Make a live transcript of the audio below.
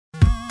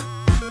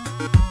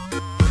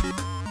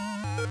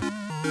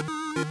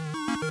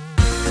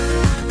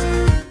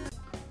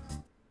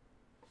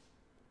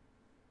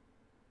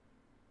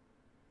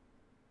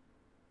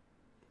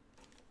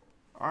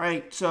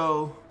Alright,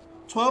 so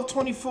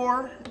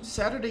 12:24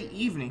 Saturday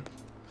evening.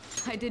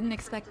 I didn't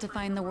expect to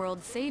find the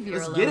world's savior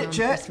Let's alone get it, on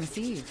chat. Christmas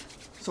Eve.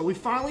 So we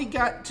finally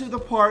got to the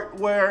part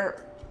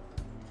where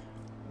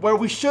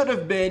we should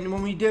have been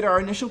when we did our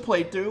initial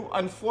playthrough.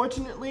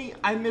 Unfortunately,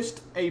 I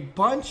missed a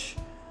bunch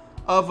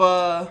of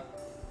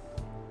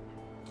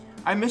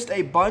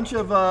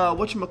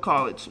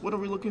whatchamacallits. What are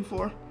we looking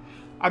for?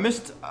 I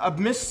missed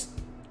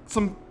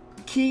some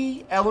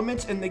key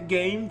elements in the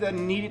game that I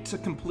needed to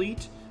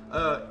complete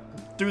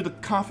through the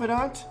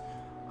Confidant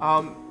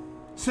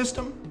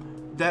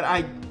system that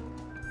I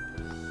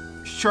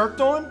shirked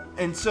on,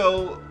 and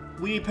so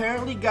we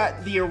apparently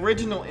got the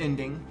original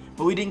ending,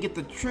 but we didn't get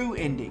the true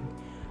ending.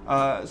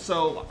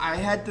 So I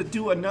had to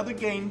do another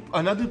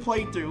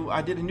playthrough.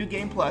 I did a new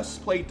game plus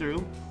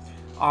playthrough,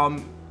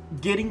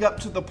 getting up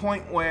to the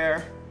point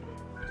where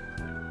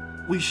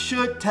we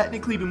should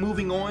technically be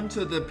moving on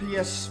to the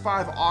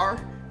PS5R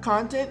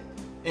content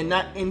and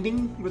not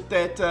ending with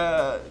that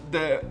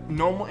the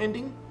normal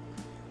ending.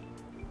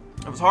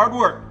 It was hard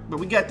work, but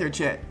we got there,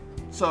 chat.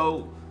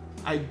 So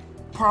I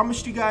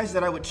promised you guys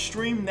that I would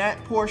stream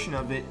that portion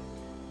of it,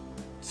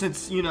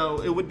 since, you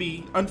know, it would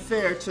be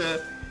unfair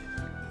to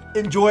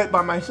enjoy it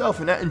by myself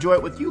and not enjoy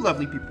it with you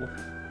lovely people.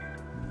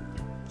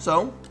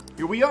 So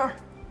here we are.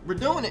 We're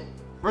doing it.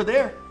 We're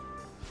there.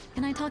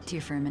 Can I talk to you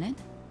for a minute?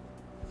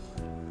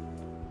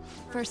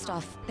 First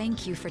off,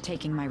 thank you for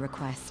taking my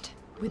request.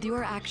 With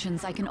your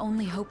actions, I can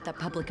only hope that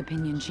public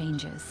opinion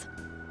changes.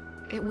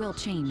 It will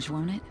change,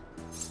 won't it?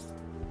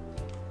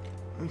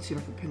 Let me see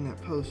if I can pin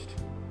that post.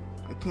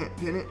 I can't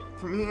pin it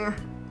from here.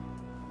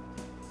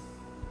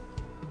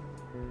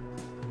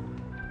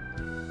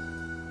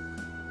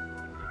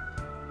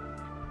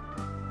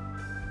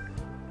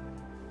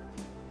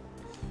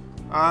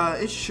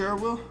 It sure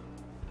will.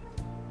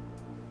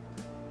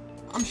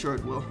 I'm sure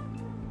it will.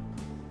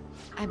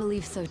 I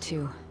believe so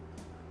too.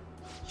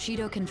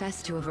 Shido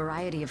confessed to a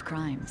variety of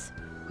crimes.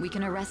 We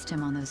can arrest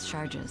him on those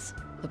charges.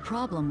 The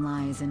problem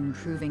lies in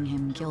proving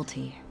him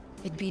guilty.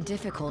 It'd be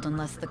difficult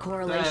unless the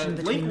correlation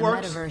between the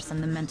metaverse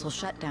and the mental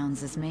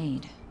shutdowns is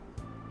made.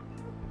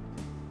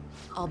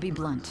 I'll be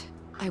blunt.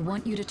 I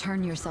want you to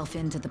turn yourself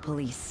in to the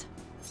police.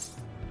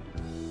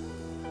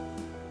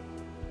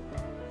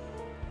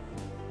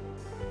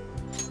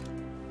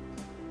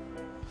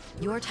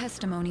 Your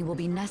testimony will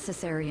be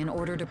necessary in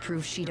order to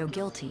prove Shido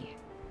guilty.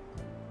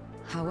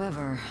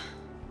 However,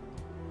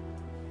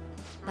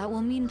 that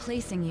will mean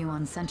placing you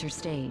on center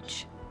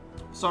stage.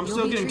 So I'm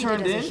still getting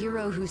turned in? You'll be treated as a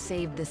hero who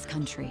saved this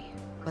country.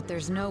 But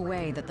there's no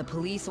way that the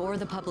police or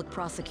the public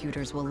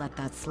prosecutors will let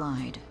that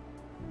slide.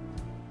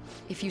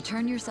 If you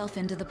turn yourself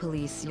into the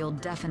police, you'll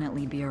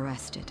definitely be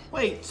arrested.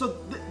 Wait, so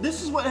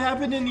this is what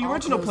happened in the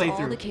original playthrough?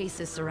 All the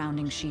cases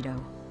surrounding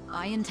Shido.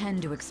 I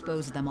intend to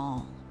expose them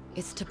all.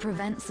 It's to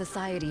prevent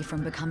society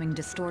from becoming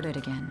distorted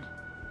again.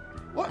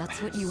 What?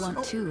 That's what you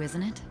want too,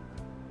 isn't it?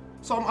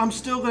 So I'm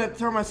still gonna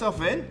turn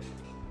myself in?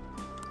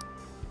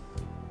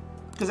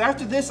 Because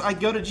after this, I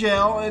go to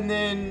jail, and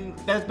then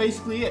that's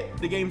basically it.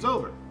 The game's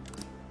over.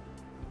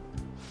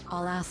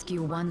 I'll ask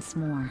you once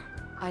more.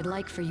 I'd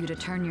like for you to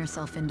turn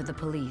yourself into the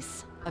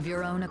police, of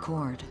your own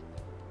accord.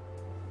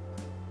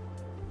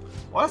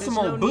 Well, that's some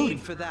old booty. There's no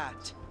need for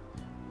that.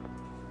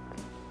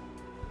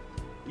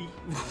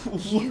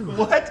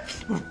 What?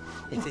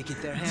 If they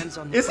get their hands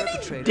on the Isn't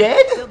perpetrator, he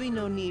dead? there'll be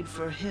no need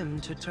for him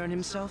to turn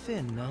himself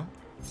in, no?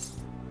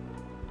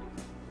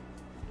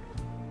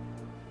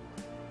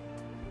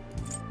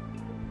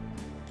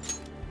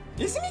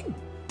 Isn't he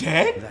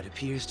dead? That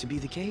appears to be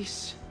the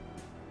case.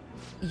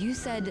 You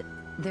said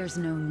there's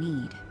no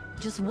need.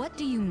 Just what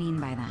do you mean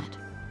by that?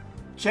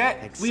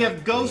 Chat, we have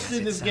Exactly ghosts as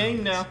in it this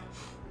game now. sounds.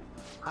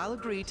 I'll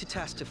agree to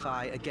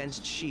testify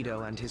against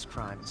Shido and his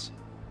crimes.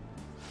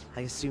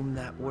 I assume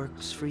that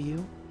works for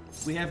you?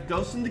 We have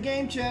ghosts in the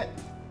game, chat.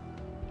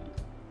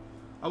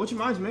 Which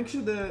reminds me, make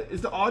sure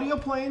is the audio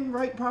playing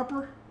right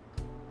proper?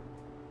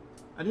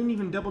 I didn't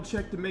even double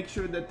check to make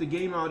sure that the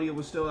game audio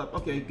was still up.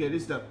 Okay, good,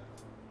 it's up.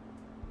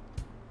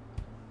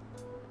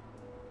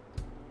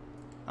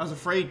 I was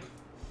afraid.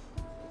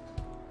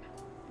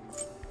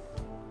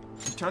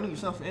 You're turning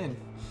yourself in.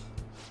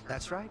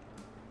 That's right.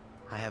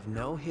 I have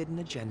no hidden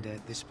agenda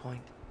at this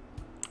point.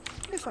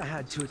 If I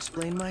had to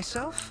explain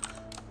myself,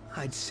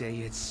 I'd say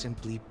it's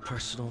simply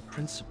personal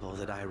principle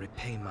that I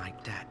repay my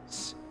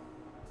debts.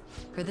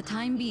 For the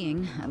time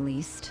being, at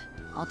least,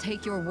 I'll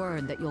take your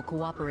word that you'll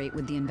cooperate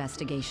with the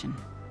investigation.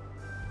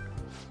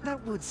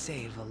 That would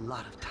save a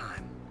lot of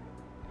time.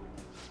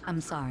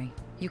 I'm sorry.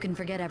 You can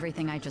forget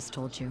everything I just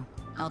told you.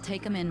 I'll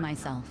take him in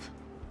myself.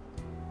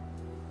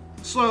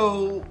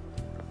 So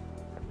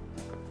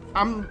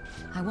I'm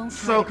I won't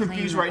try so to claim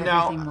confused that right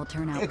now. everything will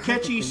turn out perfectly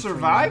Akechi for you,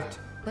 survived?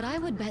 but I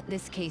would bet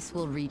this case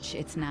will reach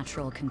its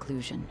natural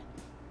conclusion.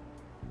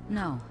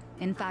 No,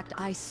 in fact,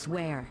 I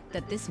swear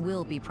that this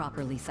will be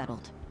properly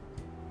settled.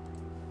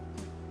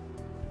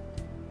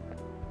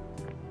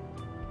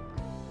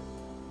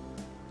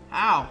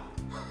 Ow.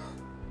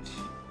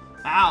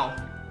 Ow.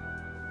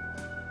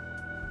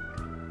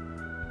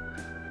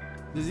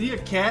 Does he a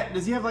cat?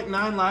 Does he have like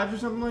 9 lives or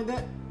something like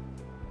that?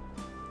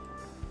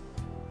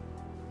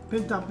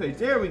 Pin top page.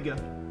 There we go.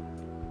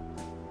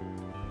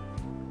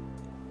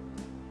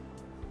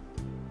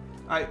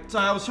 Alright, so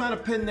I was trying to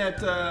pin that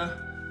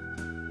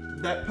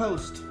that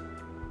post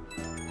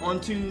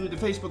onto the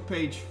Facebook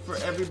page for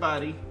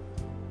everybody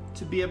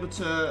to be able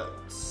to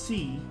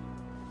see.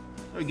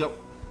 There we go.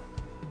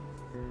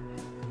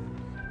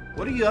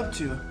 What are you up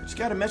to? Just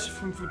got a message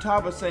from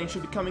Futaba saying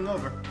she'll be coming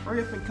over.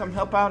 Hurry up and come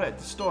help out at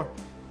the store.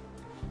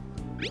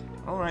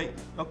 Alright,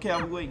 okay,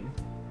 I'll be waiting.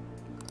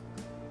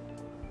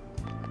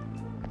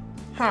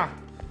 Huh.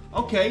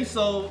 Okay,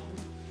 so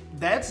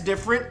that's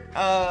different.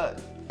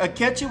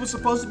 Akechi was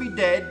supposed to be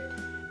dead,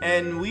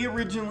 and we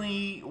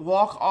originally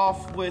walk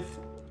off with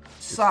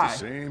Sai. It's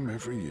the same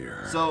every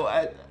year. So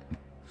at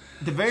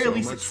the very So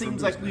least, much it for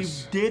seems like we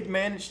business. did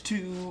manage to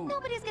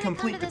Nobody's gonna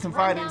complete come the to this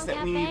confidence that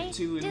rundown we cafe. needed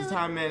to in the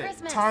Dude,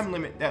 Christmas. time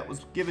limit that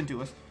was given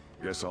to us.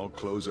 Guess I'll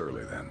close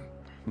early then.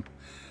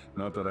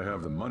 Not that I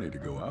have the money to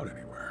go out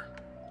anywhere.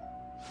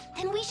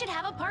 Then we should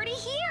have a party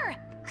here.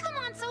 Come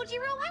on,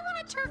 Sojiro, I want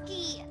a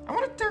turkey. I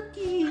want a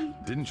turkey.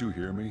 Didn't you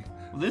hear me?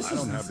 This I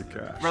don't is have the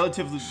cash.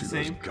 relatively See the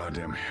those same.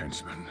 goddamn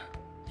henchmen.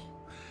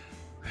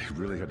 They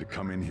really had to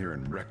come in here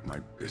and wreck my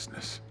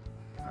business.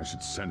 I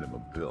should send them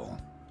a bill.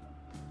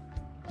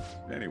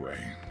 Anyway,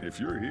 if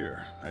you're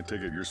here, I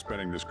take it you're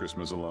spending this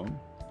Christmas alone?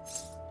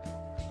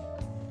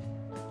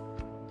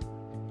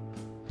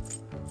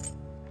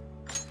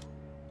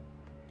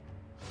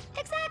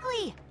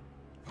 Exactly.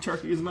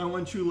 Turkey is my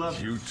one true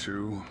love. You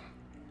too?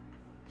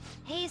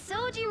 Hey,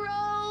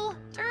 Sojiro,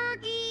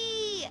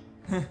 turkey.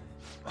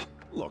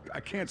 Look, I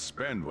can't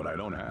spend what I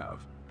don't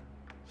have.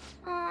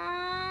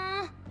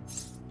 Aww.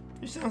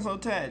 You sound so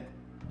tad.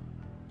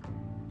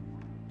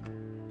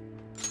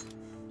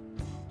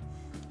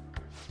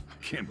 I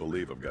can't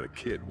believe I've got a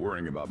kid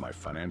worrying about my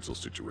financial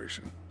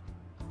situation.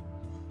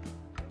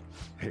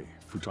 Hey,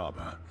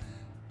 Futaba,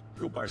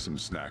 go buy some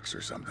snacks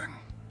or something.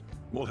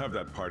 We'll have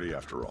that party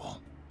after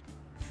all.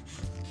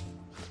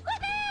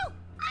 Woohoo!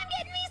 I'm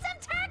getting me some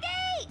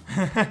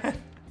turkey.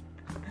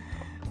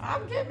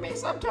 I'm getting me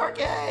some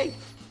turkey.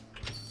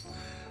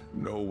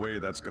 No way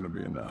that's gonna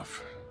be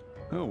enough.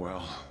 Oh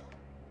well.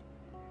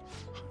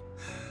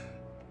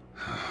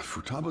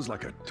 Futaba's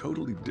like a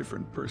totally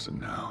different person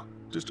now.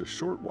 Just a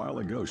short while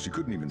ago, she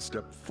couldn't even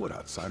step foot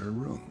outside her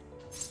room.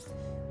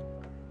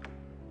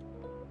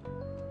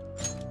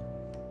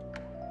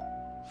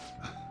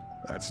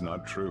 That's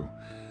not true.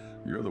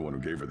 You're the one who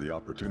gave her the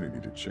opportunity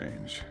to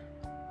change.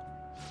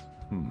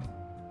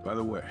 By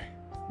the way,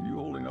 you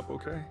holding up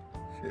okay?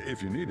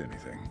 If you need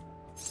anything.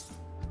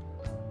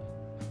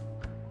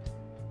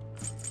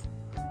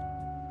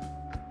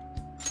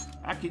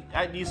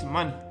 I'd use some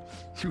money.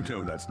 You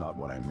know that's not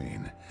what I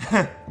mean.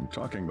 I'm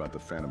talking about the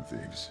Phantom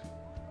Thieves.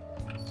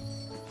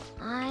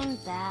 I'm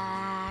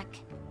back.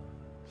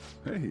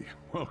 Hey,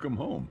 welcome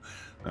home.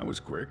 That was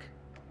quick.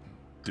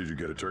 Did you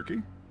get a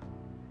turkey?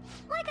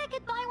 Like I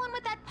could buy one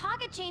with that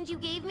pocket change you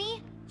gave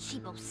me.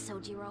 Cheapo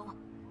Sojiro.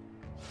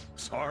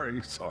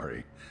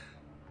 Sorry.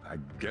 I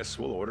guess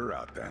we'll order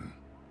out then.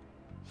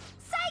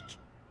 Psych!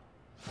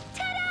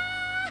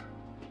 Ta-da!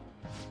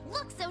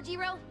 Look,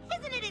 Sojiro,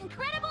 isn't it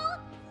incredible?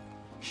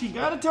 She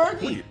got a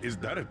turkey. Wait, is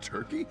that a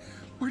turkey?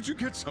 Where'd you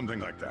get something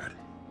like that?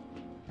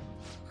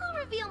 I'll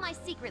reveal my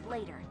secret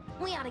later.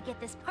 We ought to get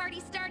this party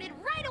started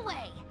right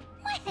away.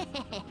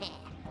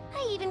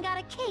 I even got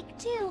a cake,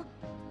 too.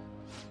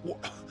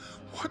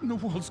 What in the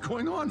world's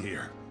going on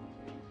here?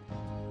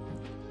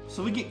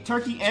 So we get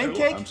turkey and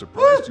Still, cake? I'm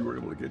surprised Woo! you were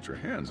able to get your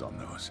hands on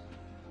those.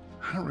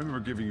 I don't remember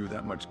giving you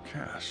that much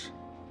cash.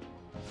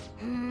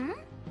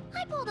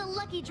 I pulled a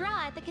lucky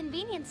draw at the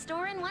convenience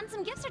store and won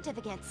some gift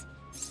certificates.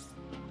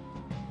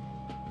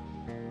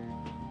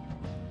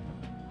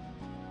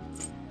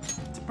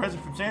 It's a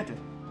present from Santa.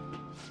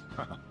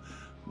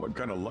 What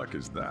kind of luck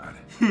is that?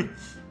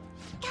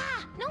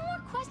 Gah, no more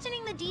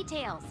questioning the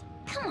details.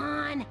 Come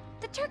on,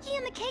 the turkey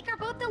and the cake are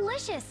both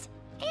delicious.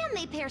 And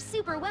they pair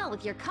super well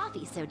with your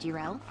coffee,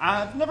 Sojiro.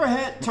 I've never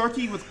had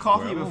turkey with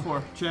coffee Well,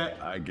 before, chat.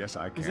 I guess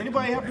I can't. Does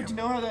anybody happen complain.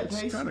 to know how that It's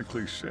tastes? kind of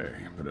cliche,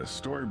 but a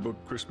storybook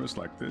Christmas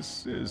like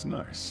this is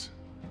nice.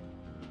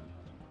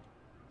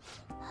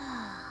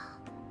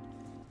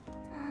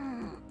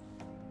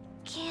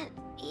 Can't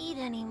eat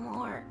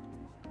anymore,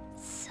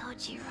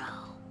 Sojiro.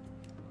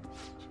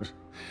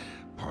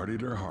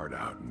 Partied her heart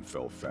out and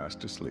fell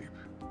fast asleep.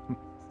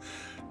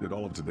 Did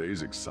all of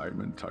today's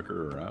excitement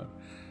tucker her out?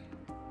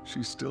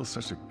 She's still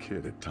such a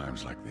kid at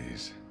times like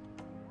these.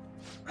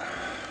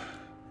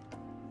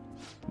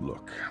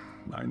 Look,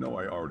 I know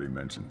I already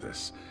mentioned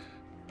this,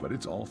 but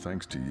it's all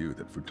thanks to you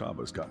that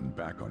Futaba's gotten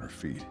back on her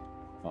feet.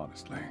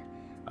 Honestly,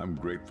 I'm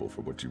grateful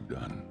for what you've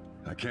done.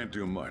 I can't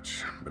do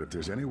much, but if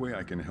there's any way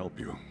I can help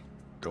you,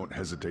 don't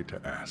hesitate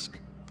to ask.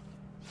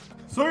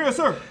 Sir, yes,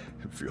 sir.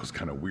 It feels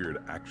kind of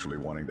weird actually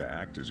wanting to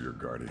act as your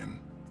guardian.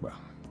 Well,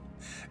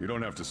 you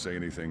don't have to say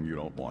anything you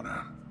don't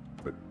wanna.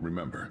 But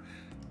remember,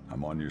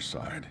 I'm on your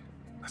side.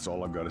 That's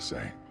all I've got to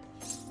say.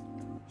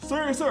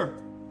 Sir, yes, sir.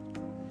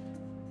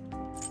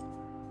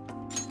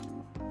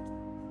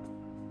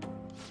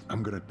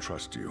 I'm gonna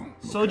trust you.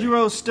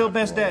 Sojiro's still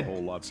best After all, dad. A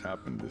whole lot's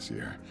happened this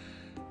year.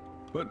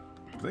 But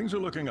things are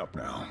looking up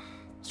now,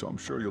 so I'm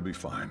sure you'll be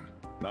fine.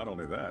 Not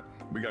only that,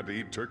 we got to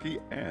eat turkey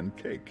and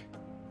cake.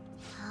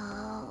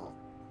 Oh,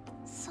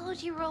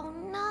 Sojiro,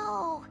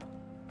 no.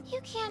 You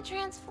can't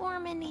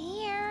transform in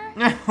here.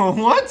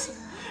 What?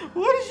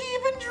 What is she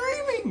even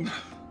dreaming?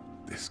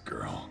 This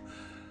girl.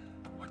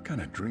 What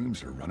kind of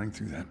dreams are running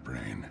through that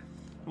brain?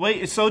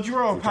 Wait, is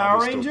Sojiro a Futaba's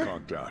Power still Ranger?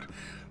 conked out,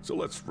 so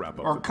let's wrap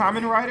up. Or the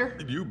Kamen party. Rider?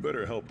 You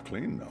better help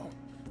clean, though.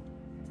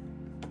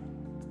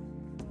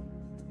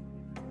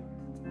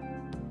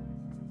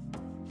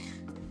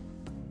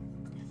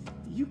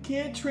 You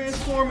can't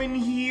transform in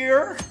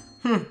here.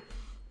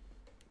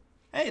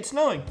 Hey, it's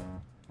snowing.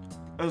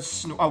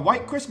 A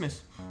white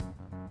Christmas.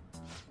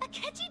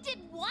 Akechi did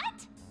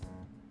what?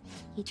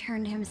 He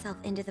turned himself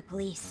into the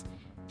police.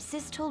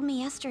 Sis told me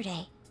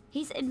yesterday.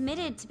 He's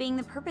admitted to being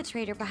the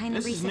perpetrator behind the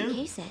This is recent new.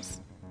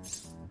 cases.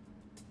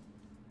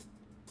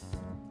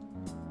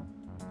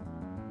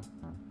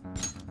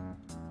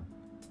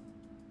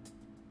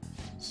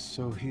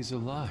 So he's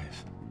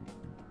alive.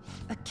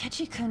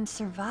 Akechi-kun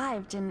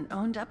survived and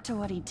owned up to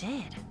what he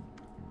did.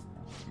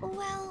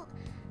 Well,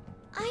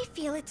 I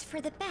feel it's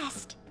for the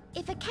best.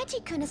 If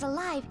Akechi-kun is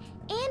alive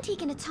and he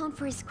can atone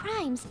for his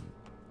crimes,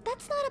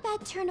 that's not a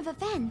bad turn of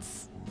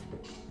events.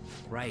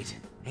 Right.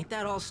 Ain't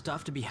that all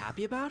stuff to be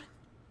happy about?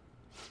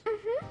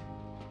 Mm-hmm.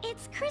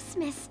 It's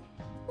Christmas.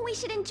 We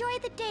should enjoy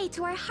the day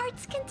to our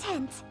heart's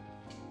content.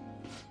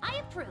 I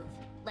approve.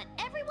 Let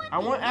everyone I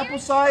be want merry apple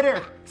to cider.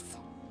 relax.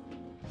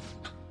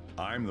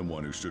 I'm the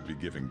one who should be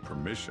giving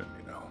permission,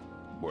 you know.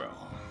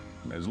 Well,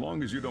 as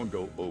long as you don't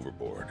go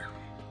overboard,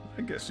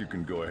 I guess you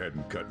can go ahead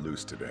and cut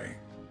loose today.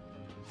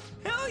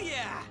 Hell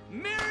yeah!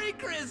 Merry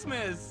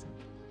Christmas!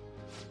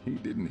 He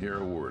didn't hear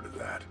a word of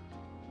that.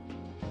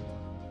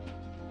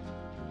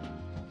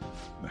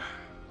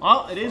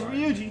 Well, it is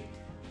Ryuji.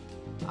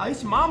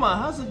 Ice Mama,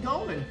 how's it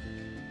going?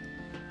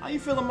 How you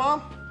feeling,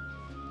 Mom?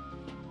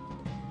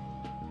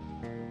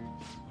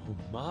 Oh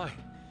my,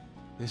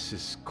 this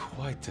is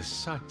quite the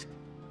sight.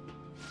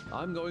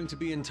 I'm going to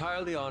be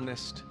entirely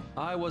honest.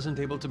 I wasn't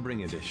able to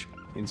bring a dish.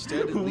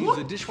 Instead, it leaves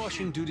the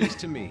dishwashing duties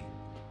to me.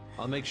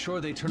 I'll make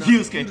sure they turn out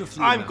Yusuke,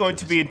 beautifully. I'm going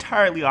to be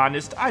entirely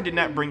honest. I did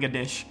not bring a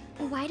dish.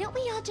 Why don't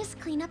we all just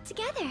clean up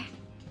together?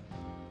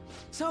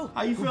 So,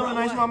 How you who feeling, brought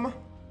Ice what? Mama?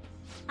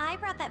 I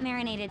brought that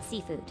marinated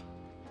seafood.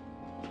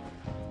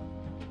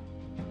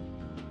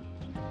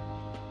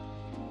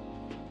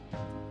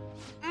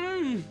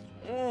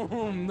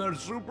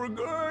 That's super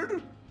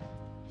good!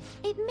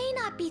 It may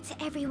not be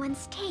to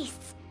everyone's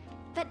tastes,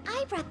 but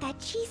I brought that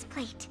cheese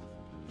plate.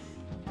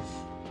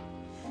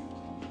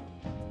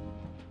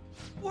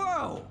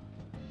 Whoa!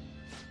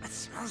 That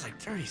smells like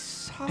dirty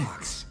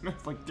socks.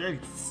 Smells like dirty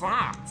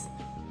socks.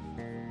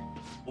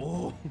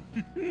 Oh.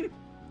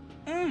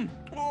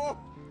 Oh,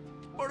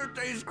 but it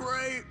tastes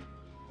great!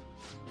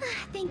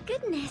 Thank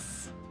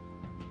goodness.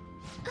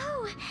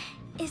 Oh,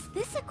 is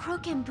this a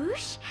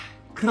croquembouche?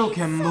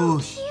 Croquembouche.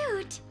 It's so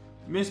cute.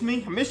 Miss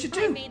me? I miss you I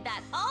too. made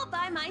that all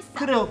by myself.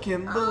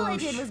 Croquembouche. All I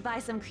did was buy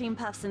some cream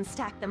puffs and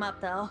stack them up,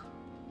 though.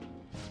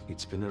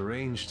 It's been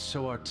arranged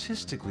so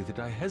artistically that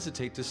I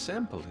hesitate to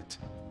sample it.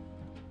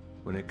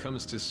 When it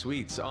comes to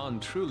sweets, On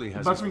truly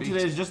has a Buffering today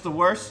beat. is just the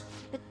worst.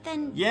 But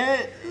then, Yeah,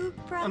 who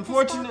brought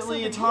unfortunately,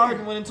 this it's box over hard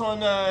here? when it's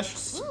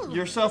on Ooh,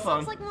 your cell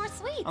phone. Sounds like more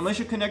sweets. Unless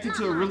you're connected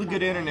to a really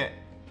good internet.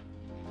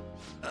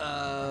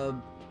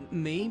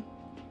 Me?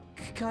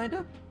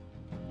 Kinda?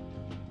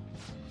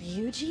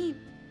 Ryuji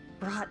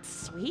brought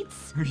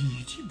sweets?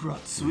 Ryuji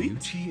brought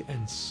sweets? Ryuji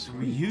and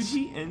sweets.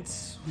 Ryuji and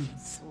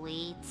sweets.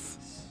 Sweets.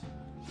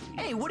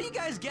 Hey, what are you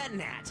guys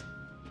getting at?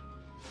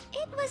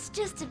 It was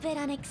just a bit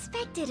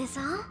unexpected is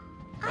all.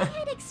 I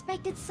had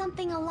expected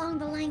something along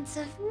the lines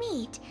of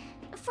meat.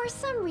 For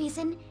some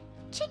reason,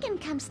 chicken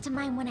comes to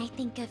mind when I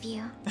think of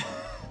you.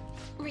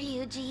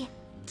 Ryuji,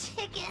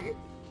 chicken.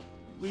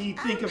 We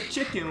think of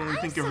chicken when we I'm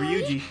think of sorry.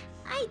 Ryuji.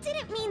 I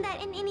didn't mean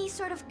that in any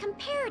sort of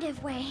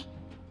comparative way.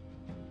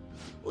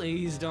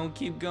 Please don't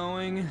keep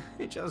going.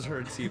 It just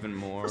hurts even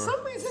more. For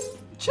some reason,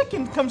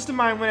 chicken comes to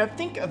mind when I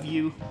think of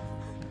you.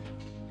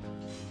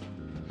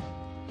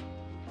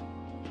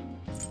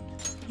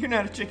 You're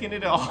not a chicken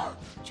at all.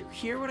 Did you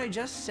hear what I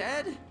just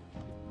said?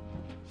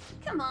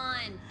 Come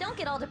on, don't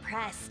get all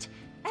depressed.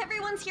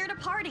 Everyone's here to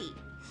party.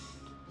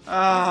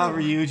 Ah,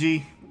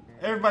 Ryuji.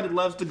 Everybody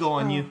loves to go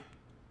on you.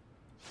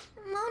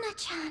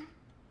 Mona-chan.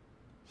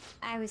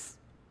 I was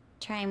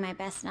trying my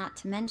best not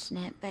to mention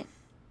it, but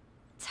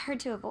it's hard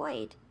to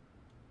avoid.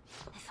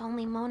 If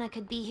only Mona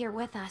could be here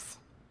with us.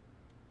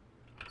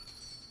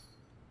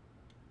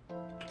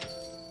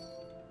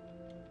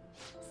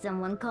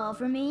 Someone call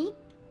for me?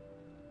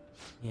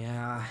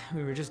 Yeah,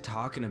 we were just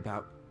talking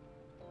about...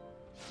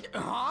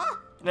 Huh?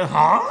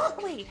 Huh?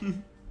 Wait,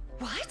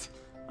 what?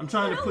 I'm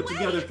trying to No put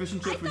together a way! fish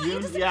and I chip for thought you you.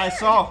 Yeah, I disappeared.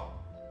 saw.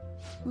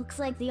 Looks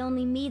like the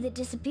only me that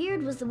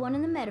disappeared was the one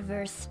in the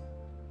metaverse.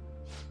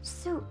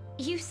 So,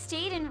 you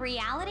stayed in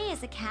reality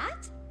as a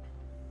cat?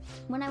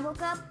 When I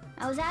woke up,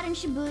 I was out in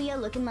Shibuya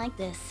looking like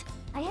this.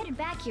 I headed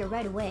back here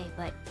right away,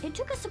 but it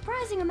took a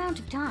surprising amount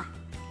of time.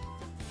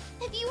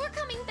 If you were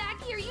coming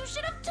back here, you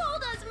should have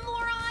told us,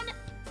 moron!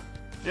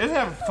 She doesn't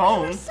have a We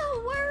phone. were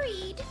so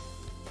worried.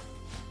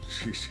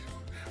 Sheesh.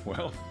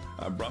 Well,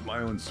 I brought my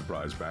own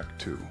surprise back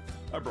too.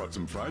 I brought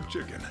some fried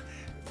chicken.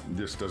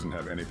 This doesn't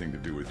have anything to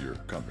do with your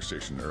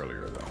conversation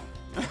earlier,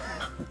 though.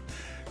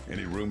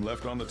 Any room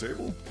left on the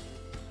table?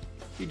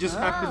 He just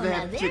happened to now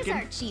have there's chicken.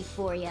 our chief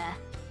for ya.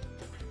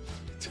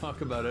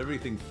 Talk about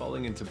everything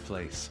falling into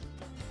place.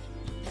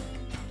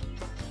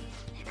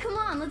 Come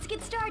on, let's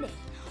get started.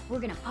 We're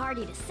gonna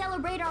party to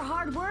celebrate our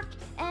hard work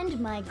and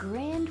my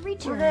grand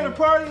return. We're gonna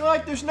party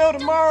like there's no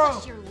tomorrow. Don't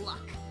push your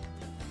luck.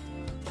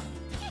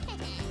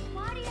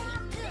 Party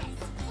after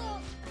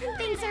this.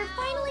 Things are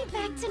finally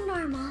back to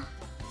normal.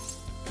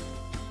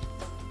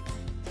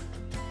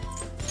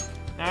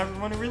 Now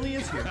everyone really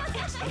is here.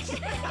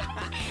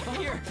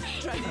 Here,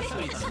 try these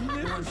sweets.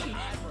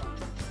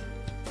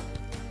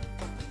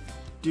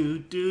 Do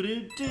do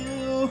do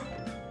do.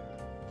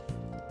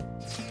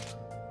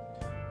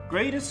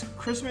 Greatest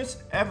Christmas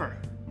ever.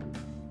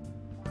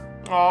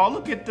 Aw,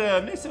 look at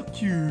them. They're so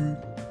cute.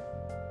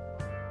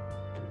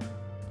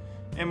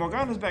 And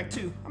Morgana's back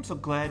too. I'm so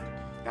glad.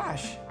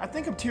 Gosh, I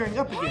think I'm tearing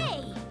up again.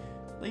 Hey!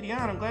 Lady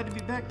Anne, I'm glad to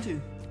be back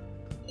too.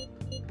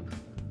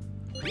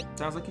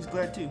 Sounds like he's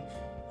glad too.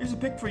 Here's a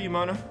pic for you,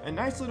 Mona. A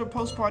nice little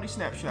post-party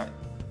snapshot.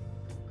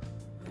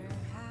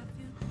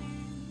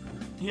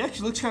 He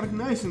actually looks kind of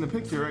nice in the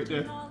picture right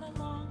there.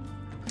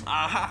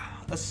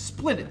 Aha! A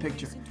splendid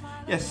picture.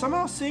 Yes,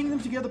 somehow seeing them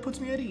together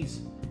puts me at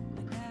ease.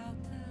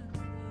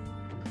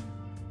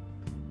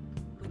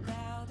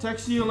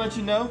 Text you and let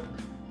you know.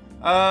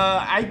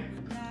 I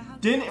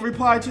didn't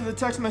reply to the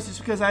text message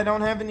because I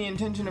don't have any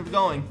intention of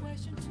going.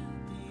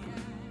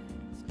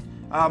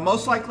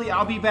 Most likely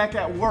I'll be back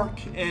at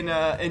work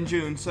in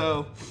June,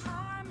 so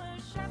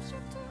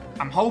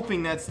I'm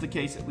hoping that's the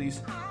case at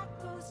least.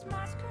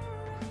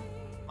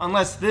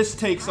 Unless this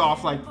takes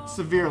off like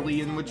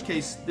severely, in which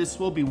case this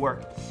will be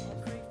work.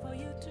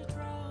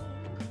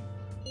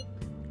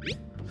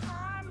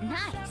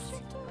 Nice.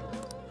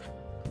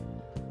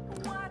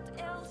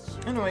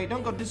 Anyway,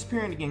 don't go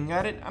disappearing again,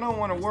 got it? I don't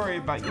want to worry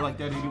about you like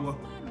that anymore.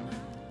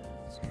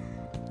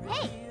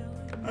 Hey!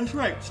 That's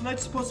right.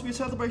 Tonight's supposed to be a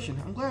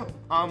celebration. I'm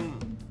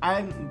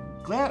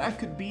glad I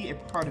could be a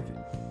part of it.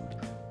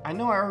 I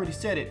know I already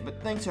said it,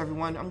 but thanks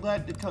everyone. I'm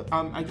glad to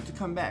I get to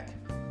come back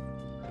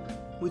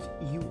with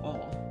you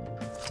all.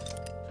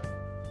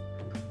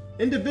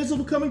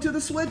 Indivisible coming to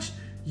the Switch?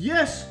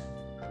 Yes.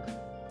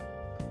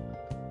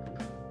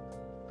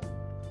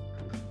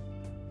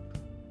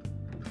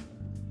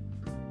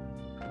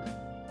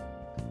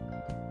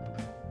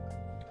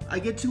 I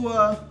get to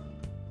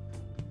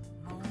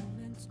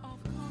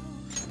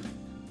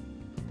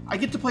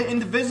play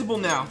Indivisible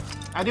now.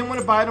 I didn't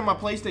want to buy it on my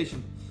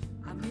PlayStation.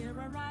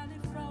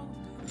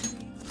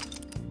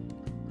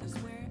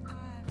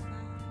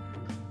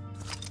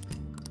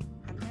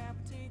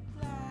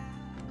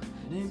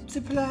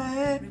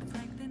 Multiply.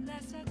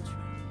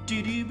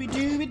 Do do be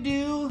do be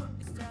do.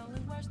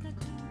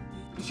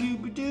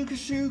 Shooby doo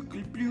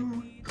shooky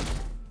blue.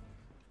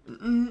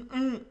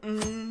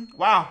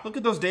 Wow, look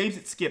at those days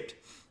it skipped.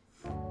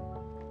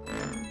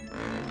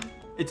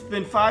 It's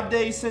been 5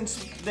 days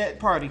since that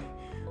party.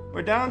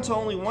 We're down to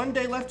only 1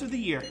 day left of the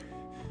year.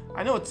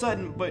 I know it's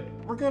sudden, but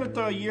we're gonna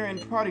throw a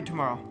year-end party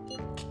tomorrow.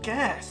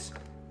 Gas!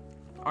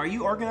 Are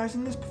you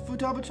organizing this,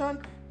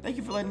 Futaba-chan? Thank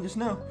you for letting us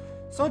know.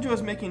 Sojo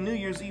is making New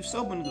Year's Eve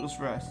soba noodles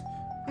for us.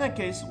 In that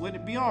case, would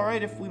it be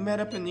alright if we met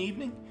up in the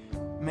evening?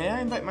 May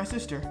I invite my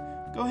sister?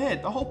 Go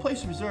ahead, the whole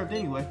place is reserved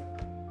anyway.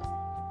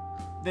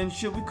 Then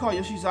should we call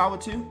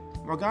Yoshizawa too?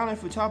 Morgana and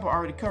Futaba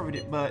already covered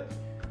it, but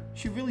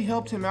she really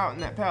helped him out in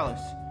that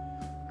palace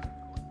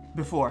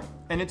before.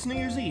 And it's New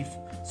Year's Eve,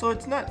 so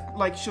it's not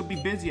like she'll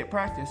be busy at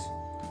practice.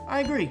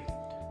 I agree.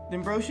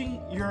 Then Broshi,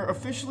 you're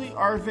officially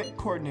our event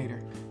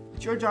coordinator.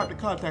 It's your job to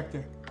contact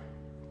her.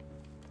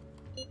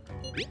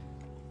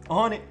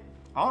 On it.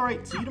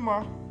 Alright, see you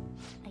tomorrow.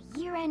 A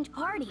year-end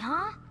party,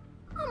 huh?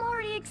 I'm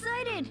already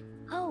excited.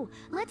 Oh,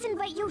 let's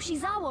invite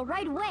Yoshizawa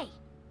right away.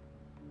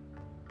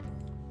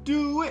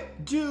 Do it,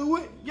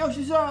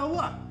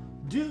 Yoshizawa!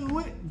 Do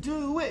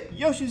it,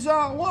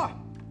 Yoshizawa!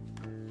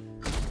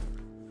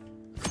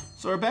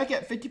 So we're back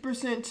at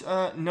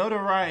 50%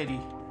 notoriety.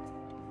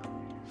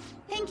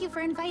 Thank you for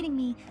inviting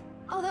me.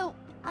 Although,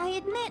 I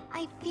admit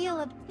I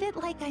feel a bit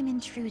like I'm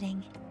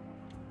intruding.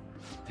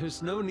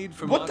 There's no need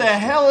for What the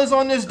modesty. hell is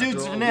on this After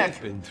dude's all neck?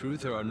 we've been through,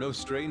 there are no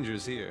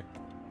strangers here.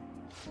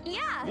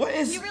 Yeah, What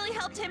is you really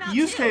helped him out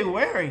Yusuke too.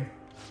 wearing?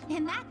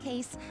 In that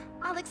case,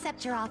 I'll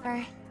accept your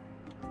offer.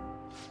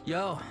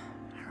 Yo,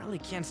 I really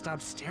can't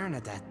stop staring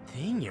at that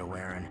thing you're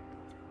wearing.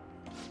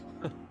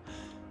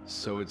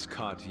 So it's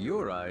caught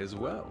your eye as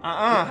well. It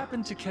Uh-uh.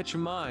 happened to catch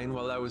mine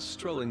while I was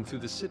strolling through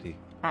the city.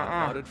 Uh-uh.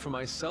 I bought it for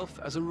myself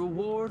as a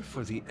reward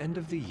for the end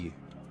of the year.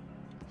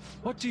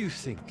 What do you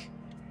think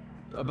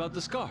about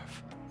the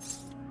scarf?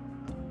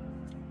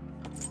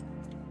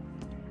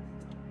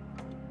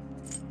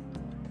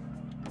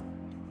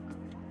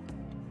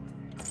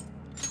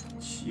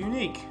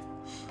 unique.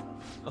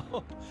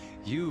 Oh,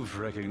 you've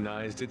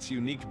recognized its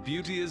unique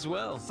beauty as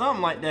well.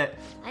 Something like that.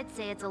 I'd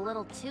say it's a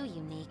little too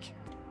unique.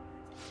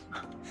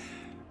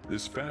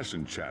 This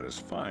fashion chat is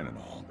fine and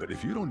all, but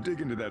if you don't dig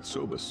into that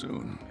soba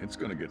soon, it's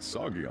gonna get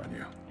soggy on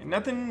you. And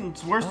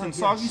nothing's worse than Yes,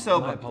 soggy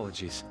soba. My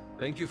apologies.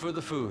 Thank you for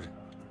the food.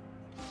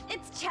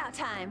 It's chow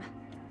time.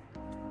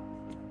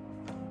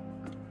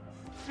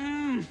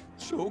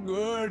 So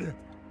good.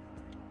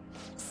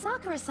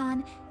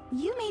 Sakura-san,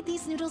 you made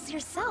these noodles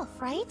yourself,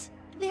 right?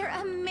 They're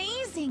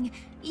amazing!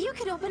 You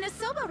could open a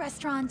soba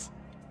restaurant.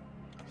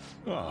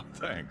 Oh,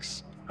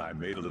 thanks. I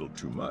made a little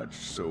too much,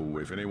 so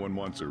if anyone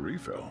wants a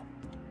refill.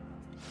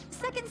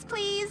 Seconds,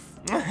 please.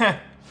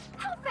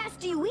 How fast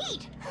do you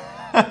eat?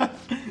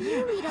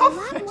 You eat a How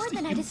lot fast more do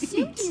than you I'd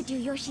assumed eat? you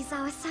do,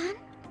 Yoshizawa-san.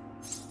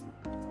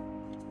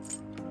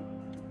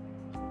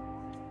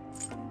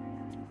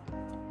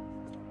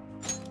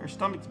 Her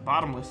stomach's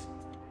bottomless.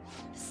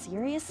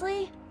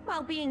 Seriously?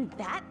 While being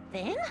that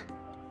thin?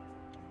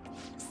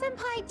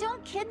 Senpai,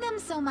 don't kid them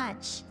so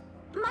much.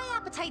 My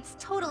appetite's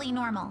totally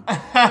normal.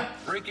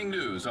 Breaking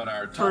news on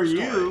our top For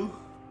story. you.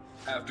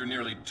 After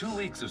nearly 2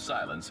 weeks of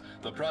silence,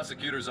 the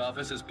prosecutor's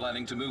office is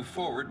planning to move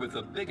forward with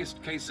the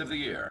biggest case of the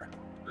year.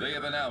 They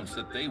have announced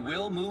that they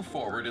will move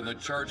forward in the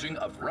charging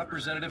of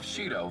Representative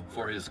Shido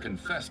for his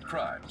confessed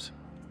crimes.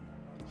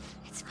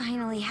 It's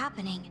finally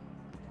happening.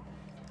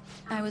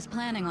 I was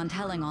planning on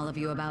telling all of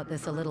you about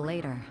this a little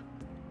later.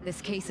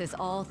 This case is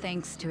all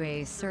thanks to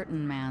a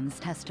certain man's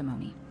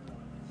testimony.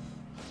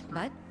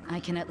 But I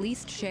can at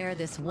least share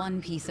this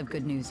one piece of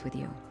good news with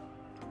you.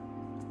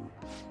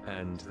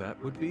 And that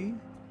would be?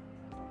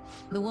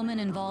 The woman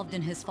involved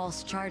in his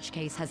false charge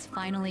case has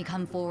finally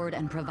come forward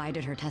and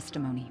provided her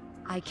testimony.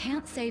 I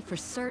can't say for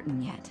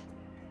certain yet,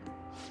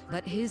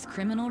 but his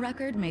criminal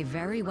record may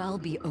very well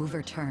be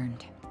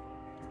overturned.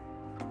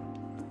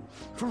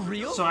 For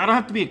real? So I don't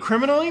have to be a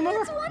criminal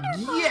anymore? That's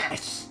wonderful.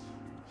 Yes!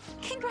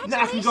 Congratulations,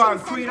 Now I can go out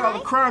and create all the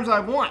Senpai. crimes I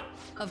want.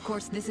 Of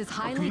course, this is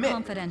highly commit.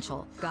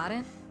 confidential. Got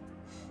it?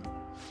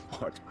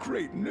 What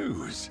great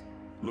news!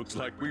 Looks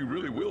like we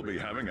really will be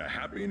having a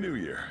happy new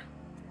year.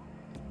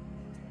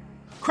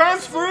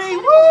 Crimes free!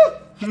 Woo!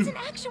 It's an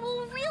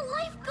actual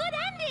real-life good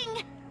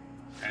ending!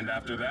 And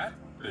after that,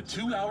 the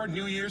 2-hour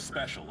New Year's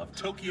special of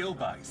Tokyo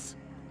Vice.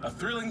 A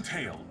thrilling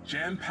tale,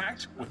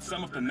 jam-packed with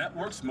some of the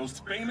network's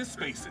most famous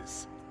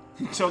faces.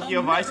 Tokyo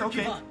I'll Vice, never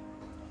okay. give up.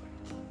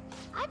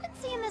 I've been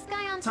seeing this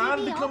guy on Time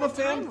TV to all become the a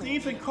fan time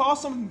thief lately. and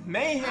cause some Oh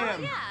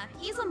mayhem. yeah,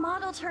 he's a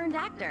model turned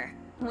actor.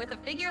 With a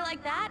figure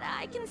like that,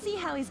 I can see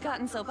how he's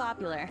gotten so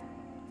popular.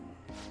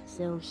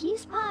 So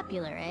he's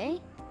popular, eh?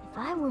 If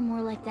I were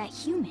more like that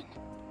human,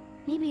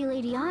 maybe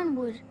Lady Ann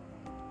would...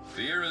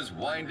 The year is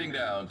winding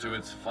down to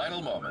its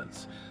final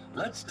moments.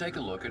 Let's take a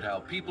look at how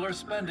people are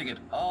spending it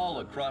all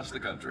across the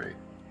country.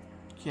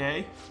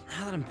 Okay.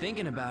 Now that I'm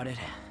thinking about it,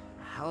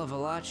 a hell of a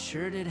lot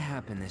sure did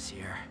happen this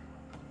year.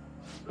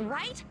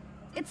 Right?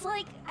 It's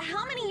like,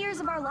 how many years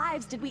of our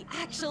lives did we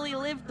actually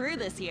live through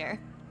this year?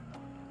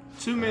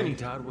 Too I many.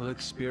 doubt we'll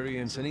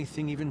experience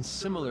anything even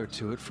similar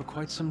to it for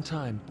quite some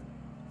time.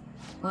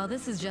 Well,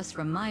 this is just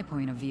from my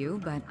point of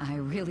view, but I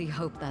really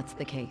hope that's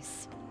the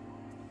case.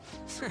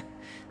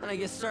 And I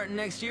guess starting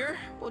next year,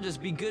 we'll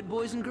just be good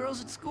boys and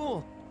girls at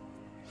school.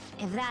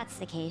 If that's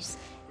the case,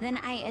 then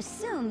I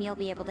assume you'll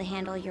be able to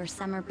handle your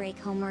summer break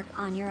homework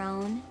on your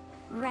own,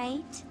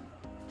 right?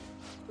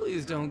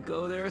 Please don't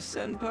go there,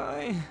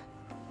 Senpai.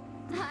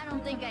 I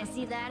don't think I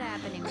see that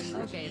happening with you.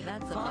 Okay,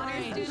 that's a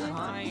Fine,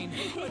 fine.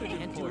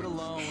 Can't do it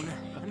alone.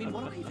 I mean,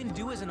 what do I even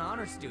do as an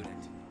honor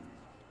student?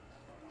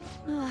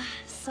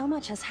 So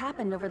much has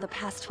happened over the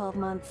past 12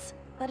 months.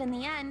 But in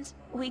the end,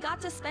 we got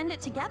to spend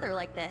it together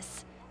like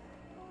this.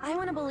 I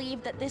want to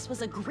believe that this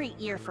was a great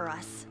year for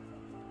us.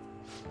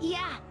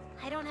 Yeah,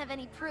 I don't have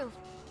any proof,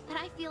 but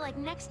I feel like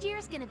next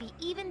year's gonna be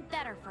even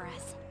better for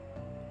us.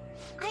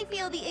 I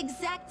feel the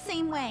exact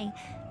same way.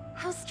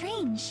 How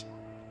strange.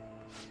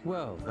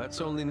 Well, that's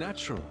only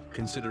natural,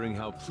 considering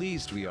how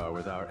pleased we are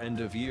with our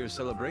end-of-year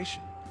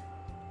celebration.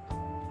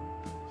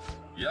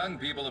 Young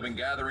people have been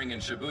gathering in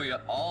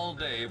Shibuya all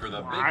day for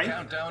the Why? big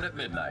countdown at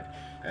midnight.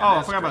 And Oh, I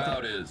this forgot about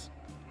crowd that. is...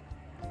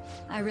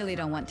 I really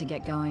don't want to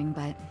get going,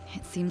 but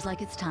it seems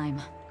like it's time.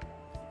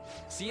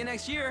 See you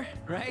next year,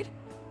 right?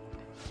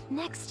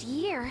 Next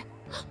year?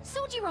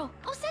 Sojiro,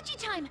 Osechi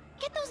time!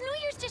 Get those New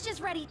Year's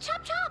dishes ready!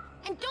 Chop chop!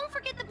 And don't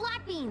forget the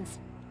black beans!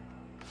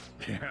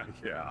 Yeah,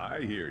 I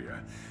hear ya.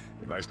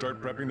 If I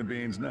start prepping the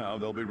beans now,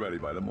 they'll be ready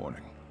by the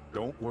morning.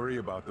 Don't worry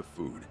about the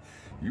food.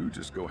 You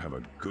just go have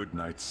a good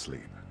night's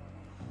sleep.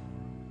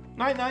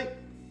 Night night.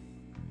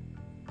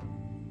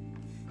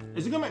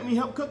 Is it gonna make me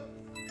help cook?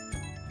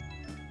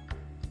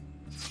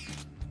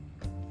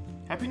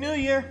 Happy New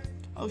Year!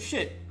 Oh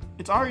shit,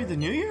 it's already the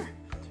New Year?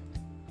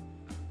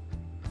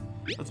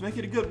 Let's make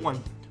it a good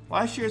one.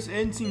 Last year's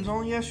end seems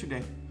only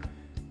yesterday.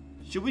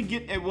 Should we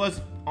get, it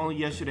was only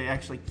yesterday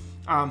actually.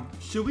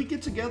 Should we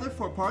get together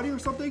for a party or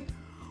something?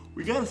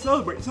 We gotta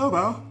celebrate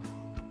somehow.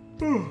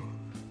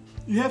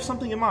 You have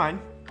something in mind?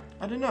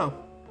 I don't know.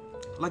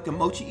 Like a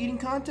mochi eating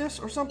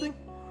contest or something?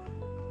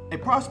 A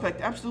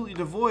prospect absolutely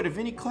devoid of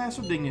any class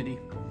or dignity.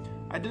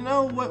 I don't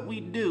know what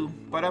we'd do,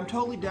 but I'm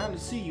totally down to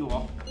see you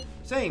all.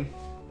 Same,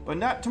 but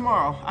not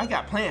tomorrow. I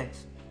got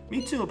plans.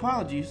 Me too,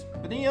 apologies,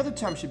 but any other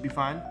time should be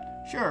fine.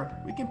 Sure,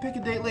 we can pick a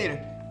date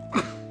later.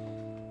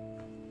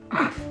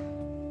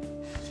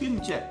 Excuse me,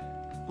 Chet.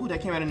 Ooh,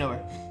 that came out of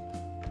nowhere.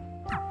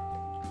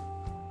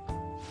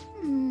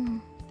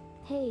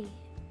 Hey,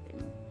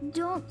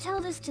 don't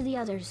tell this to the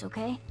others,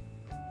 okay?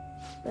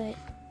 But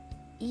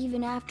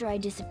even after I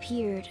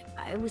disappeared,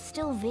 I was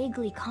still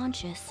vaguely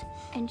conscious,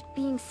 and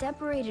being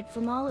separated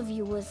from all of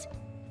you was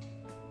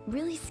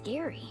really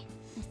scary.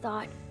 I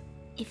thought,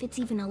 if it's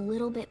even a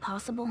little bit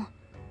possible,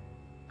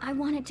 I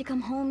wanted to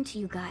come home to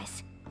you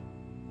guys.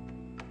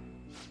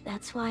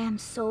 That's why I'm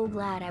so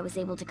glad I was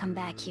able to come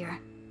back here.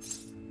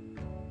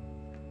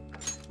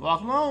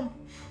 Welcome home.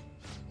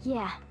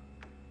 Yeah,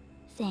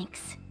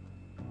 thanks.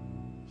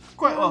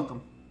 Quite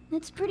welcome.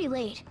 It's pretty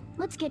late.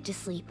 Let's get to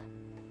sleep.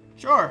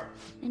 Sure.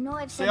 I know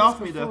I've said Stay off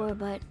this me, though. before,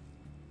 but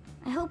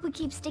I hope we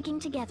keep sticking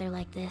together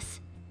like this.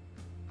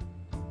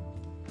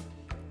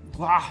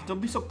 Wow,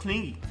 don't be so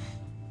clingy.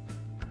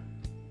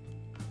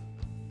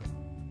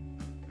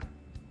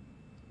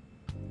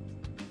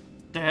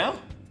 The hell?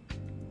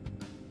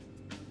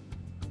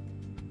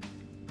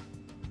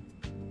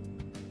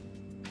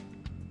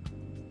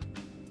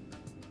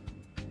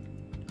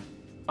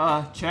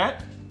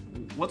 Chat?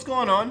 What's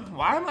going on?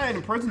 Why am I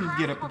in prison to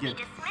get up again?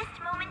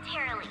 Dismissed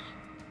momentarily.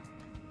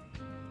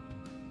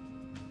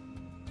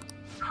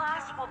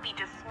 Class will be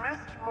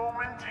dismissed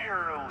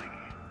momentarily.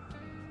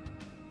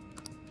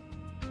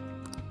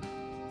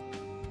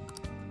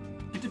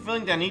 Get the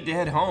feeling that I need to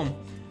head home.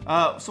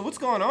 So what's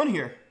going on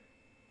here?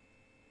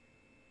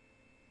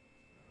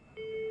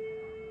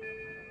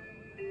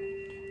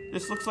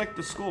 This looks like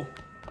the school.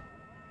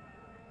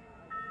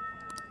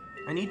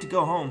 I need to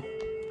go home.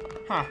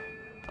 Huh.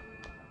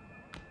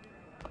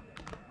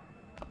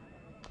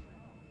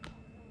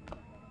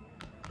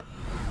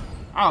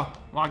 Oh,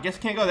 well, I guess I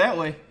can't go that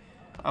way.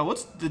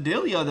 What's the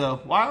dealio, though?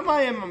 Why am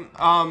I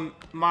in,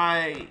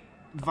 my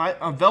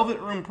Velvet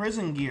Room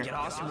prison gear? Get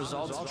awesome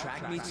results at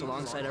track meets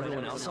alongside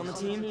everyone else on the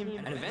team,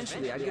 and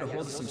eventually I'd get a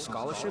hold of some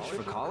scholarships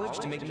for college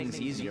to make things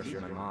easier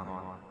for my mom.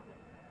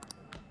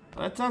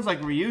 Well, that sounds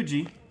like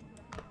Ryuji.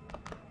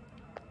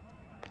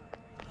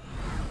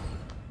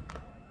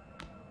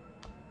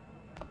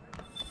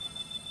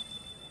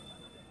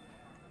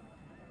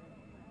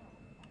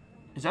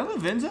 Is that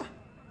Lavenza?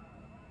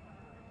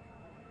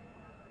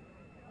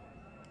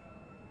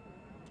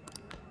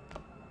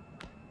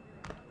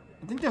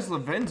 I think that's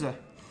Lavenza.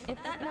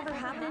 If that never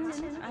happened,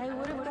 I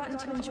would have gotten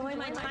to enjoy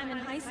my time in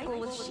high school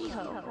with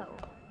Shiho.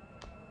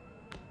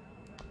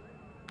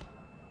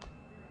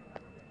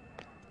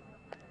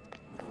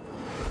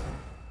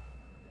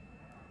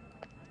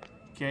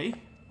 Okay,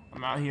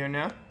 I'm out here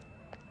now.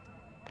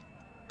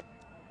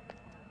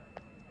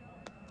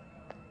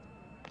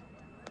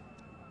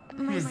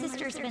 My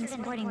sister's been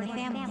supporting the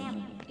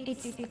family.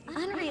 It's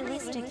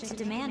unrealistic to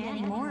demand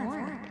any more of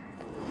her.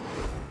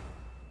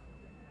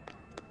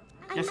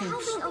 I'm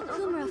helping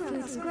Okumura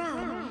Foods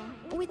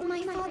grow, with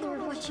my father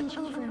watching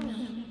over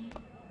me.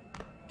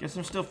 Guess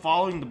I'm still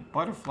following the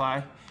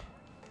butterfly.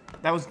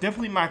 That was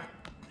definitely my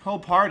whole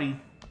party.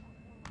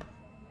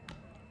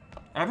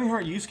 I haven't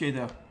heard Yusuke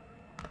though.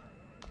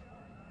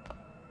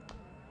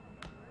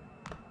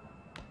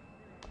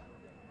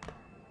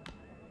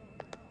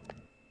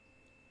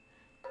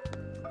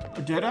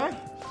 Or did I?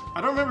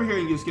 I don't remember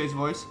hearing Yusuke's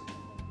voice.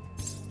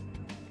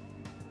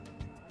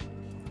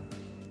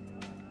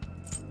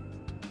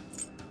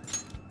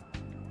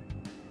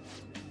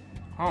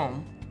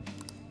 Home?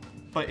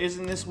 But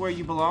isn't this where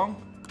you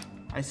belong?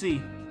 I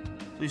see.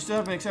 So you still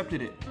haven't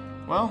accepted it.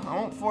 Well, I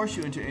won't force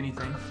you into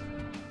anything.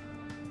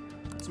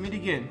 Let's meet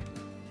again.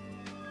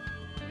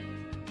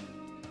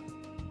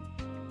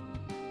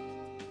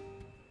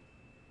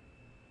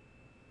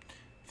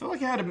 I feel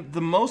like I had the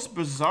most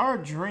bizarre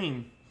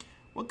dream.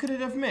 What could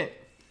it have meant?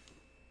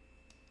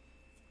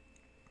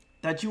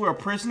 That you were a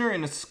prisoner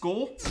in a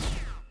school?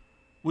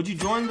 Would you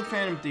join the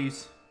Phantom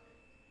Thieves?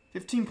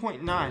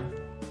 15.9.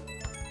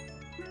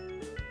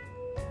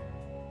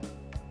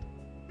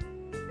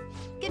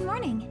 Good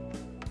morning.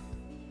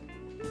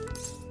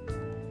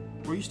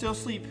 Were you still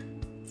asleep?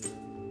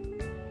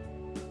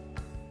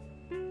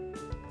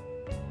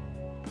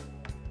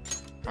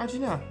 How'd you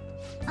know?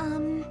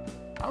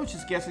 I was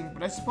just guessing,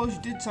 but I suppose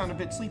you did sound a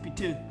bit sleepy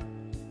too.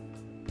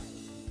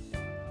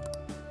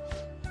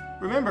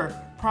 Remember,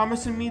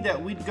 promising me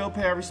that we'd go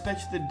pay our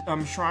respects to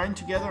the shrine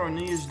together on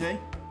New Year's Day?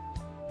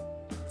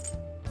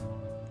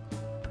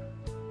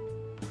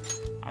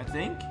 I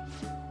think.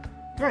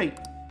 Great.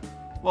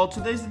 Well,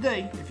 today's the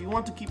day, if you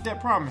want to keep that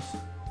promise.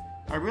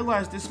 I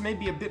realize this may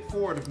be a bit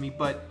forward of me,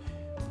 but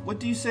what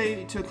do you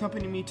say to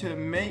accompany me to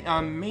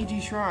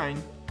Meiji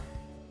Shrine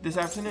this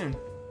afternoon?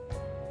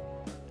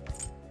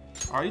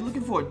 Are you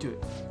looking forward to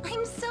it?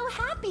 I'm so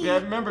happy. Yeah,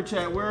 remember,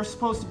 chat, we're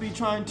supposed to be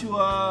trying to,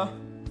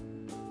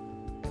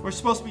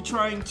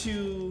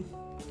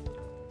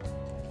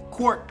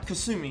 court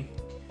Kasumi.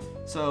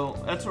 So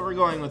that's what we're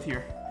going with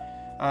here.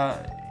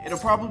 It'll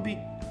probably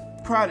be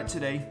crowded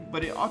today,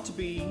 but it oughtn't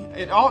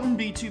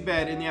be too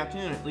bad in the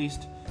afternoon at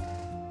least.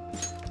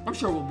 I'm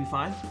sure we'll be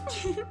fine.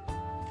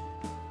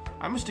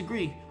 I must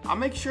agree. I'll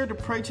make sure to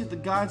pray to the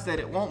gods that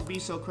it won't be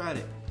so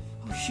crowded.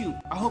 Oh shoot,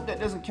 I hope that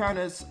doesn't count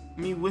as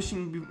me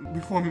wishing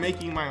before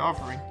making my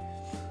offering.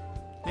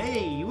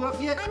 Hey, you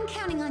up yet? I'm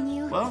counting on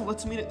you. Well,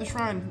 let's meet at the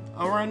shrine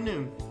around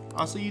noon.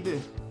 I'll see you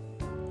there.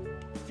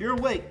 If you're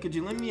awake, could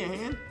you lend me a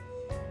hand?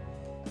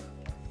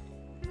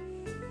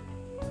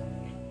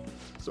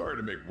 Sorry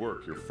to make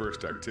work your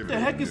first activity. What the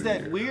heck is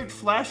that year. weird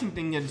flashing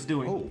thing that it's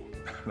doing? Oh,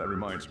 that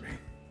reminds me.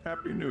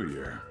 Happy New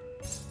Year.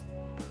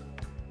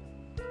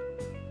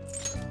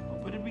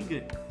 Hope it'll be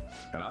good.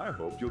 And I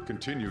hope you'll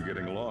continue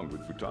getting along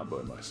with Futaba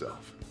and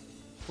myself.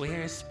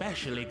 We're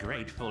especially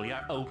grateful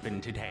you're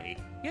open today.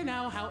 You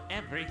know how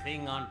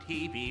everything on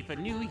TV for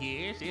New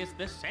Year's is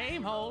the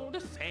same old,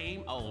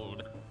 same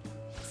old.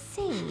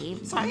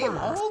 Same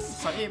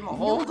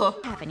old. You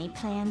have any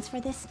plans for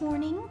this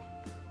morning?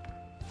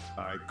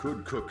 I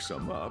could cook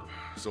some up,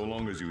 so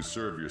long as you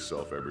serve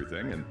yourself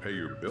everything and pay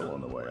your bill on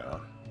the way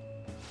out.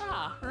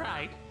 Ah,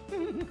 right.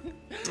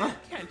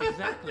 Can't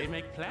exactly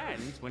make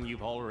plans when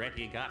you've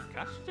already got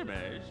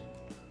customers.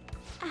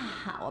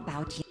 How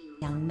about you,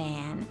 young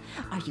man?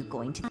 Are you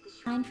going to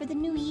shine for the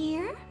new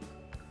year?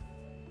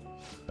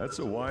 That's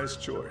a wise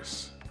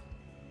choice.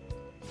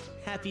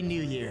 Happy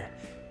New Year.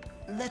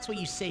 That's what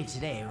you say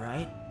today,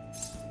 right?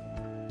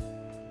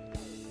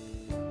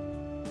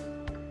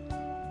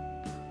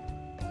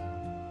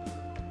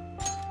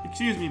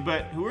 Excuse me,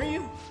 but who are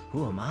you?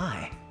 Who am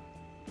I?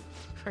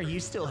 Are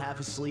you still half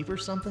asleep or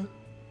something?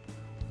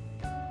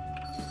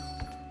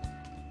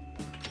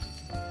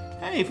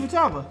 Hey,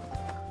 Futaba.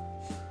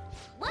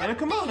 And a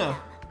kimono.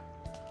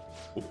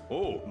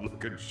 Oh,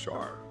 looking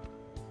sharp.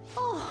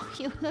 Oh,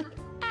 you look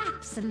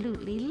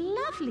absolutely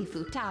lovely,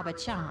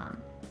 Futaba-chan.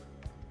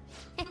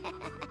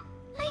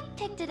 I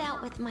picked it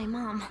out with my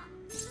mom.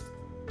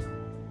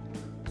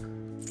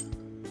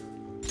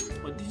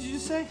 What did you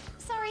just say?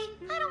 Sorry,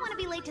 I don't want to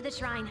be late to the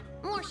shrine.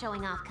 More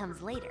showing off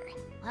comes later.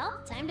 Well,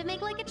 time to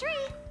make like a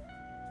tree.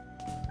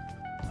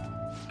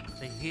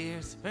 The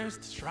year's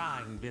first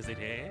shrine visit,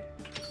 eh?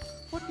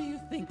 What do you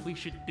think we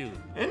should do?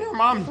 Isn't her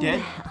mom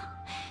dead?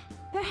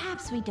 Well,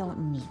 perhaps we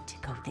don't need to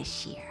go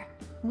this year.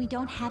 We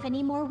don't have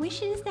any more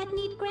wishes that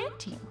need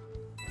granting.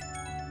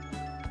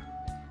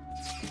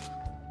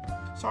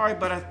 Sorry,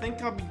 but I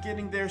think I'll be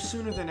getting there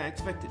sooner than I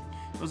expected.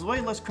 It was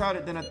way less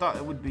crowded than I thought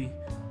it would be.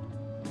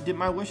 Did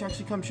my wish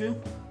actually come true?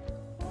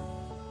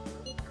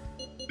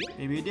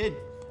 Maybe it did.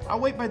 I'll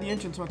wait by the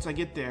entrance once I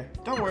get there.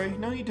 Don't worry,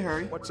 no need to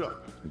hurry. What's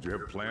up? Did you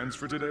have plans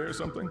for today or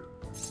something?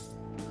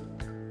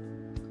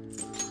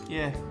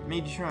 Yeah,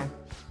 made you shrine.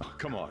 Oh,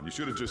 come on, you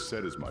should have just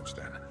said as much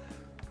then.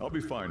 I'll be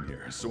fine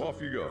here, so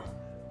off you go.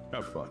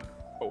 Have fun.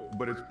 Oh,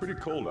 but it's pretty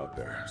cold out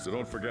there, so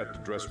don't forget to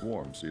dress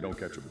warm so you don't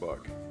catch a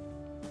bug.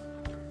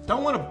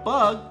 Don't want a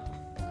bug?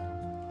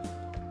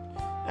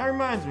 That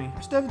reminds me,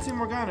 I still haven't seen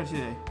Morgana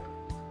today.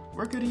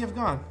 Where could he have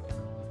gone?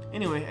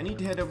 Anyway, I need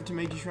to head over to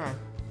Meiji Shrine.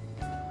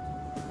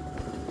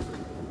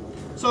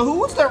 So who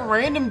was that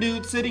random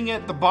dude sitting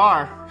at the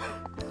bar?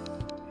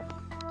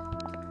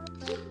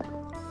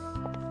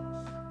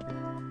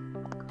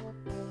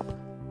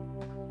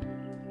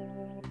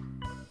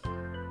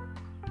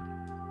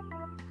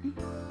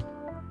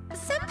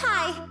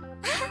 Senpai!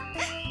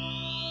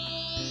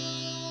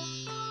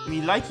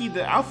 Me likey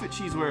the outfit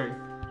she's wearing.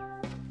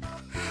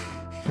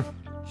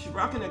 She's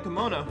rocking a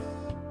kimono.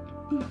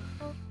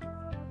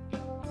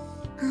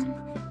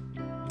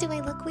 Do I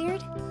look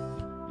weird?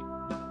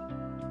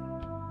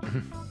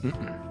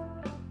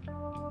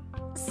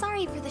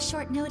 Sorry for the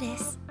short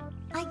notice.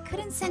 I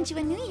couldn't send you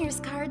a New Year's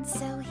card,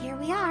 so here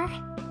we are.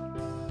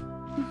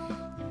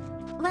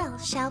 Well,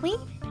 shall we?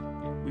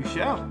 We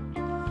shall.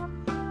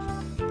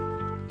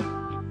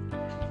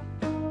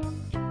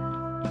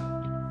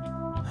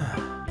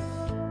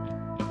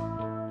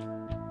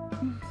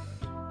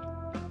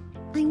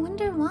 I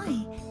wonder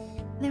why.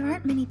 There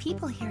aren't many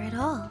people here at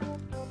all.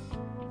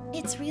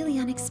 It's really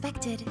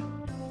unexpected.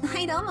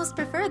 I'd almost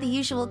prefer the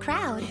usual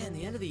crowd. Man,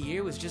 the end of the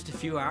year was just a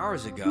few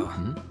hours ago.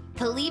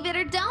 Believe it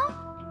or don't,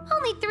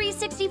 only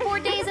 364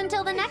 days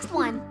until the next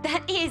one.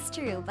 That is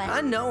true, but...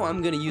 I know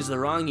I'm gonna use the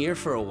wrong year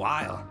for a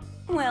while.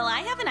 Well,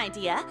 I have an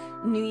idea.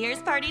 New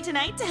Year's party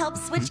tonight to help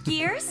switch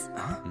gears?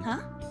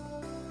 Huh?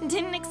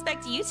 Didn't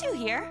expect you two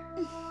here.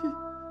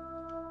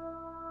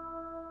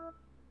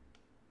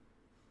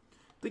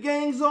 The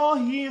gang's all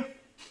here.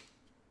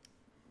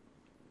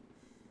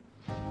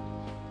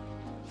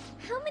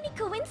 How many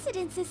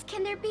coincidences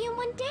can there be in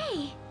one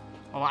day?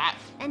 A lot.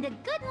 And a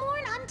good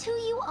morn unto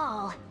you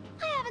all.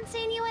 I haven't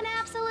seen you in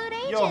absolute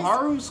ages. Yo,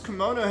 Haru's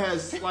kimono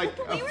has like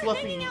a We were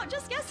fluffy hanging out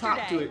just top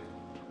to yesterday. it.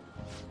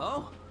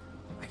 Oh,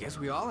 I guess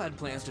we all had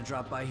plans to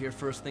drop by here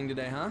first thing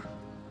today, huh?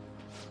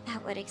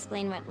 That would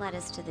explain what led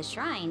us to the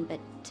shrine, but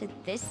to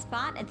this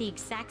spot at the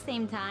exact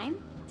same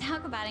time?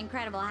 Talk about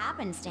incredible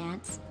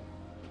happenstance.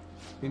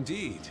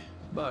 Indeed,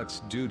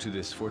 but due to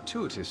this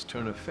fortuitous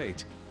turn of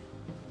fate,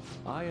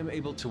 I am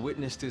able to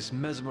witness this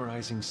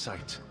mesmerizing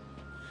sight.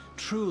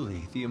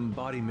 Truly the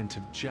embodiment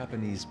of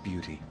Japanese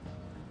beauty.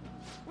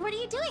 What are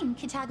you doing,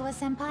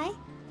 Kitagawa-senpai?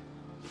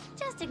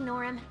 Just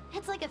ignore him.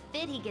 It's like a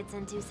fit he gets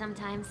into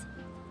sometimes.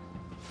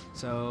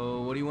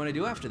 So, what do you want to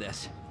do after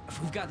this?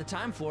 If we've got the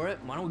time for it,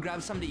 why don't we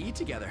grab something to eat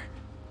together?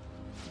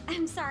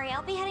 I'm sorry,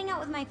 I'll be heading out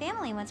with my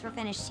family once we're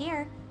finished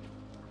here.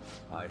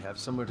 I have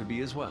somewhere to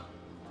be as well.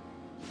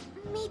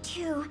 Me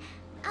too.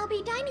 I'll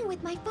be dining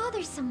with my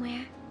father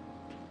somewhere.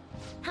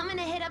 I'm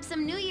gonna hit up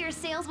some New Year's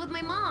sales with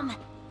my mom.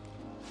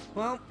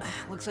 Well,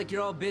 looks like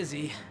you're all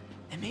busy.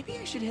 And maybe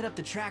I should hit up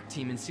the track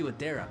team and see what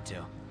they're up to.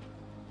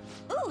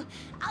 Ooh,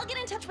 I'll get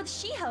in touch with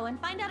Shiho and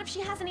find out if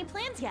she has any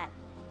plans yet.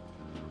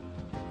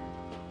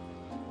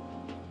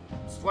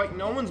 It's like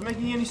no one's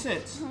making any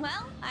sense.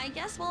 Well, I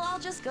guess we'll all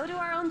just go do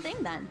our own thing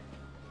then.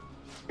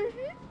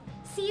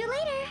 See you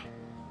later.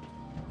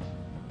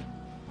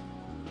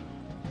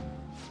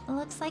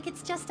 Looks like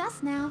it's just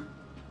us now.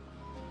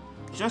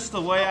 Just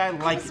the way I I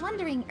like was it.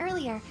 wondering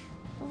earlier,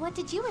 what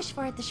did you wish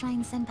for at the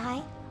shrine,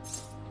 Senpai?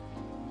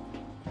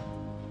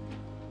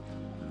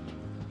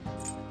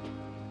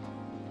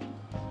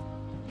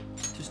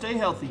 To stay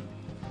healthy.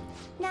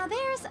 Now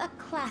there's a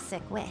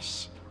classic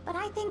wish, but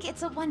I think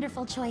it's a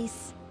wonderful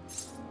choice.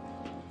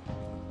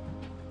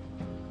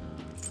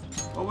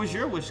 What was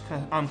your wish,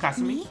 Kasumi?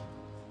 Me?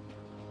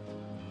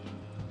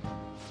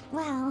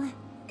 Well...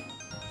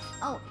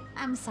 Oh,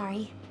 I'm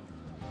sorry.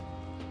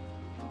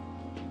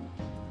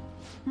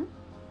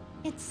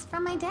 It's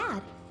from my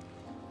dad.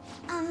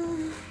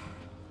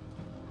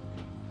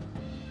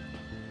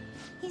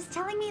 He's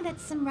telling me that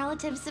some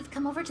relatives have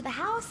come over to the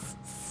house,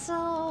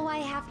 so I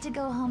have to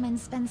go home and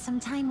spend some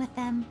time with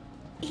them.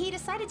 He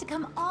decided to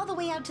come all the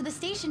way out to the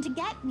station to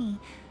get me.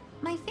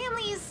 My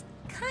family's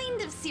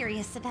kind of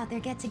serious about their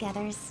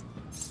get-togethers.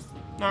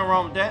 Nothing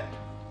wrong with that.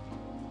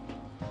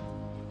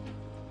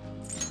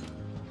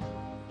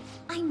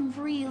 I'm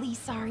really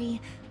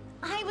sorry.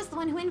 I was the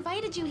one who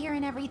invited you here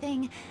and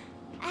everything.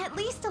 At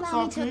least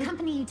allow me to Okay.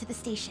 accompany you to the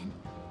station.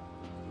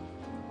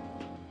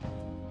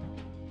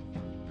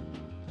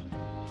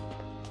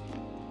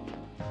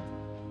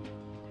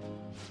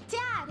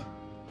 Dad!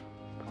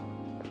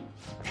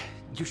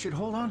 You should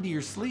hold on to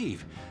your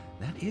sleeve.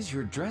 That is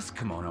your dress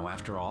kimono,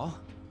 after all.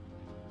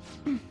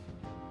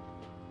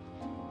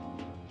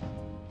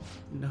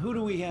 Now, who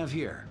do we have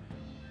here?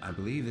 I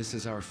believe this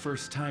is our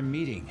first time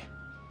meeting.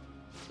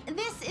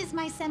 This is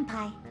my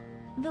senpai.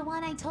 The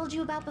one I told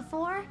you about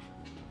before.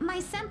 My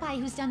senpai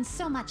who's done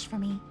so much for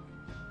me.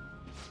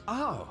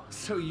 Oh,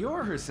 so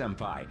you're her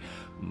senpai.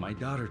 My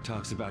daughter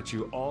talks about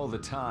you all the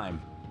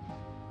time.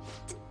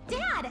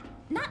 Dad!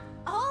 Not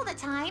all the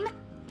time!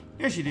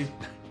 Yes, you do.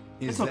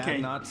 Is It's that okay.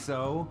 not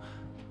so?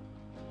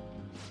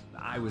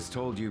 I was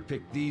told you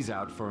picked these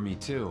out for me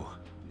too.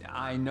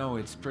 I know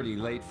it's pretty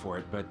late for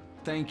it, but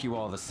thank you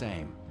all the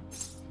same.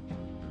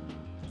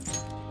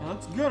 It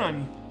looks good on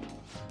you.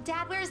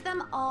 Dad wears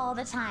them all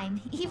the time,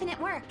 even at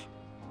work.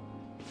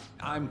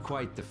 I'm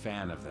quite the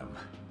fan of them.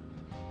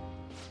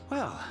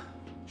 Well,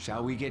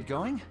 shall we get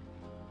going?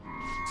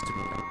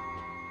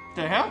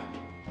 The hell?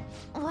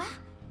 What?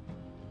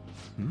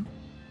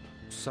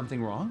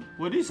 Something wrong?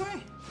 What did he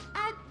say?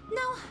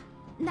 No,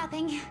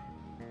 nothing.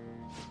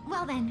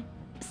 Well then,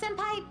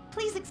 senpai,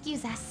 please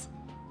excuse us.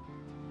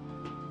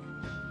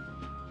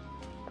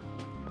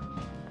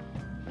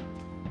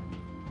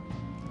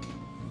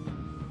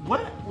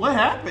 What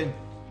happened?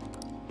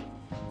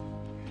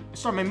 It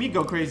started making me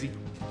go crazy.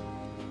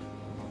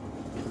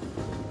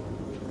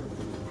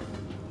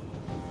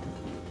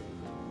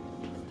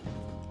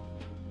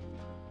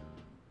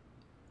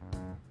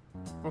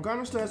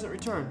 Morgana still hasn't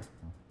returned.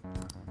 I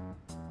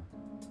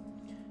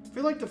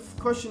feel like the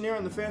questionnaire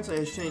on the fan site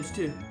has changed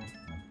too.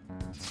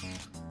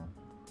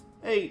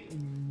 Hey,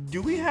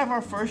 do we have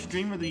our first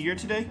dream of the year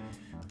today?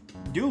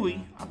 Do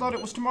we? I thought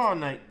it was tomorrow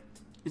night.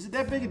 Is it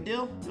that big a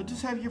deal? You'll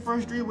just have your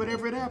first dream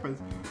whenever it happens.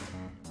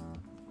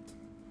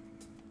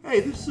 Hey,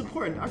 this is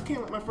important. I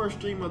can't let my first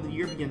dream of the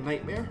year be a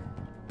nightmare.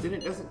 Then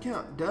it doesn't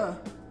count, duh.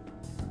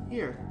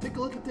 Here, take a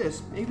look at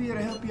this. Maybe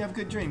it'll help you have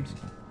good dreams.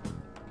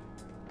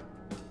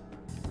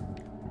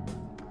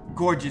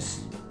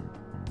 Gorgeous.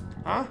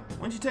 Huh?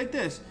 When'd you take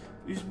this?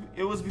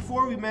 It was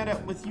before we met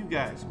up with you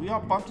guys. We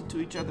all bumped into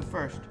each other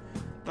first.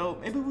 Though,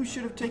 maybe we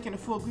should have taken a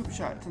full group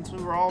shot since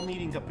we were all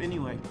meeting up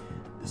anyway.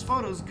 This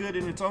photo is good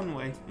in its own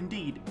way.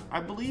 Indeed,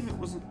 I believe it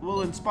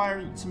will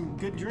inspire some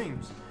good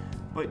dreams.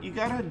 But you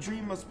gotta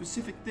dream of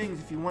specific things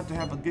if you want to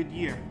have a good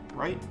year,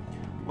 right?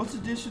 What's the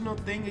additional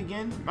thing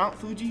again? Mount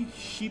Fuji,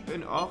 sheep,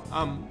 and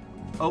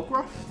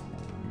okra?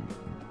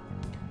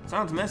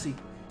 Sounds messy.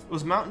 It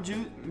was Mount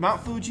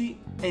Fuji,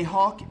 a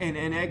hawk, and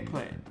an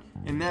eggplant.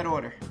 In that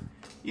order.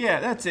 Yeah,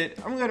 that's it.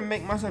 I'm gonna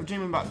make myself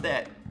dream about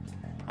that.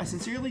 I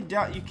sincerely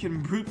doubt you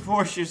can brute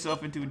force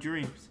yourself into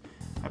dreams.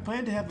 I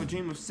plan to have a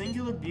dream of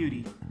singular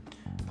beauty.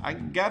 I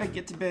gotta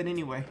get to bed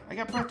anyway. I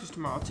got practice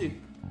tomorrow too.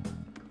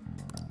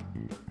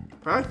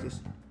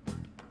 Practice?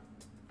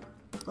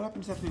 What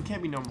happens after it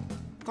can't be normal?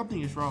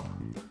 Something is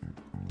wrong.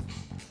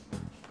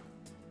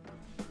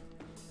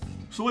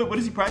 So wait, what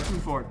is he practicing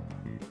for?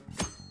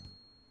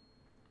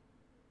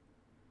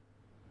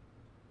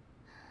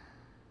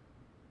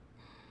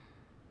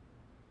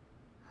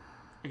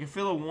 I can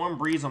feel a warm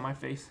breeze on my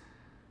face.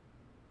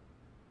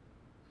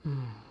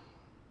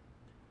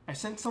 I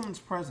sense someone's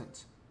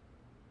presence.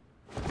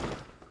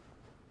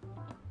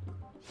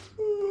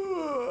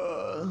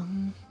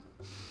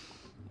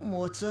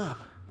 What's up?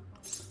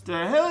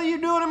 The hell are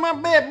you doing in my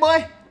bed,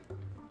 boy?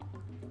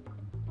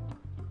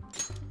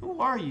 Who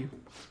are you?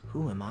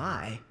 Who am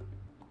I?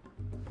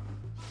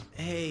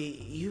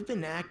 Hey, you've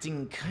been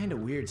acting kind of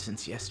weird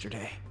since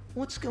yesterday.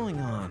 What's going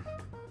on?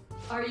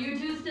 Are you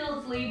two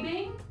still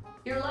sleeping?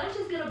 Your lunch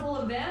is gonna pull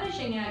a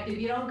vanishing act if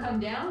you don't come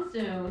down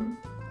soon.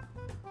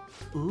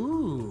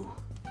 Ooh.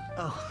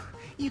 Oh,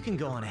 you can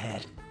go on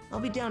ahead. I'll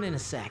be down in a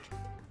sec.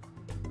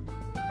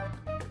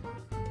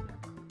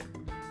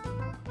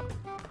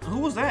 Who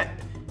was that?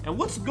 And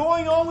what's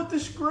going on with the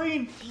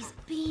screen? These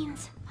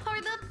beans are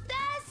the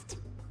best!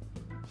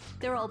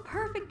 They're all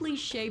perfectly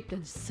shaped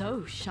and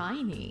so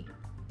shiny.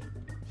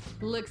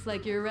 Looks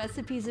like your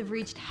recipes have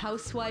reached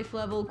housewife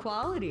level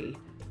quality.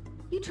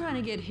 You trying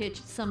to get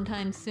hitched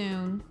sometime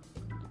soon?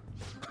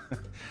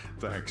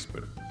 Thanks,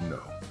 but no.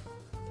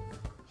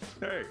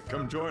 Hey,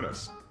 come join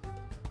us.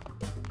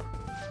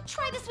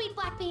 Try the sweet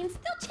black beans.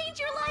 They'll change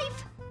your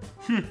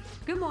life.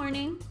 Good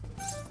morning.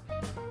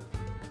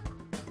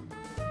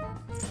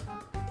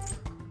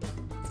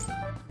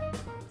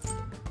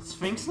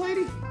 Sphinx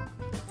lady?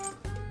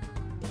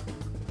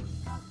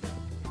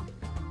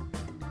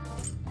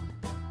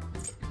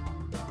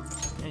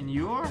 And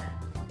you are?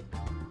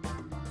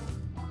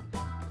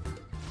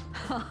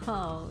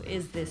 Oh,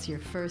 is this your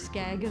first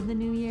gag of the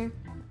new year?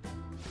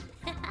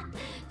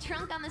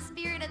 Drunk on the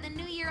spirit of the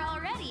new year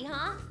already,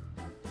 huh?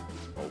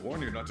 I'll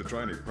warn you not to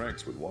try any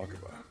pranks with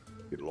Wakaba.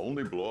 It'll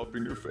only blow up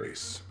in your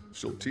face.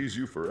 She'll tease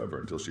you forever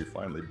until she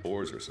finally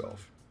bores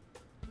herself.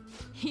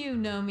 You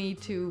know me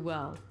too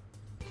well.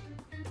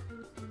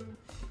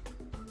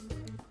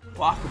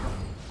 Wakaba.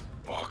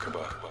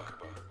 Wakaba.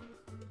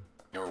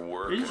 Your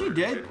work Isn't she and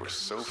dead? kid were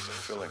so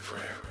fulfilling for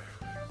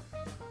you.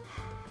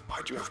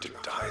 Why'd you have to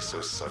die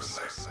so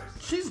suddenly?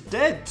 She's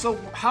dead, so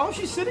how is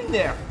she sitting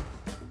there?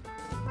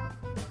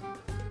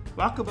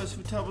 Wakaba's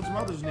Futaba's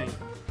mother's name,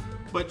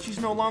 but she's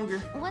no longer.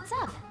 What's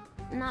up?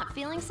 Not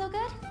feeling so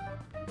good?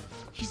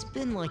 He's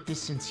been like this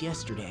since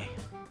yesterday.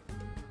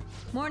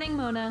 Morning,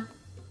 Mona.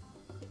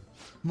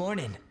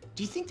 Morning.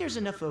 Do you think there's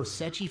enough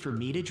Osechi for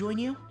me to join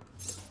you?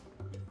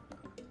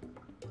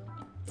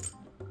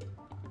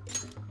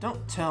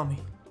 Don't tell me.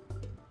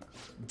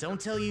 Don't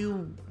tell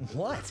you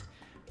what?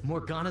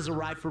 Morgana's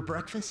arrived for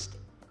breakfast?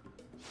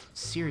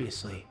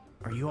 Seriously,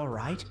 are you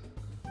alright?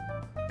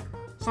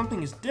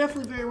 Something is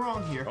definitely very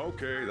wrong here.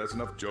 Okay, that's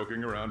enough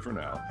joking around for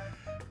now.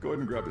 Go ahead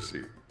and grab a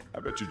seat. I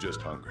bet you're just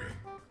hungry.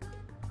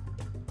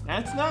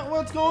 That's not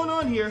what's going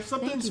on here.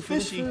 Something's Thank you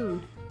fishy. For the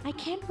food. I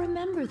can't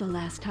remember the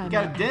last time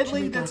Got I a dead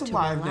actually lady that's got to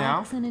alive now,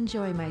 relax and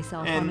enjoy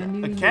myself on a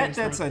New and a Year's cat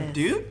that's like a this.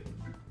 dude.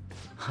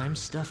 I'm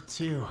stuffed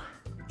too.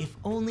 If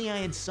only I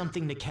had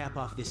something to cap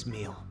off this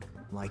meal.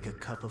 Like a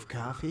cup of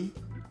coffee?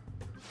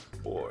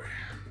 Boy,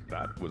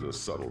 that was a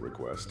subtle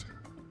request.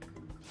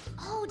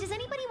 Oh, does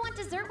anybody want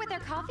dessert with their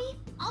coffee?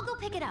 I'll go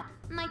pick it up.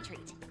 My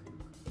treat.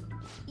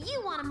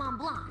 You want a Mont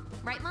Blanc,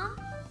 right, Mom?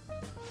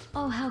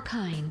 Oh, how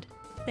kind.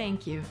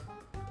 Thank you.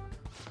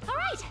 All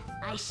right,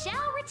 I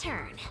shall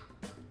return.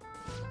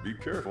 Be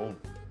careful.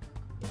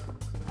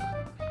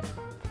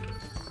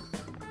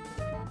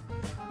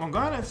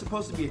 Morgana is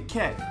supposed to be a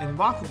cat, and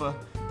Wakaba,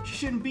 she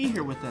shouldn't be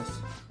here with us.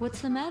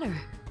 What's the matter?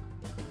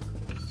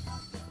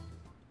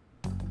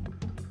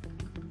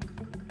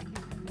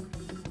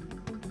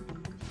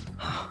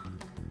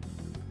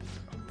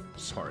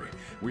 Sorry,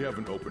 we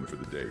haven't opened for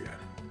the day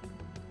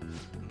yet.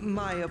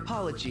 My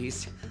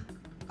apologies.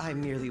 I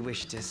merely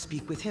wish to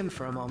speak with him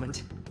for a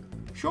moment.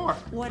 Sure.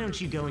 Why don't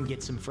you go and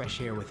get some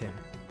fresh air with him?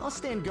 I'll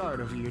stand guard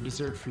over your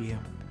dessert for you.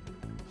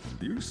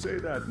 You say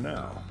that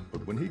now,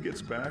 but when he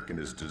gets back and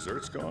his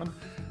dessert's gone,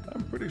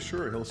 I'm pretty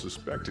sure he'll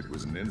suspect it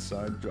was an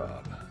inside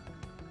job.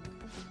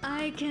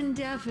 I can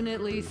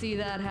definitely see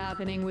that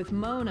happening with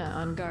Mona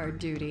on guard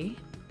duty.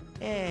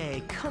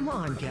 Hey, come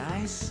on,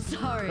 guys.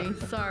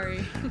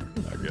 Sorry.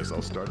 I guess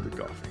I'll start the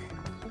coffee.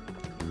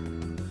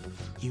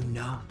 You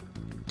know,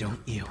 don't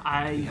you?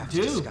 I we have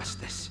do. to discuss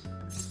this.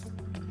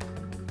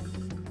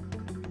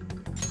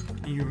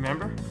 You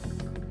remember?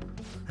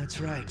 That's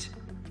right.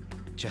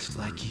 Just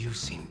like you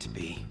seem to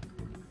be.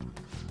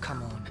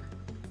 Come on.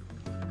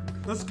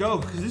 Let's go,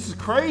 because this is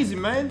crazy,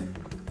 man.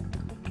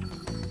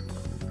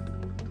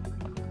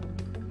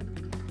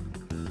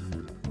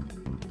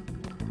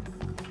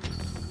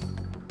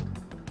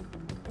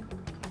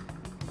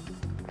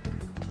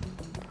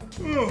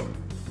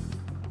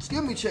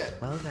 Excuse me, Chet.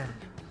 Well then,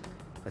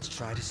 let's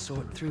try to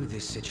sort through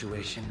this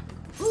situation.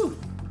 Whew.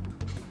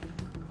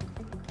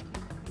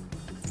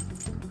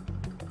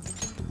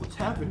 What's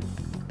happened?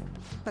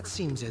 That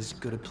seems as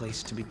good a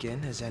place to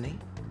begin as any.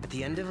 At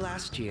the end of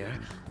last year,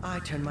 I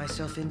turned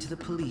myself into the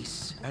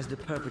police as the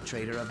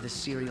perpetrator of the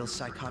serial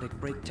psychotic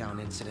breakdown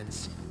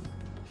incidents.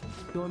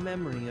 Your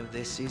memory of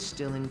this is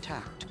still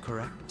intact,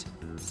 correct?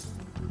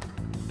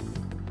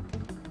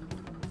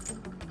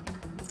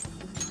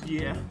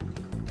 Yeah.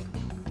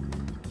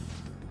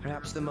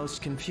 Perhaps the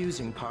most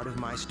confusing part of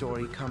my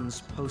story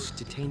comes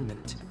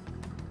post-detainment.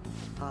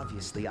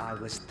 Obviously, I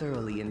was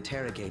thoroughly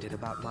interrogated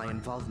about my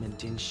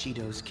involvement in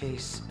Shido's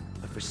case,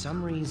 but for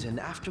some reason,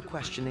 after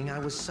questioning, I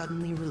was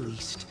suddenly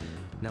released.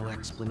 No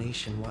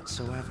explanation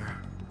whatsoever.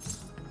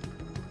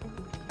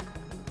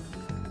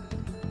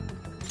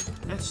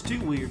 That's too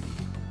weird.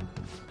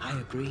 I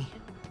agree.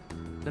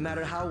 No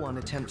matter how one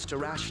attempts to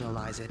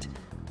rationalize it,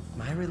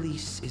 my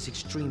release is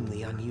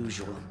extremely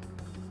unusual.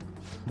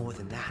 More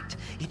than that,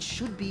 it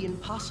should be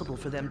impossible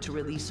for them to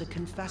release a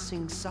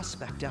confessing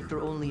suspect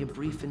after only a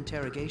brief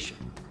interrogation.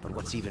 But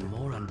what's even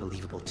more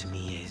unbelievable to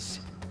me is...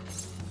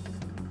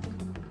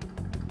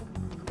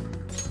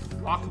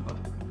 Wakaba.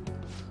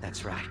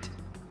 That's right.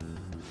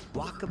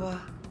 Wakaba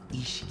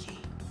Ishiki.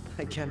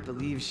 I can't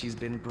believe she's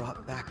been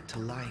brought back to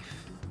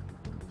life.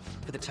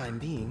 For the time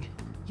being,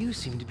 you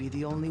seem to be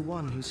the only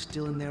one who's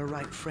still in their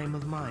right frame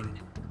of mind.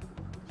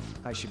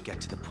 I should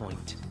get to the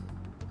point.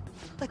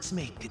 Let's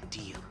make a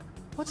deal.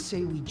 What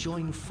say we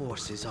join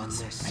forces on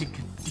this? Make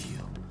a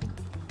deal.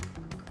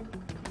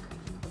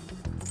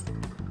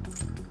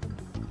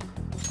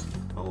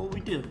 What will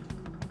we do?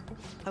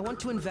 I want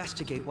to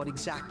investigate what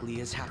exactly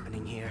is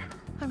happening here.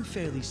 I'm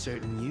fairly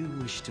certain you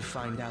wish to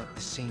find out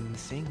the same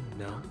thing,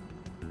 no?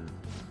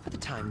 For the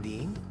time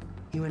being,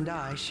 you and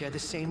I share the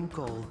same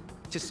goal.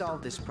 To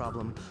solve this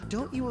problem,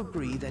 don't you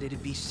agree that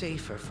it'd be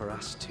safer for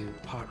us to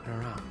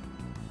partner up?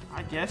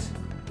 I guess.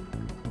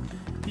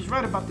 He's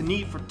right about the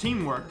need for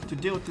teamwork to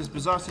deal with this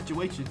bizarre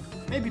situation.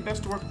 Maybe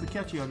best to work with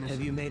Akechi on this.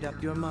 Have you made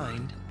up your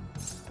mind?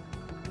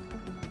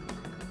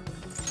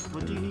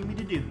 What do you need me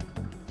to do?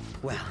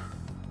 Well,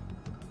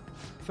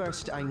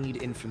 first I need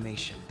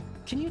information.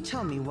 Can you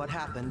tell me what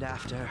happened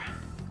after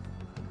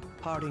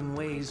parting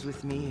ways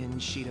with me in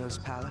Shido's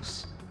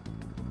palace?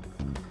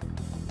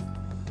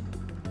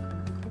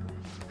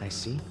 I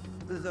see.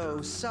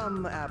 Though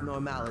some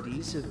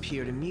abnormalities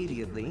appeared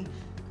immediately,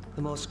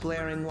 the most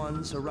glaring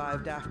ones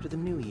arrived after the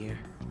New Year.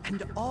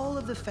 And all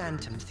of the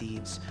Phantom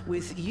Thieves,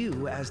 with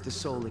you as the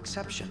sole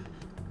exception,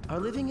 are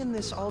living in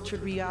this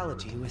altered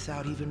reality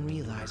without even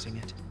realizing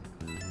it.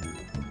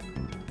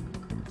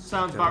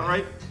 Sounds about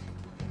right.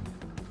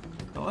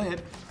 Go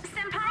ahead.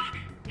 Senpai,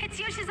 it's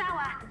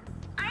Yoshizawa.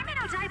 I'm in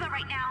Odaiba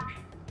right now,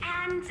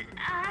 and,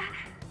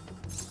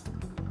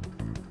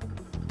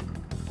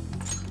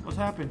 What's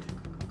happened?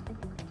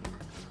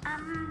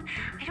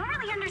 I don't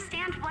really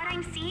understand what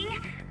I'm seeing,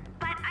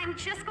 but I'm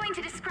just going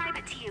to describe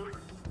it to you.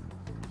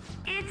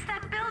 It's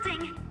that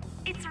building.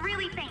 It's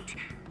really faint,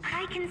 but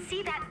I can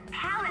see that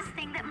palace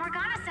thing that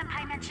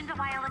Morgana-senpai mentioned a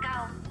while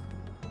ago.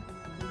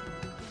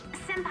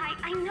 Senpai,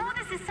 I know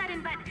this is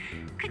sudden, but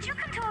could you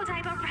come to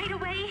Odaiba right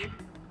away?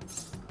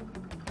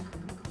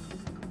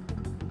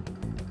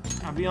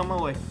 I'll be on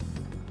my way.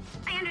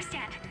 I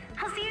understand.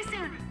 I'll see you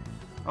soon.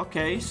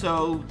 Okay,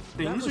 so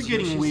things are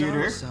getting That was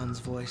weirder. Yoshizawa-san's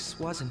voice,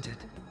 wasn't it?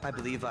 I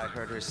believe I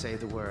heard her say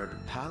the word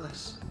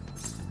palace.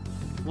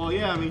 Well,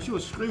 yeah, I mean, she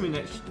was screaming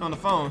that on the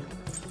phone.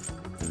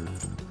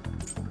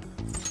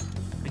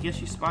 I guess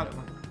she spotted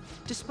one.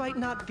 Despite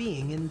not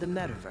being in the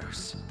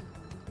metaverse.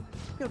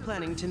 You're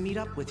planning to meet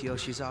up with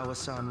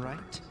Yoshizawa-san,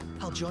 right?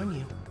 I'll join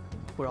you.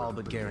 We're all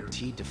but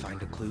guaranteed to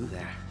find a clue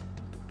there.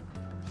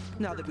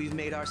 Now that we've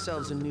made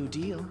ourselves a new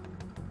deal,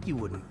 you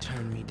wouldn't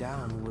turn me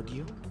down, would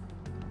you?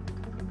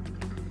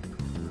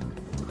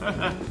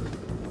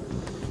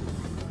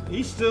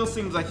 He still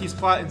seems like he's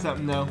plotting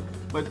something though.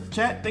 But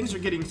chat, things are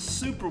getting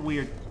super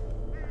weird.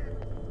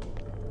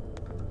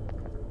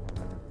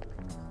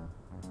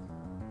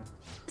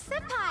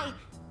 Senpai!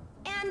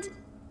 And...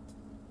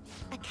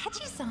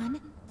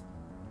 Akechi-san?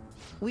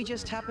 We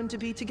just happened to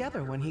be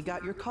together when he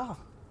got your call.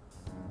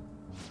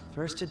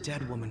 First a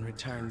dead woman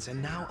returns,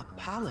 and now a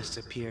palace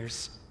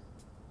appears.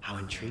 How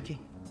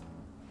intriguing.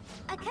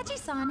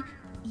 Akechi-san,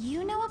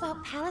 you know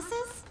about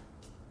palaces?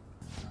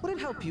 Would it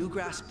help you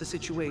grasp the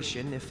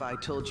situation if I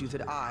told you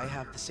that I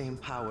have the same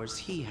powers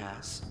he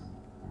has?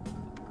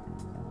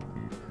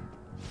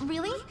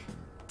 Really?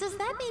 Does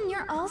that mean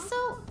you're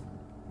also...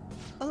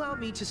 Allow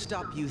me to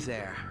stop you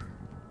there.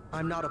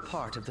 I'm not a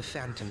part of the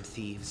Phantom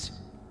Thieves.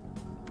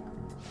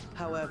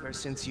 However,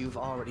 since you've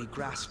already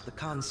grasped the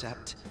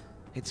concept,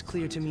 it's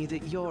clear to me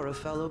that you're a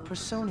fellow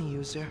Persona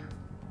user.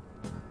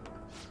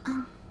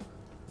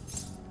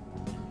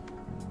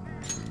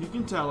 You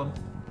can tell him.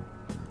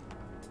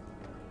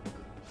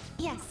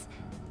 Yes,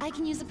 I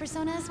can use a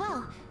persona as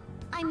well.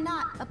 I'm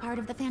not a part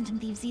of the Phantom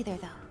Thieves either,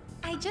 though.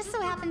 I just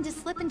so happened to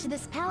slip into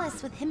this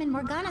palace with him and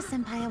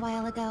Morgana-senpai a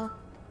while ago.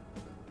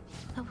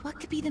 But what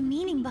could be the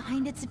meaning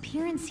behind its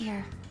appearance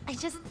here? I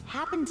just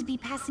happened to be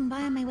passing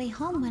by on my way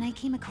home when I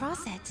came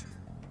across it.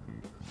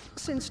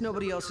 Since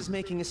nobody else is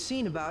making a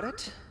scene about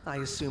it, I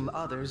assume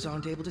others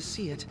aren't able to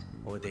see it.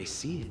 Or they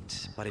see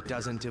it, but it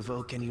doesn't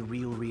evoke any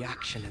real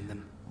reaction in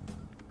them.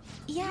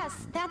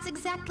 Yes, that's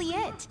exactly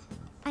it.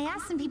 I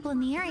asked some people in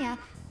the area,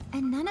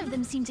 and none of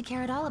them seemed to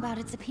care at all about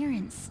its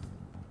appearance.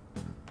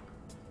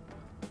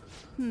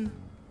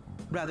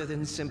 Rather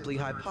than simply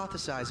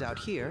hypothesize out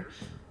here,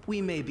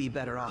 we may be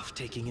better off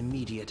taking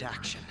immediate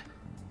action.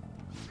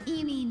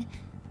 You mean,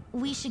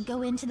 we should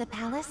go into the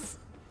palace?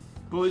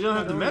 But we don't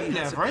have the Not only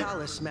Metanav, has a right?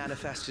 palace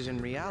manifested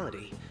in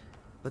reality,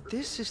 but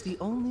this is the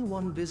only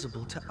one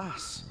visible to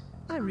us.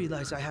 I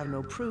realize I have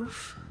no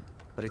proof,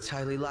 but it's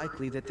highly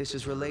likely that this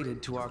is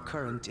related to our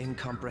current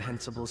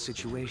incomprehensible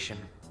situation.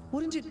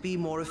 Wouldn't it be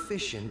more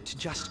efficient to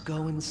just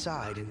go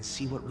inside and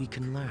see what we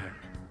can learn?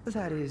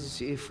 That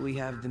is, if we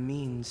have the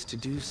means to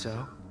do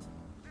so.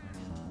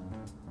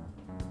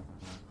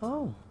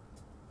 Oh,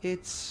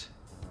 it's...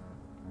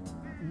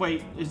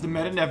 Wait, is the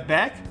Metanav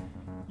back?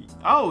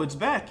 Oh, it's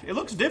back. It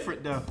looks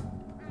different, though.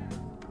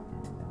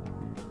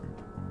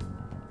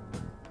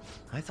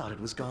 I thought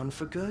it was gone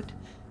for good,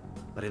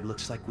 but it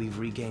looks like we've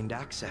regained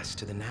access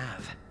to the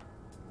nav.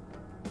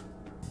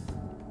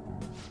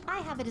 I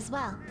have it as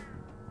well.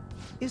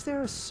 Is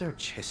there a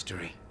search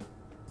history?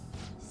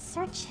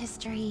 Search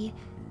history...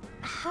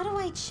 How do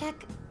I check...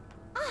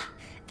 Ah!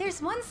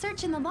 There's one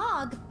search in the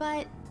log,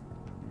 but...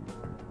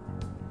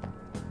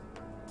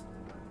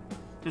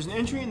 There's an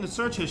entry in the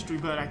search history,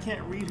 but I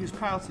can't read whose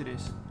palace it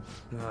is.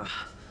 Ugh.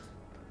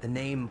 The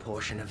name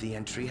portion of the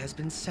entry has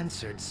been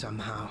censored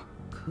somehow.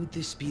 Could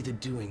this be the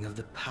doing of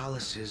the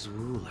palace's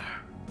ruler?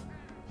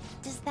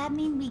 Does that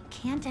mean we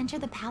can't enter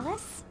the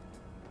palace?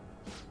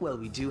 Well,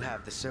 we do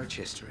have the search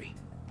history,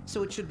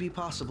 so it should be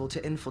possible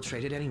to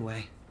infiltrate it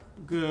anyway.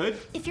 Good.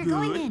 If you're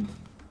going in,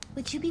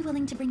 would you be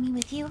willing to bring me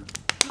with you?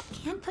 I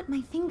can't put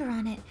my finger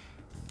on it,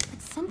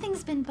 but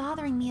something's been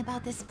bothering me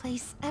about this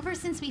place ever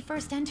since we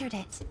first entered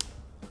it.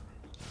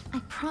 I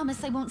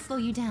promise I won't slow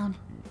you down.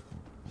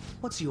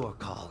 What's your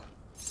call?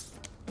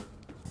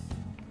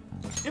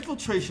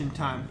 Infiltration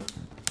time.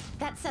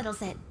 That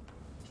settles it.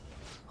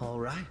 All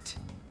right.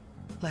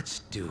 Let's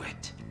do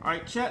it.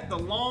 Alright, chat, the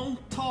long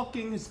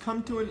talking has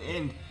come to an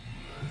end.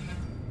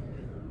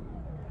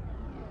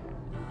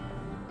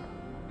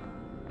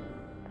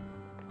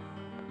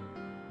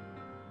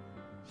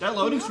 That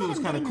loading screen was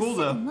kind of cool,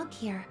 though. Look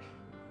here.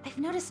 I've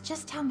noticed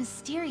just how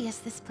mysterious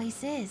this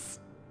place is.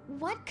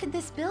 What could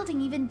this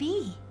building even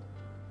be?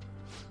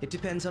 It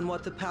depends on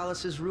what the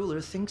palace's ruler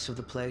thinks of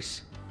the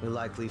place. We'll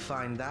likely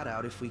find that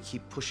out if we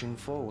keep pushing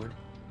forward.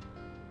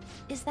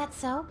 Is that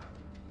so?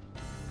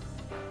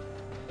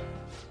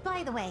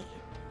 By the way,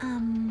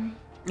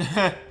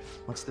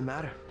 What's the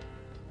matter?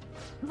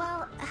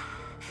 well,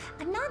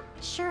 I'm not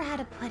sure how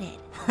to put it.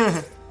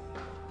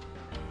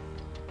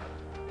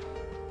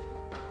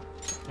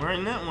 We're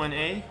in that one,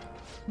 eh?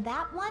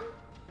 That one?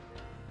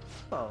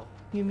 Oh,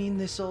 you mean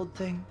this old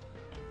thing?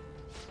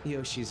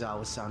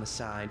 Yoshizawa-san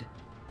aside,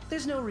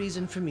 there's no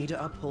reason for me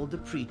to uphold the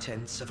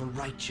pretense of a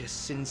righteous,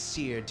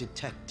 sincere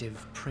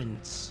detective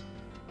prince.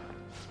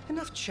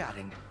 Enough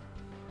chatting.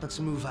 Let's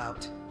move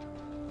out.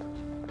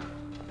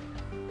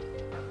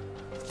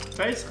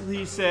 Basically,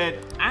 he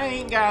said, I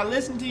ain't gotta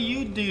listen to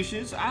you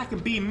douches. I can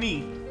be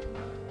me.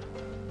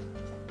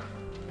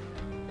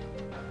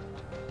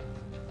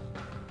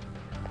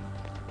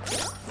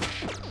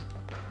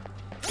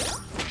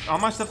 All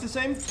my stuff the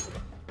same?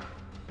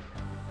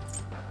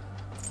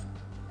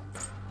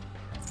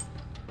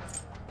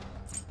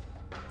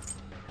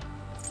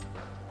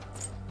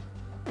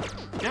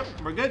 Yep,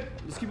 we're good.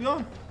 Let's keep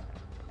going.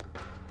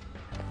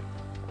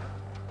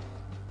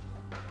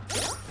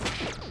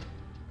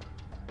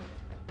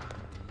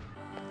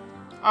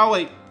 Oh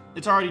wait,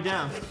 it's already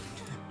down.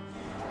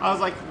 I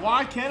was like,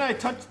 why can't I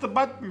touch the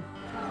button?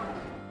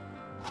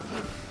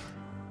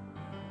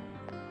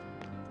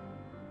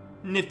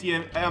 Nifty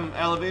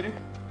elevator.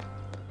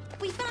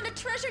 We found a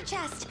treasure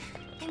chest!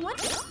 And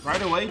what?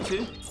 Right away,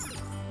 too.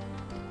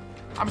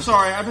 I'm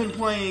sorry, I've been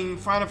playing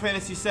Final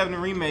Fantasy VII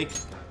Remake,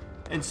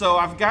 and so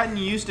I've gotten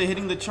used to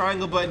hitting the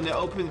triangle button to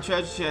open the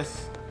treasure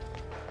chest.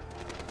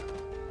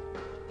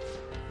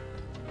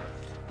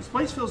 This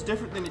place feels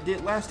different than it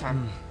did last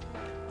time.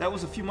 That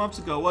was a few months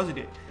ago, wasn't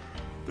it?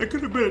 There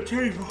could have been a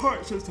change of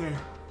heart since then.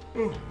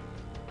 Oh.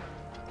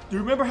 Do you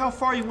remember how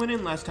far you went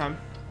in last time?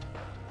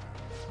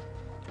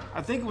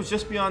 I think it was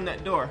just beyond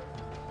that door.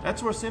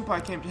 That's where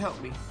Senpai came to help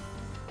me.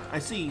 I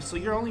see, so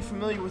you're only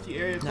familiar with the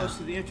area close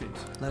to the entrance.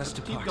 Let us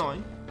depart. Keep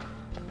going.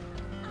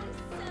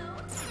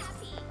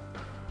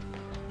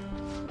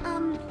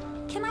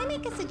 Can I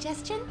make a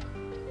suggestion?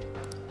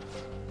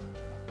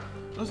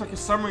 Looks like a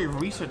summary of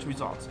research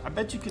results. I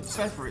bet you could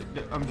decipher it,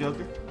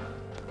 Joker.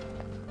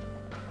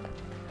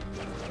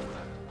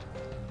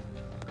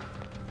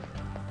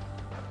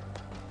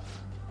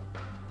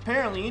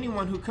 Apparently,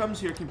 anyone who comes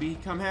here can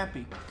become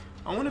happy.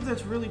 I wonder if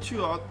that's really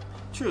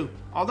true.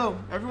 Although,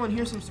 everyone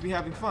here seems to be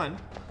having fun.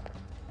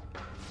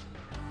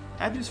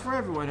 Happiness for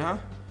everyone, huh?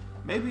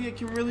 Maybe it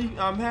can really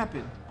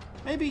happen.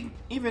 Maybe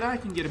even I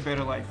can get a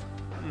better life.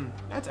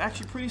 That's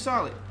actually pretty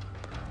solid.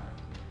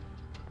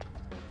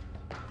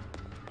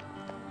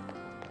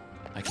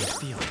 I can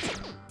feel it.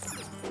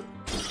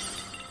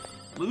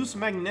 Loose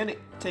magnetic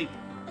tape.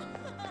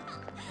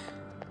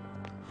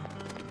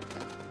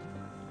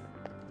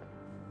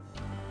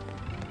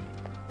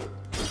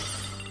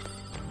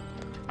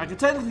 I could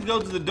technically go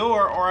to the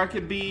door, or I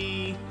could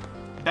be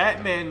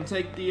Batman and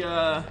take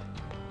the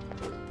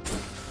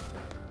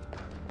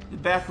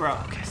back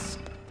route. Focus.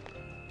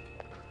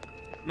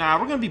 Nah,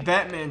 we're gonna be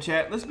Batman,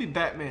 chat. Let's be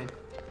Batman.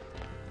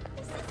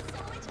 This is so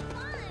much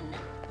fun.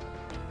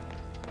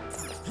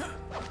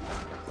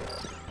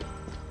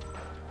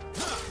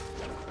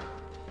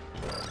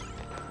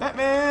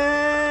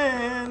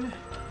 Batman!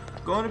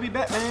 Gonna be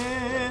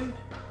Batman.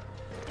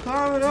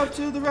 Climbing up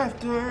to the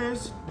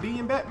rafters,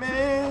 being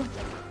Batman.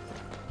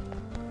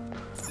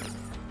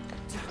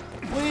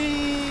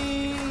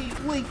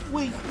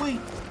 Wait.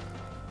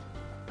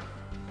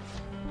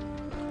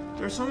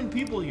 There are so many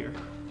people here.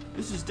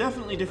 This is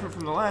definitely different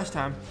from the last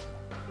time.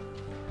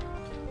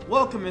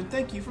 Welcome and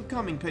thank you for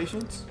coming,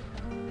 patients.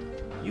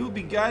 You will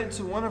be guided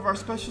to one of our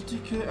specialty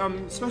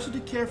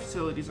care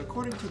facilities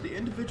according to the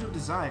individual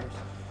desires.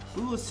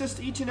 We will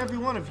assist each and every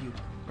one of you.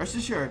 Rest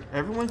assured,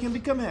 everyone can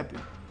become happy.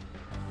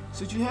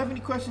 So if you have any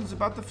questions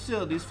about the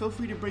facilities, feel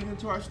free to bring them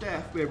to our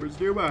staff members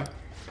nearby.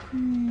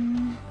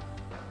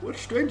 What a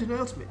strange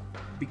announcement.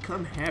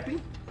 Become happy?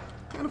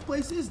 What kind of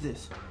place is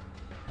this?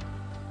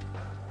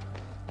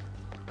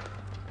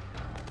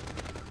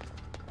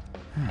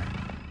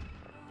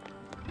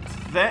 It's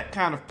that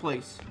kind of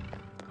place.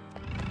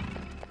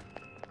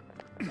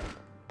 I'm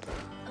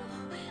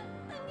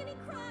gonna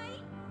cry.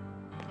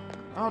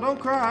 Oh, don't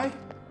cry.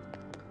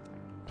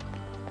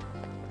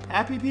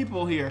 Happy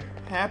people here.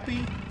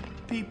 Happy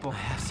people. I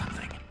have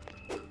something.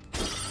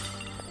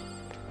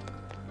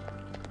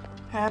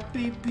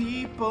 Happy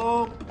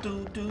people.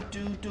 Do.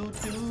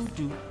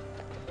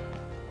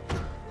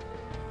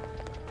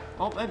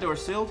 Oh, that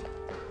door's sealed.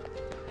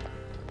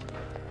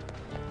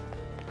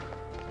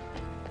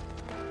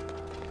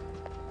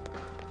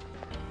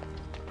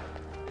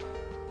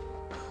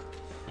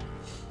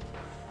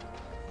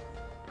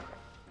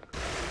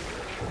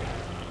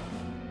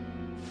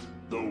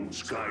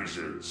 Those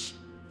geysers.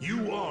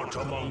 You aren't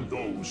among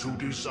those who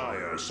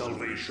desire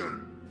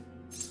salvation.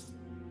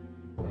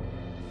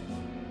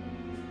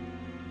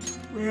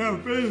 We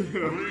have business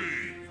here. Leave.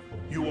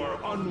 You are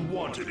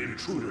unwanted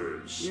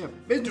intruders. Yeah,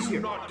 business Do here.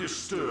 not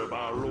disturb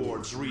our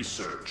Lord's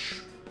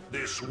research.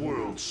 This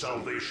world's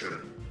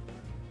salvation.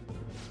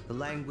 The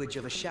language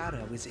of a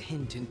shadow is a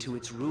hint into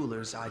its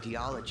ruler's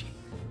ideology.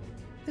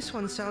 This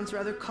one sounds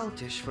rather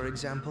cultish, for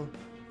example.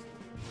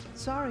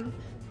 Sorry,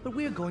 but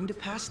we're going to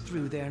pass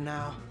through there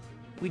now.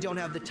 We don't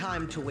have the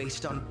time to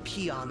waste on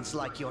peons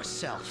like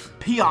yourself.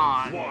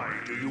 Peon!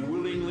 Why do you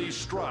willingly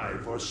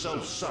strive for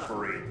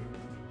self-suffering?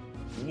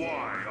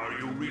 Why are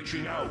you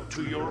reaching out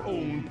to your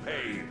own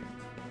pain?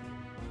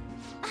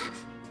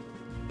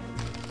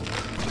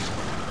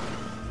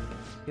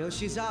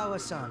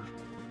 Yoshizawa-san,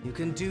 you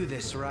can do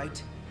this,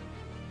 right?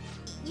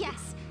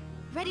 Yes.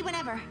 Ready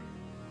whenever.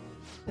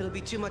 It'll be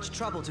too much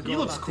trouble to He go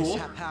looks about cool.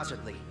 this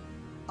haphazardly.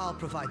 I'll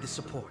provide the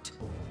support.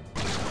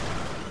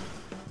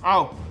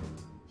 Oh.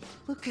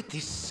 Look at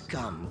this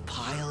scum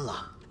pile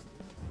up.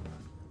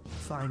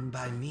 Fine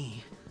by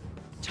me.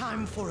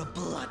 Time for a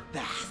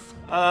bloodbath.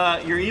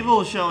 Your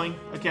evil is showing,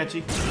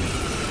 Akechi.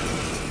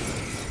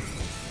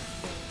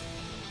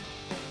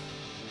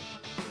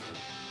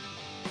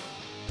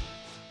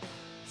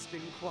 It's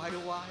been quite a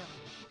while.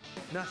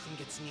 Nothing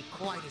gets me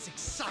quite as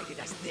excited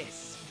as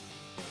this.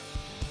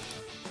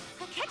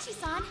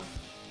 Akechi-san.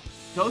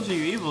 Told you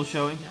your evil is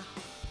showing.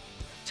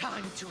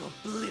 Time to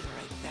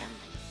obliterate them.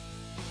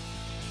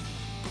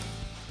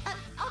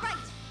 All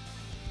right.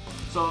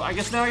 So I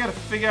guess now I gotta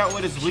figure out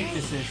what his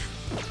weakness is.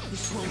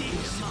 This won't be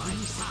mine.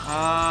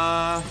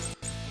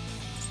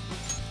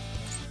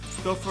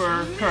 Go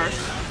for curse.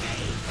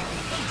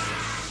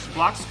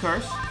 Blocks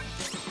curse.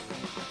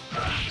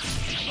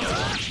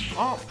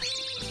 Oh.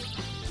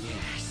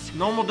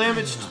 Normal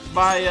damage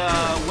by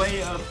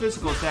way of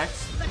physical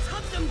attacks. Let's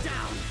hunt them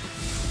down.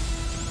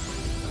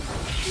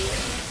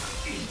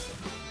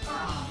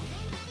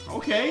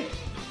 Okay.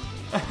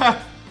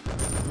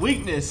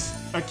 Weakness.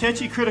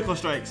 Akechi critical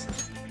strikes.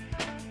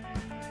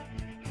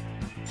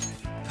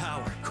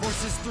 Power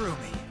courses through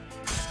me.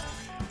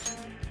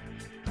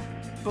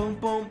 Boom,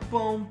 boom,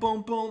 boom,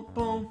 boom, boom,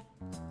 boom.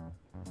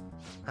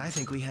 I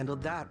think we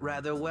handled that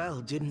rather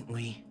well, didn't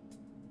we?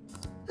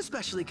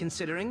 Especially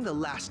considering the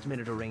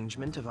last-minute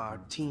arrangement of our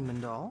team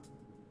and all.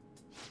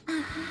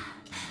 I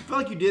feel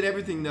like you did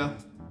everything, though.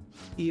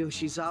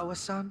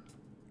 Yoshizawa-san?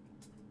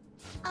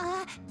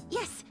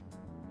 Yes.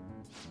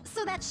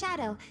 So that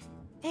shadow,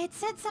 it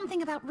said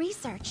something about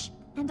research,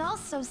 and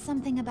also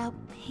something about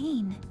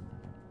pain.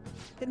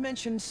 It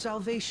mentioned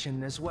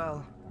salvation as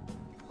well.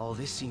 All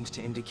this seems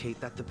to indicate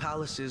that the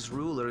palace's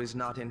ruler is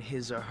not in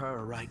his or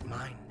her right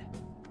mind.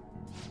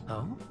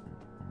 Oh?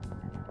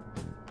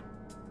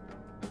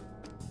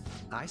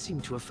 I seem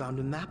to have found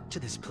a map to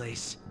this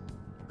place.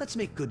 Let's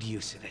make good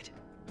use of it.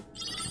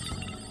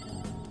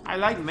 I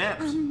like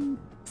maps.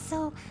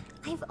 So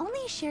I've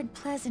only shared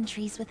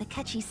pleasantries with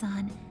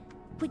Akechi-san.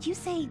 Would you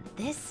say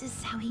this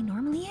is how he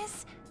normally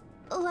is?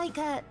 Like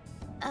a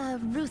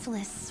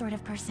ruthless sort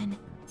of person?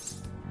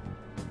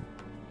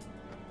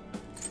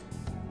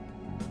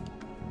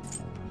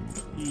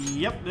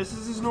 Yep, this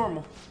is his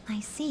normal. I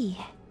see.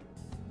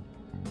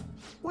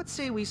 What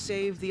say we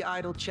save the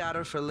idle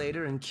chatter for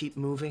later and keep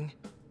moving?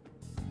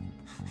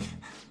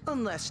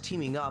 Unless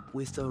teaming up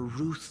with a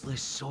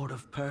ruthless sort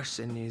of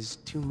person is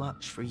too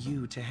much for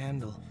you to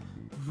handle.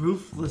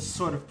 Ruthless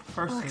sort of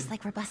person. Looks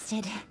like we're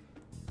busted.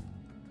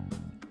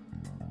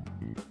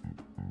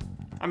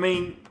 I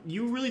mean,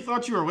 you really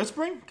thought you were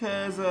whispering?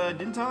 Cause it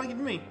didn't sound like it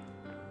to me.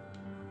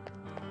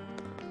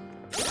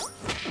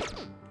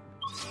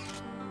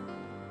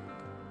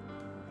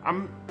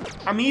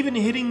 I'm even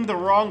hitting the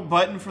wrong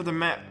button for the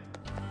map.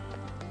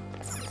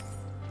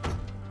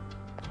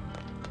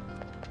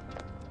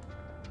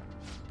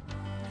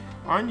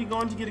 Aren't you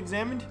going to get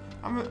examined?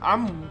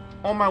 I'm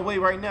on my way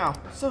right now.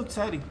 So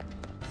exciting.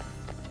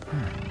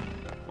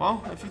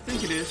 Well, if you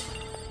think it is.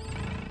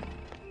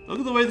 Look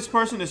at the way this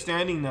person is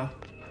standing though.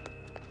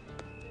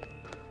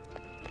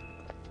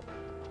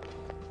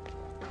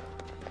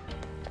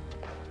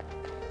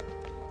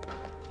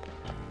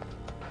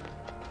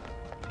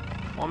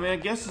 Well, I mean, I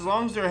guess as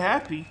long as they're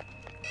happy.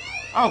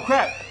 Oh,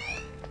 crap.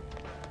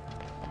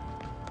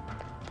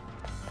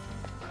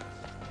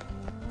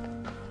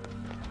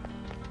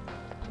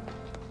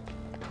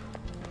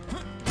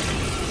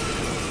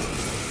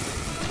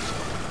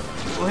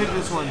 We'll hit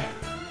this one.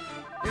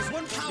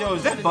 Yo,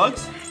 is that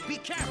Bugs? Be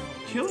careful.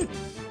 Kill a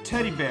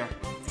teddy bear.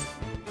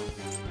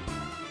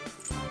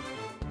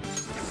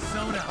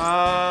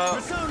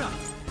 Persona.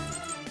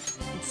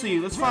 Let's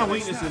see. Let's find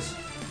weaknesses.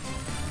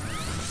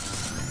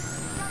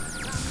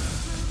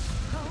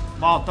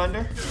 Ball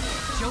Thunder.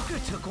 Joker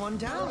took one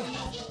down.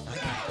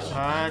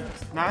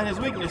 Not his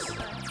weakness.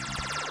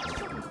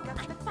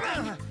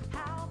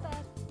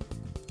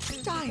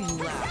 Dying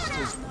last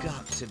has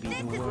got to be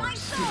the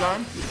worst. Two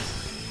gone.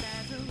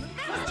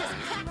 Just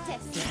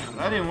practice.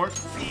 That didn't work.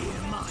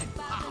 My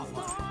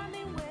power.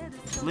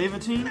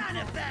 Levitine.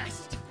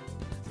 Manifest.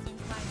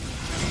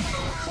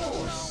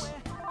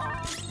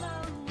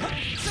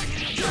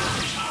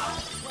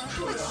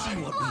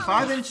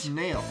 5-inch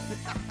nail.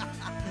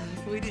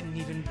 We didn't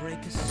even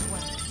break a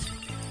sweat.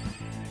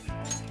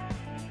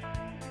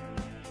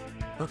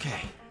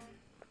 Okay.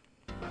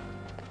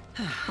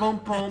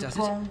 Boom, boom, Does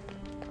boom. it?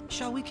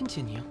 Shall we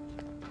continue?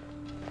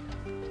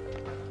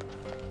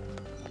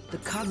 The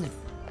cognitive.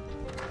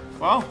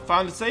 Well,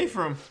 found a safe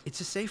room.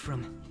 It's a safe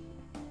room.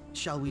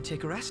 Shall we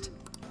take a rest?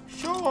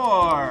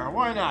 Sure,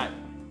 why not?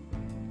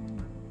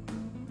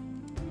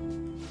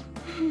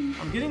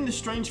 I'm getting this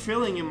strange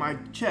feeling in my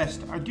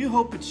chest. I do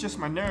hope it's just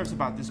my nerves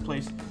about this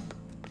place.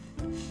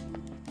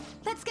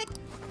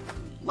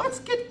 Let's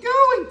get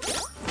going!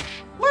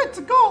 Let's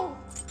go!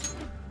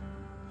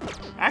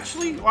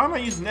 Actually, why am I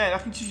using that? I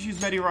can just use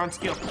Mediron's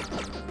skill.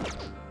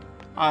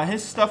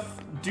 His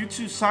stuff, due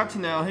to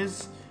Sentinel,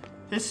 his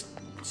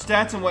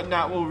stats and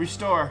whatnot will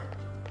restore.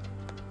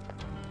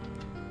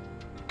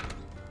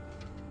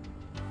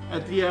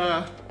 At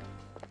the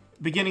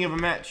beginning of a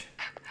match.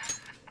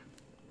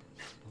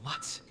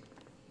 What?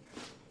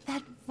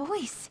 That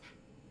voice.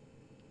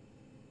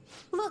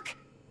 Look.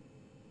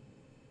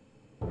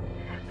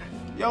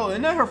 Yo,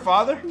 isn't that her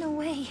father? No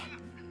way.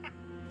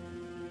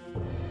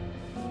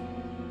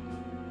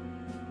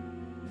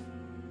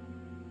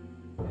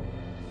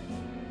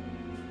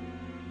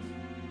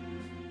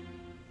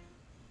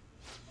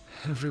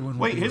 Everyone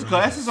will Wait, be his around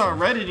glasses soon. aren't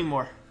red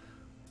anymore.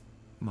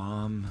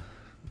 Mom,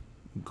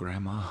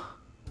 Grandma.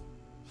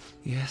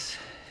 Yes,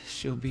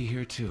 she'll be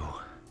here too.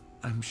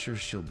 I'm sure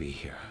she'll be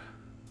here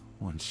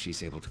once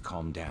she's able to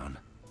calm down.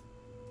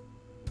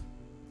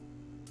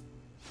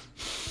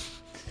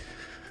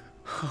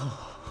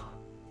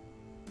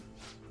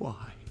 Why?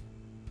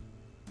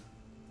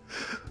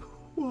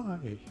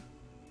 Why?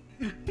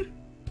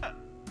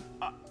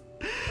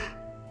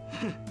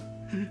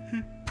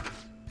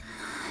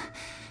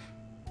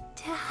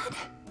 Dad?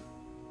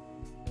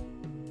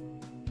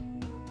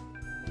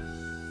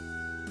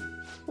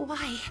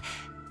 Why?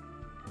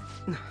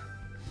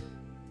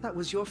 That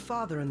was your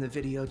father in the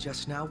video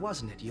just now,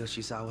 wasn't it,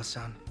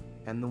 Yoshizawa-san?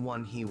 And the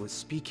one he was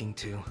speaking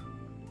to.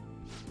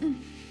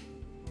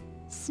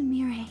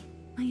 Sumire,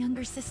 my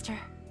younger sister.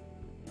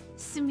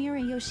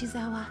 Sumire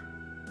Yoshizawa.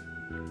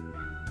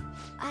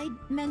 I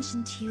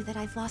mentioned to you that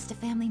I've lost a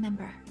family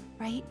member,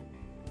 right?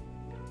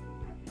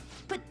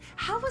 But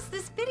how was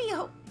this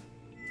video?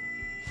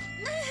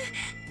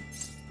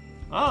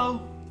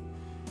 Uh-oh.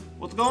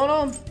 What's going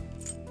on?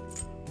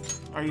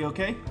 Are you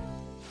okay?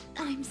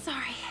 I'm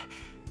sorry.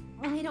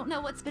 I don't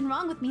know what's been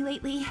wrong with me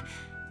lately.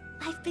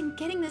 I've been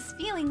getting this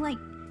feeling like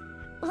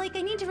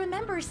I need to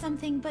remember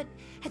something, but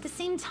at the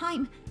same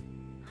time,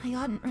 I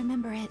oughtn't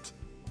remember it.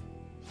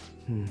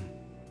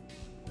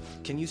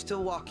 Can you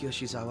still walk,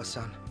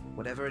 Yoshizawa-san?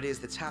 Whatever it is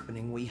that's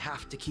happening, we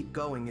have to keep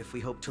going if we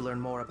hope to learn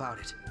more about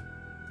it.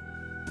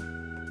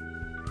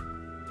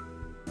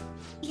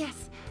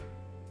 Yes,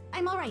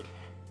 I'm all right.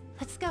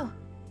 Let's go.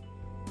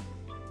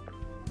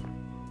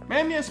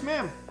 Ma'am, yes,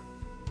 ma'am.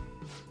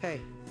 Hey.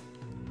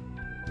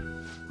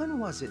 When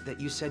was it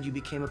that you said you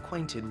became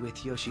acquainted with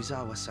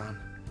Yoshizawa-san?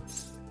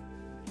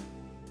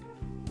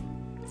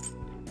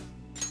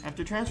 I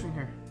after transferring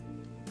her.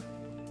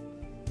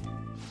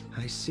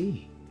 I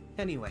see.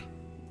 Anyway,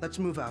 let's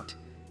move out.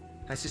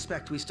 I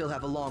suspect we still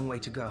have a long way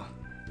to go.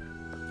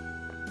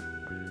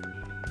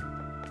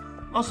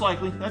 Most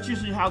likely. That's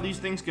usually how these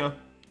things go.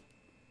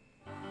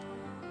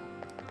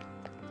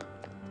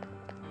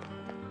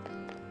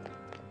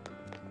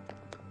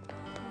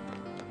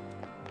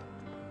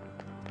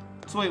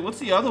 So wait, what's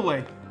the other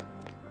way?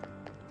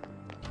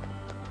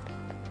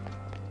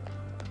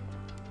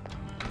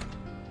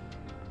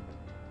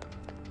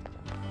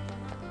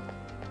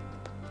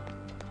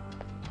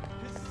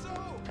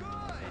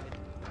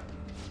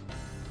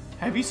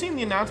 Have you seen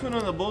the announcement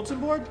on the bulletin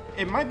board?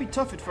 It might be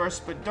tough at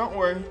first, but don't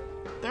worry.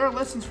 There are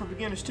lessons for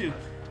beginners too.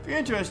 If you're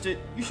interested,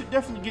 you should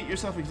definitely get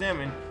yourself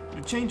examined.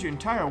 It'll change your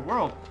entire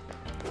world.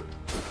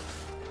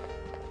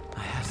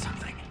 I have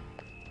something.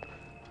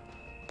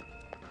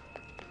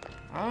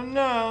 I don't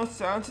know.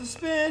 Sounds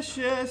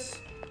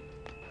suspicious.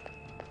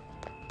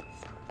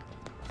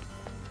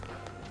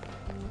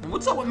 And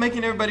what's up with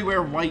making everybody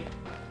wear white?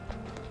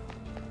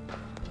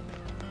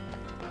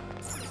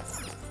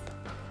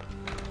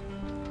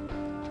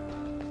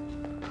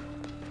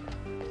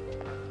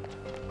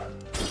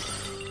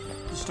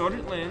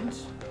 Distorted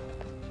lens.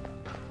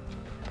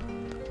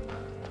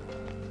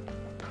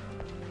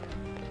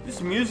 This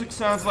music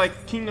sounds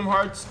like Kingdom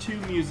Hearts 2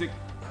 music.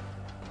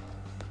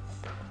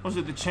 Was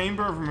it the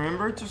Chamber of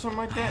Remembrance or something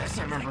like that? I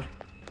can't remember.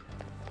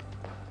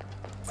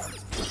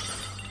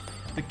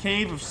 The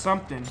Cave of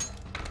something.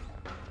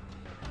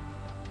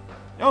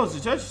 Oh, it's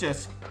a judge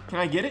desk. Can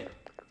I get it?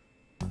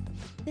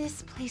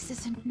 This place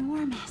is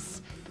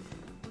enormous.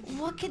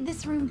 What could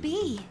this room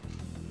be?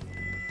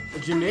 A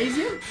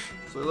gymnasium?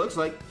 So it looks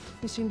like.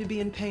 You seem to be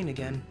in pain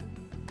again.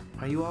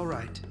 Are you all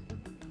right?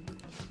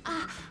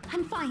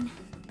 I'm fine.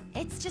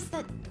 It's just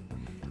that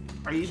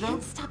Are you I though?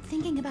 can't stop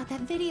thinking about that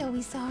video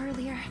we saw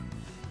earlier.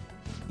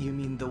 You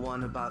mean the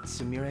one about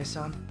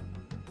Sumire-san?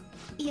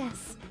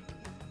 Yes.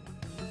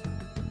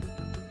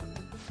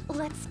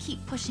 Let's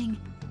keep pushing.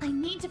 I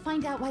need to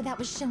find out why that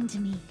was shown to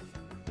me.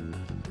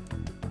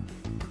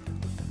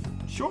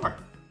 Sure.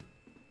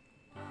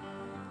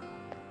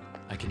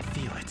 I can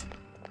feel it.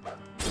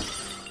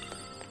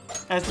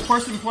 As the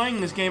person playing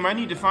this game, I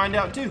need to find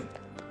out too.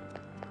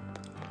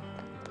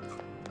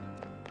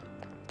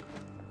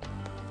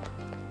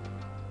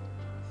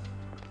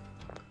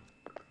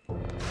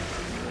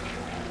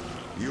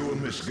 You were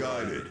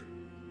misguided.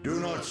 Do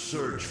not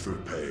search for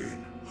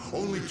pain.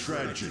 Only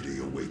tragedy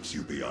awaits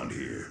you beyond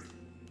here.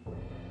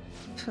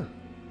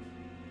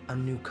 A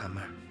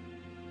newcomer.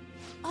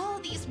 All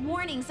these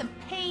warnings of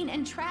pain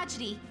and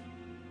tragedy.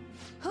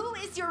 Who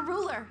is your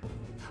ruler?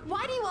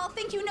 Why do you all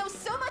think you know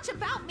so much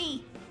about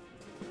me?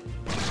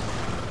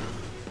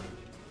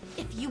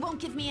 If you won't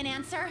give me an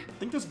answer, I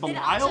think that's then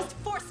I'll Belial. just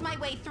force my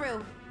way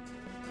through.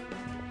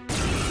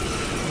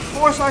 Of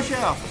course I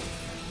shall.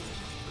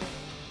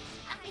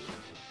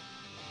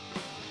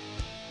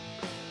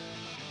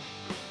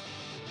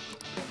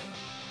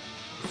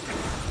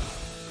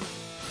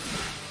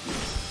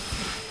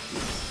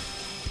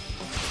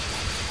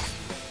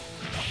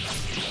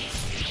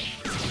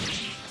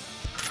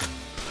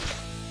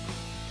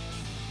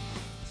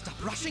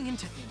 Stop rushing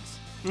into things.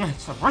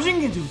 Stop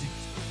rushing into things.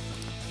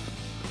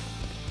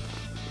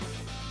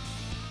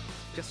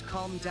 Just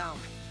calm down.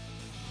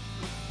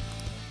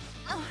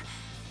 Oh,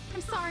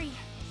 I'm sorry.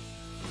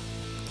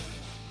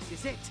 This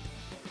is it.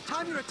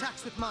 Time your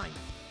attacks with mine.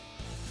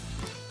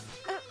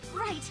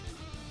 Right.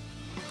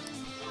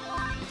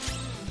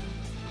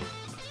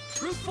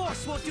 Brute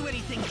force won't do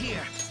anything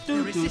here.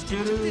 You're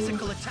resistant to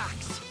physical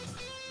attacks.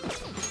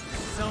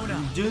 Sona.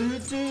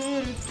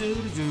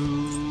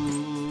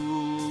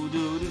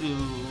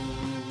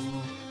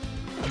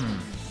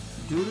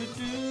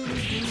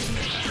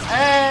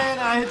 And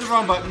I hit the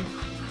wrong button.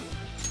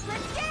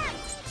 Let's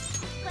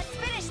dance! Let's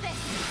finish this!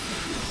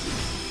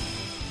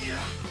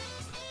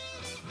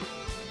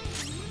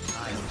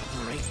 I'll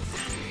break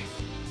that.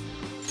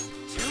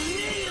 To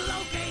me,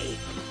 Loki!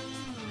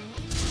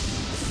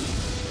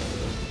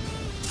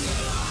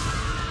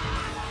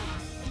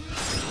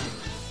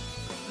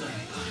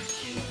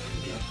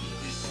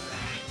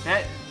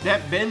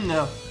 That bend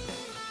though.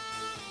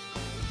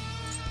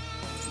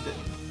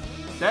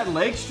 That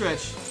leg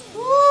stretch.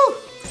 Woo!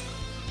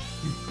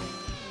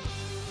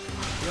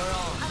 You're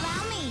on.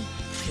 Allow me!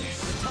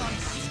 The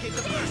taunts gave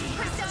the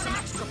burst some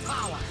extra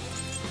power.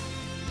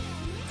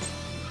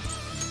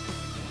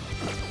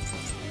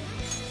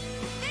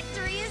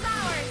 Victory is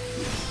ours!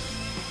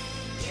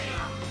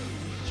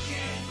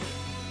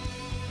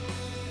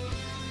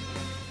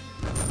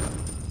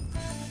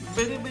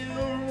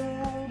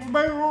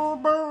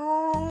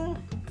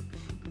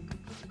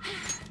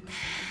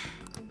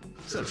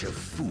 Such a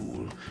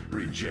fool,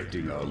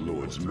 rejecting our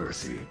Lord's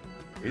mercy.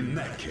 In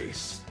that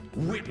case,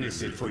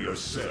 witness it for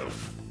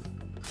yourself.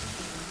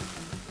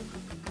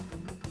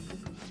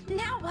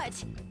 Now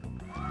what?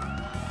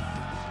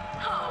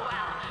 Oh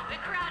wow, the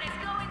crowd is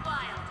going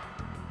wild.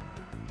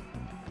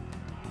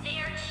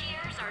 Their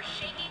cheers are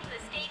shaking the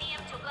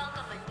stadium to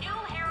welcome a new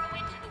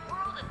heroine to the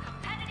world of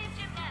competitive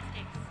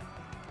gymnastics.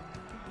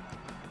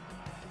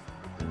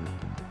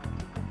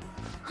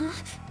 Huh?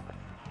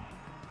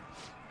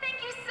 Thank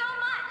you so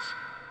much!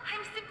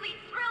 I'm simply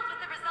thrilled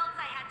with the results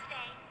I had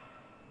today.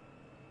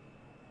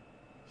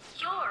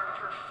 Your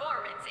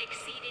performance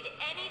exceeded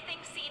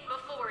anything seen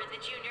before in the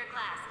junior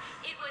class.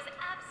 It was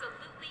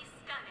absolutely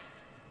stunning.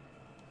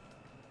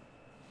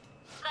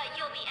 But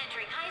you'll be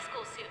entering high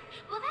school soon.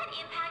 Will that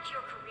impact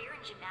your career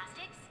in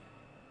gymnastics?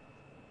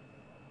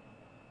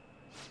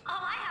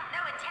 Oh, I have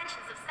no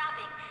intentions of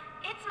stopping.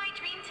 It's my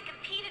dream to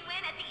compete and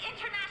win at the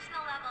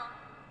international level.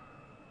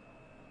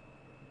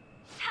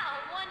 How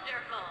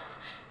wonderful!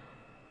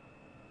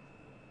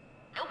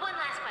 One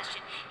last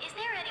question. Is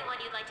there anyone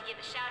you'd like to give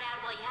a shout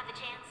out while you have the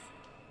chance?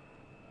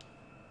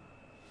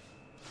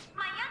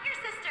 My younger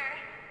sister.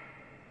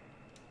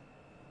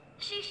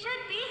 She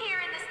should be here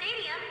in the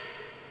stadium.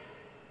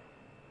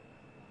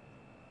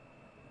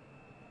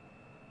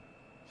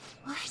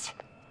 What?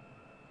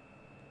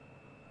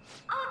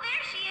 Oh,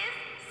 there she is!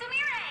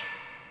 Sumire!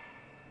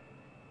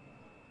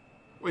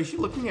 Wait, is she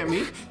looking at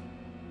me?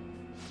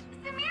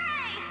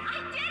 Sumire! I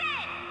did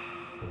it!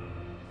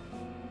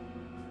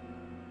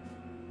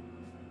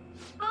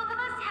 Both of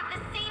us have the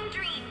same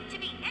dream, to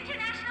be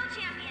international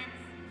champions.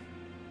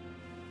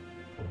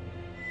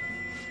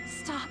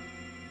 Stop.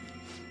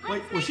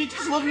 Wait, was she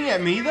just looking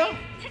at me though?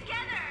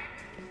 Together!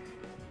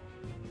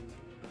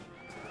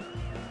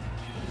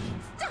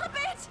 Stop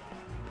it!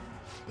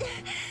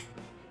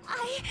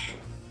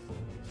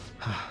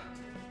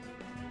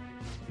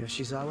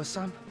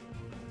 Yoshizawa-san?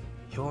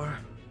 You're...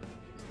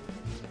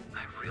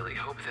 I really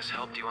hope this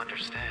helped you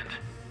understand.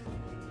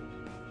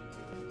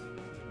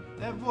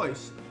 That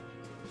voice.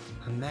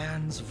 A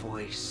man's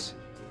voice.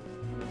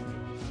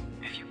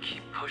 If you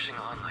keep pushing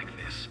on like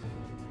this,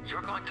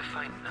 you're going to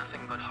find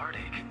nothing but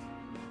heartache.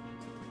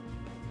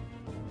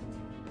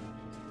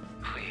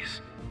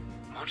 Please,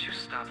 won't you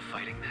stop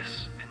fighting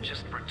this and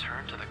just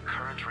return to the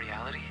current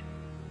reality?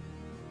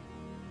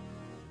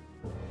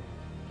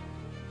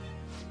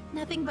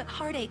 Nothing but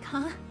heartache,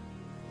 huh?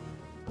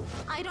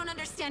 I don't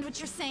understand what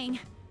you're saying,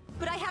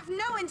 but I have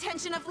no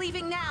intention of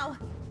leaving now.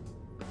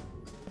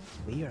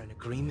 We are in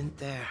agreement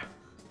there.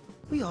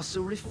 We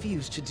also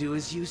refuse to do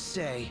as you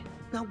say.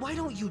 Now why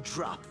don't you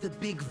drop the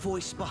big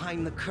voice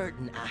behind the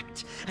curtain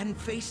act and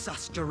face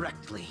us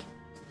directly?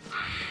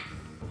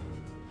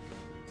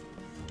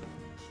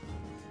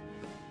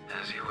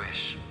 As you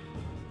wish.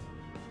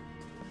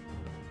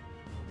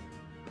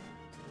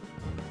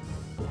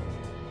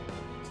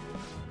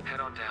 Head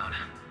on down.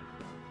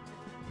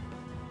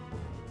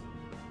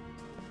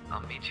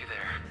 I'll meet you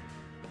there.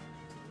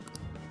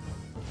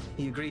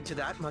 He agreed to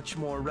that much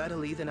more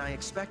readily than I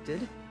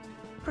expected.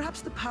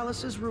 Perhaps the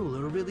palace's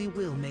ruler really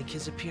will make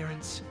his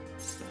appearance.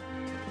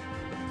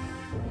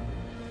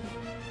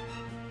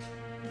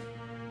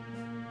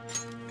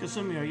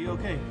 Kasumi, are you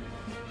okay?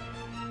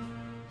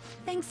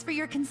 Thanks for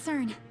your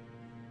concern.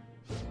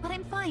 But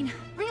I'm fine,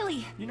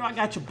 really. You know I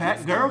got your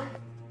back, girl.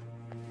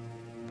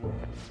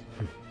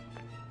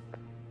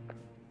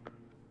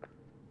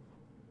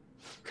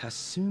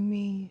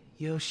 Kasumi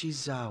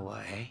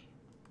Yoshizawa, eh?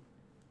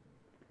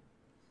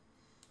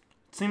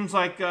 Seems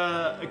like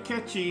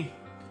Akechi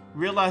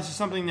realizes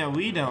something that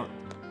we don't.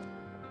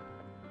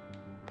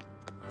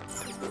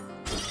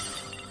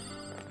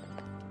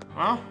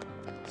 Well,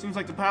 seems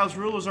like the palace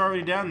ruler's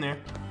already down there.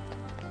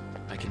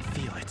 I can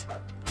feel it.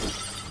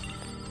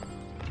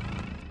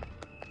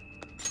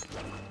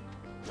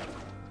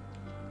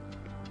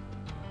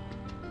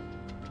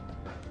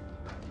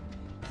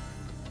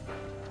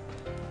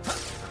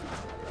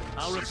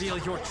 I'll reveal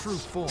your true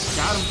form.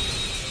 Got him.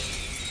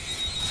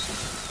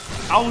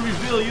 I will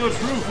reveal your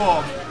true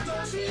form.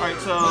 Alright,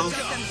 so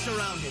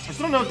I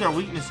still don't know what their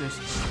weakness is.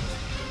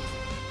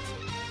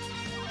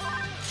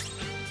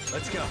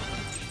 Let's go.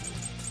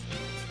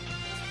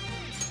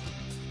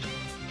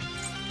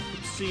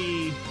 Let's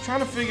see. I'm trying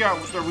to figure out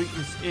what their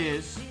weakness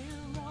is.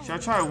 Should I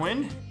try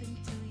wind?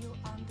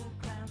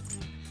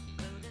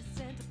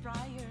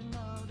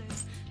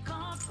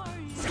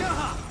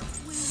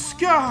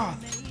 Ska!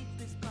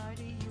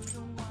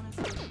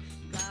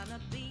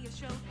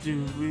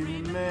 Do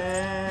it,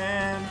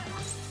 man.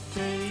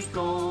 Take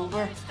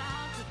over.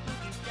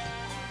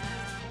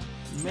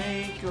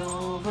 Make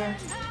over.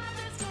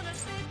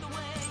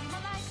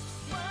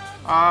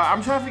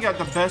 I'm trying to figure out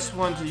the best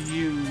one to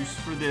use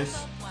for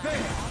this.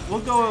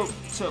 We'll go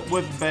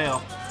with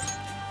Bale.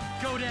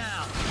 Go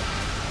down.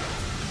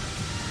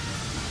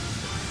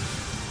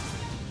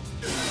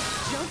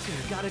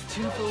 Joker got a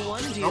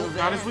 2-for-1 deal. Nope,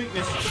 not his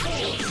weakness.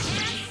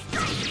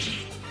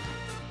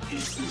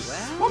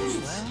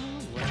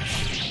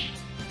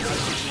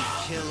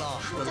 Kill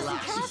off the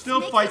last. He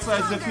still fights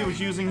as if he was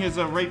using his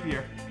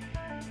rapier.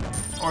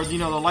 Or, you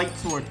know, the light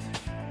sword.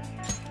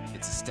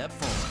 It's a step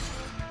forward.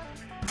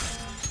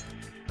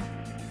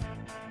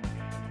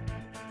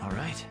 All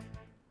right.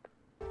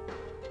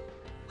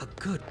 A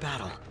good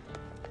battle.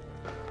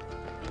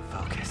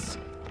 Focus.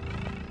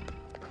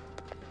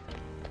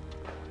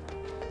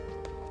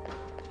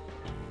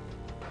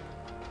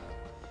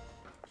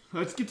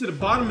 Let's get to the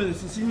bottom of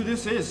this and see who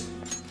this is.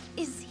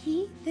 Is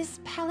he this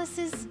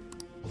palace's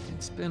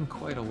It's been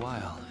quite a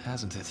while,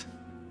 hasn't it?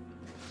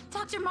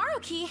 Dr.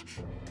 Maruki!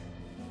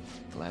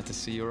 Glad to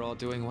see you're all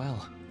doing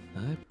well.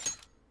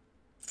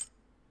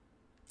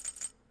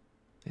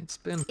 It's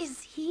been...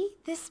 Is he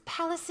this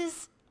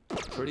palace's...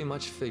 Pretty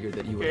much figured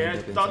that you would Okay, end I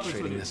up thought this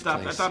infiltrating would this stop.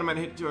 I place. thought I might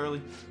hit too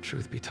early.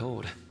 Truth be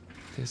told,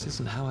 this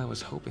isn't how I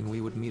was hoping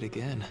we would meet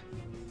again.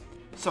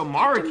 So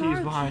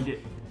Maruki's behind it.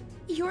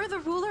 You're the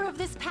ruler of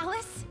this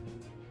palace?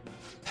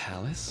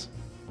 Palace?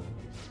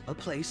 A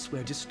place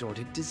where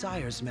distorted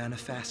desires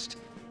manifest.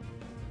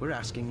 We're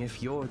asking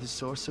if you're the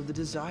source of the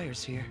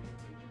desires here.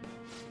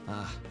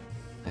 Ah,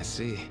 I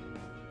see.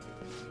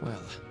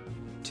 Well,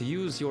 to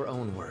use your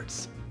own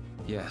words,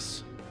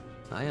 yes,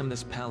 I am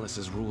this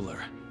palace's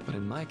ruler, but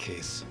in my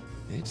case,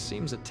 it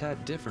seems a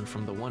tad different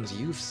from the ones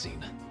you've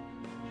seen.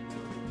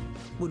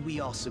 Would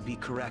we also be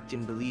correct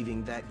in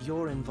believing that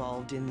you're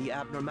involved in the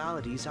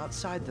abnormalities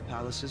outside the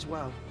palace as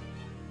well?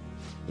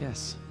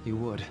 Yes, you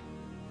would.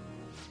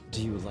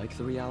 Do you like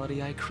the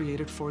reality I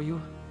created for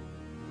you?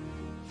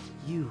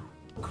 You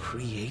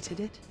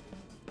created it?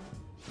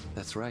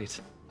 That's right.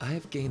 I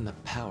have gained the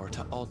power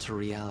to alter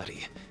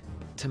reality,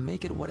 to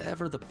make it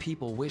whatever the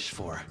people wish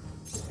for.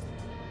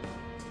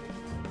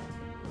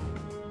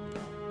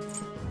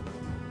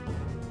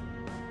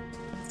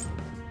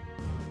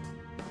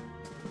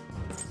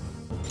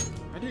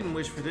 I didn't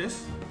wish for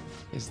this.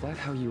 Is that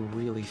how you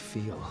really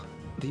feel?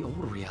 The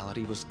old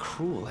reality was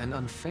cruel and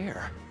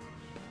unfair.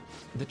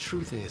 The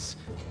truth is,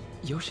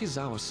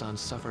 Yoshizawa-san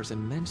suffers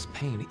immense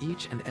pain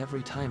each and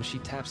every time she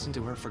taps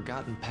into her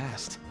forgotten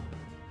past.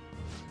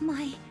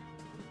 My...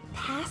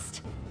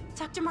 past?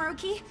 Dr.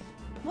 Maruki?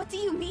 What do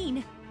you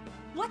mean?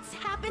 What's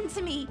happened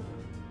to me?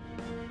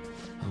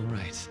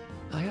 Alright.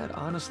 I had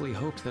honestly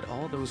hoped that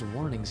all those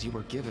warnings you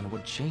were given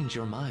would change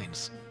your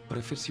minds. But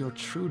if it's your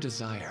true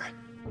desire,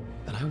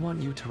 then I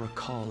want you to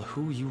recall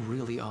who you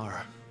really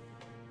are.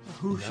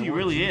 Who she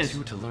really is. I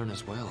want you to learn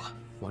as well.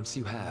 Once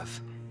you have,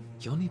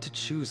 you'll need to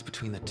choose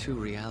between the two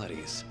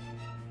realities.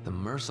 The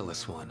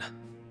merciless one,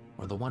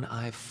 or the one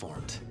I've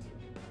formed.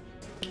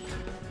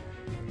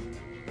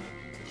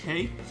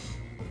 Okay.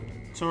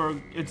 So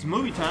it's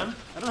movie time.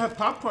 I don't have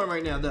popcorn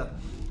right now, though.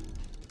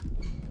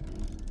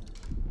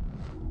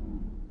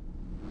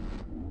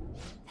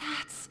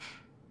 That's...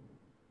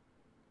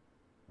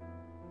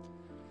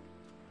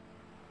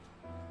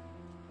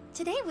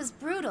 Today was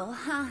brutal,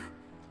 huh?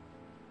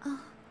 Oh.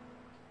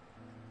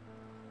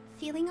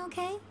 Feeling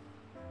okay?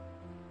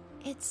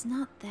 It's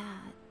not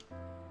that.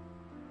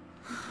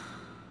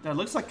 That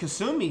looks like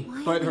Kasumi,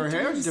 Why but am I her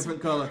hair doing is a so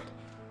different color.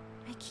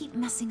 I keep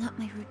messing up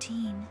my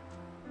routine.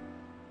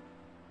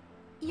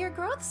 Your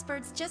growth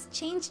spurts just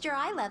changed your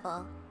eye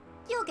level.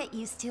 You'll get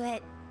used to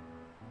it.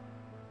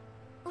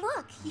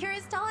 Look, you're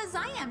as tall as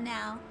I am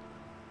now.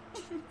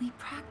 We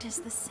practice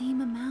the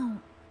same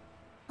amount.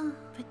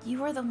 But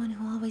you're the one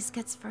who always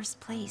gets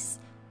first place.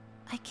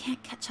 I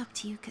can't catch up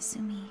to you,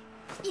 Kasumi.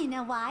 You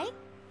know why?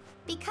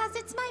 Because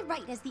it's my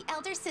right as the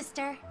elder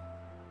sister.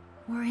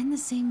 We're in the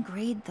same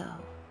grade, though.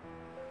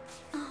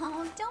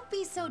 Oh, don't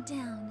be so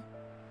down.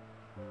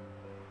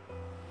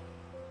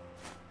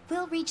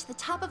 We'll reach the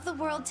top of the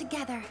world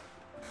together.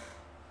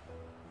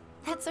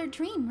 That's our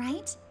dream,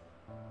 right?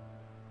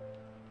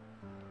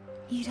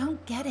 You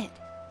don't get it.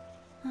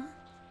 Huh?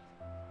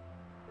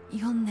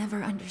 You'll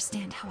never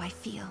understand how I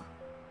feel.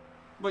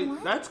 Wait,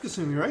 that's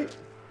Kasumi, right?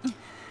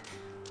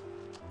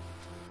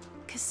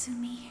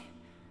 Kasumi,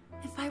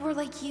 if I were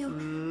like you,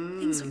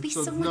 things would be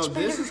so no, much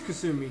better. this is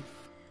Kasumi.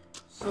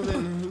 So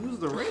then who's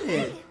the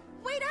redhead?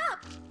 Wait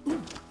up!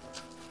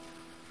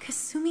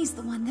 Kasumi's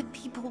the one that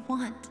people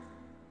want.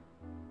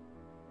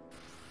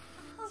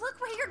 Look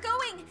where you're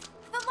going!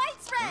 The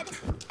light's red!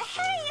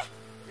 Hey!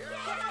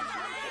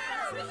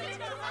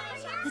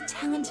 The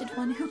talented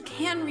one who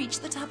can reach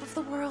the top of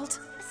the world.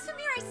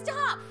 Sumire,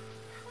 stop!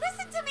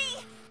 Listen to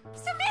me!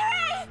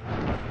 Sumire!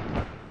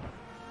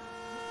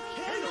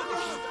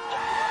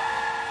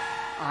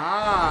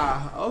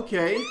 Ah,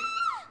 okay.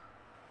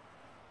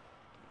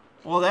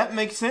 Well, that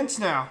makes sense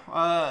now.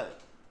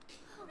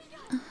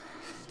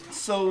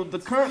 So the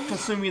current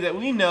Kasumi that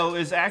we know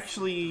is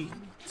actually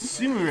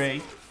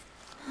Sumire.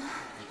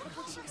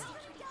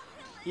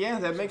 Yeah,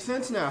 that makes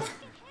sense now.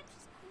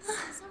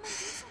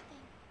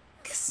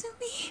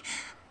 Kasumi.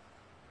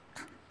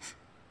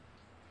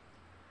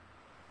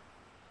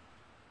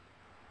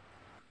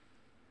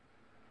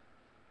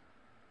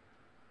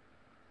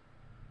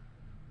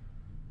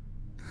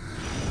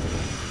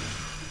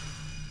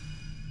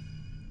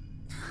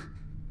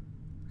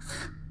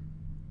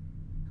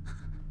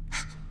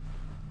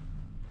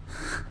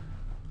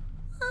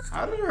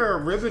 How did her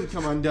ribbon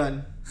come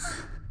undone?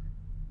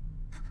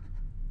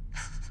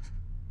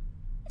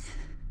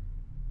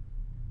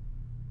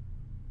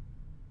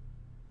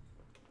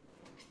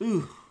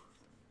 Ooh.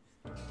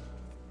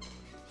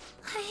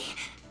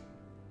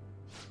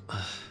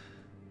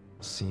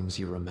 Seems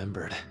you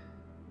remembered.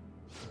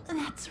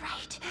 That's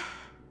right.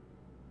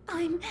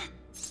 I'm...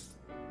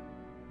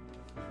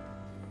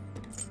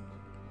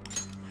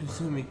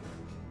 Kasumi.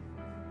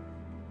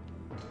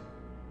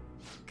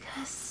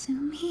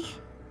 Kasumi?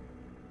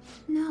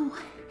 No,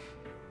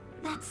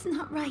 that's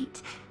not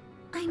right.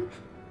 I'm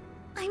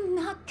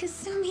not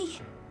Kasumi.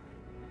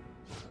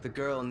 The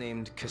girl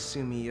named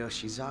Kasumi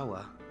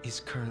Yoshizawa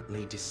is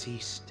currently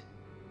deceased.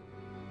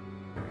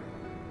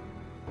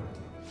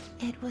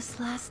 It was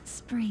last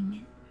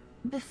spring,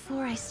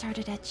 before I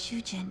started at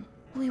Shujin.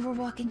 We were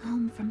walking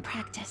home from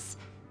practice.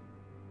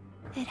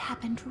 It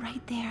happened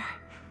right there,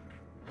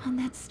 on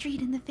that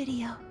street in the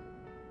video.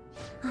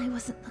 I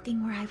wasn't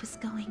looking where I was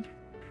going.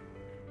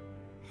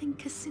 And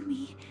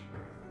Kasumi,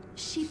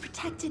 she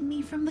protected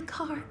me from the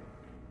car.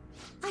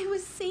 I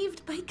was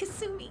saved by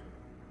Kasumi.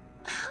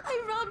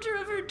 I robbed her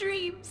of her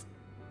dreams,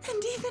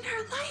 and even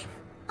her life.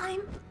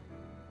 I'm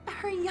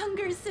her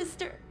younger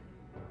sister,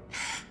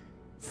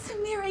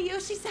 Sumire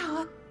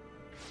Yoshizawa.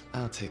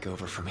 I'll take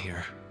over from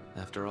here.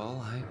 After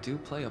all, I do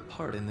play a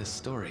part in this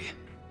story.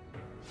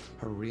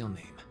 Her real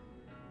name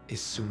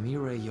is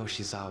Sumire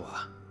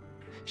Yoshizawa.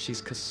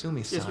 She's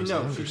Kasumi-san's Yes, we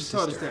know. younger She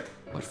told us sister,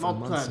 that but for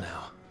multiple months times.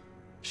 now,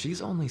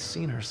 she's only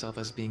seen herself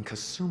as being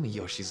Kasumi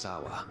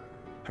Yoshizawa,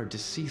 her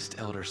deceased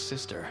elder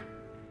sister.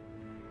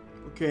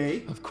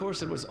 Okay. Of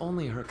course, it was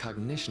only her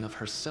cognition of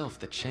herself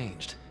that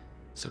changed.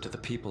 So to the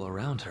people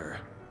around her,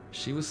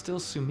 she was still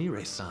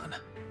Sumire-san.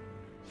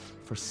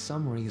 For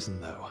some reason,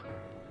 though,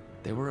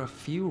 there were a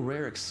few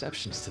rare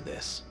exceptions to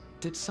this.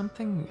 Did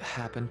something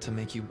happen to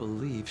make you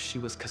believe she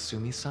was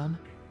Kasumi-san?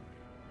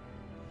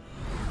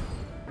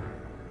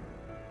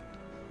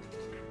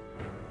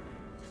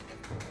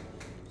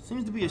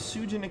 Seems to be a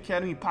Shujin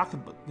Academy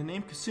pocketbook. The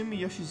name Kasumi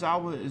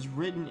Yoshizawa is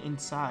written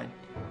inside.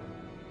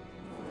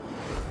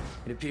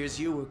 It appears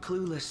you were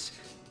clueless,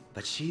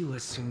 but she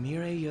was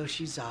Sumire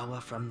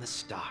Yoshizawa from the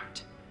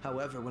start.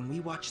 However, when we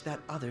watched that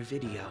other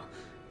video,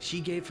 she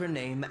gave her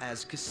name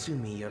as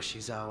Kasumi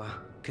Yoshizawa.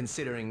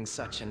 Considering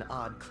such an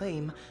odd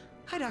claim,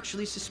 I'd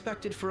actually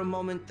suspected for a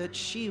moment that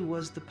she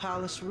was the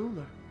palace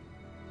ruler.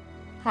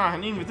 Huh, I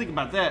didn't even think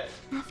about that.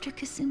 After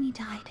Kasumi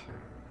died,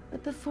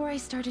 but before I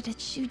started at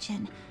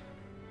Shujin,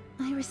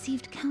 I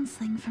received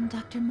counseling from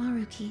Dr.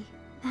 Maruki.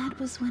 That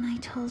was when I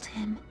told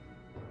him,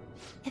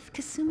 if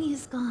Kasumi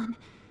is gone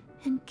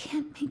and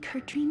can't make her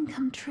dream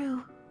come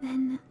true,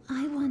 then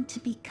I want to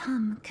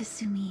become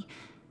Kasumi,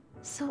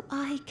 so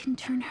I can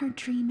turn her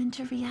dream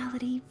into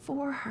reality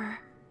for her.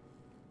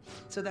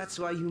 So that's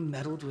why you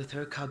meddled with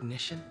her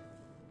cognition?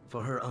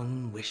 For her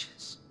own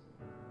wishes?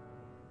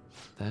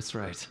 That's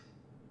right.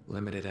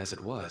 Limited as it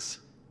was,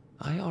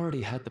 I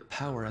already had the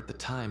power at the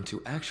time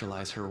to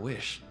actualize her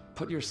wish.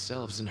 Put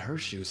yourselves in her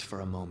shoes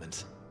for a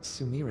moment.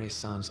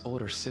 Sumire-san's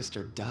older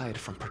sister died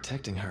from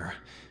protecting her.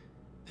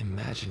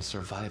 Imagine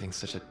surviving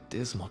such a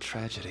dismal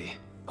tragedy.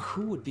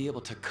 Who would be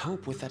able to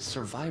cope with that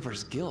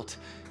survivor's guilt,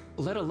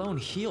 let alone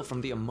heal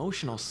from the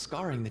emotional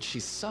scarring that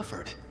she's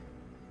suffered?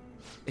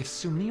 If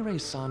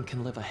Sumire-san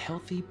can live a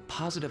healthy,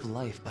 positive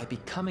life by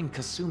becoming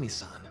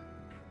Kasumi-san,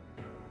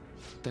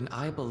 then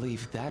I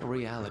believe that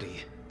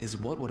reality is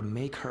what would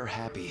make her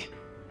happy.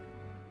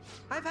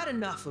 I've had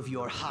enough of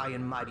your high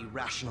and mighty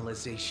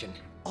rationalization.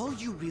 All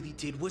you really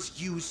did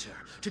was use her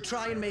to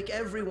try and make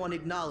everyone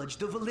acknowledge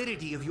the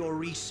validity of your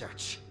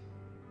research.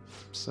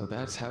 So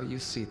that's how you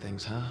see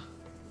things, huh?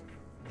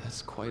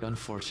 That's quite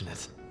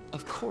unfortunate.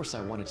 Of course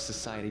I wanted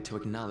society to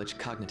acknowledge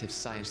cognitive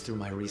science through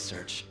my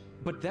research.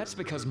 But that's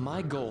because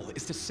my goal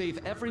is to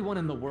save everyone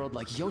in the world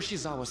like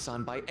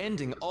Yoshizawa-san by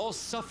ending all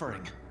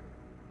suffering.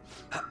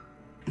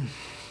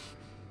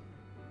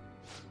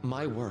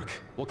 My work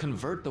will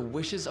convert the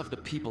wishes of the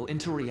people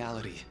into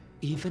reality,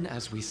 even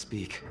as we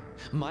speak.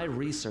 My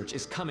research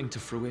is coming to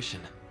fruition.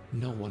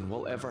 No one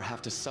will ever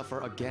have to suffer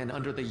again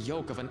under the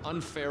yoke of an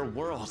unfair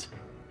world.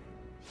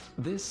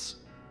 This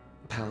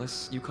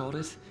palace, you called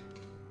it?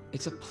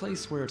 It's a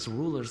place where its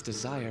ruler's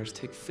desires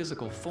take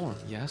physical form,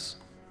 yes?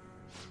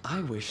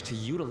 I wish to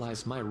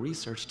utilize my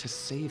research to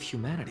save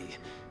humanity.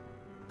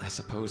 I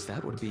suppose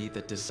that would be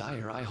the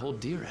desire I hold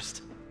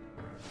dearest.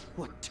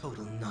 What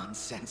total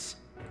nonsense.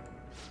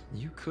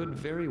 You could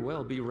very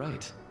well be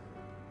right.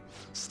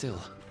 Still,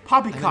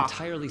 Poppycock. I'm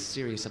entirely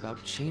serious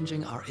about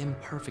changing our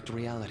imperfect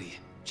reality.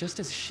 Just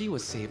as she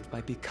was saved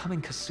by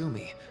becoming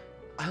Kasumi,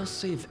 I'll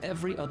save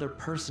every other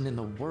person in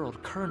the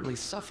world currently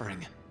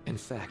suffering. In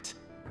fact,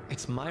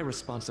 it's my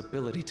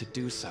responsibility to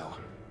do so.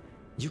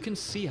 You can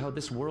see how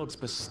this world's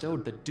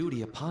bestowed the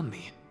duty upon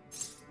me.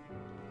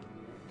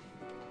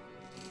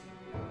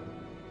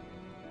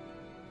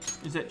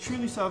 Is that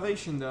truly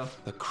salvation, though?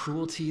 The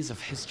cruelties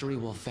of history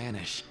will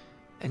vanish,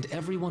 and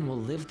everyone will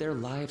live their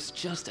lives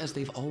just as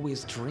they've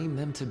always dreamed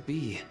them to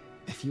be.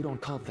 If you don't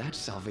call that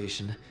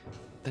salvation,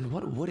 then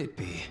what would it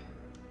be?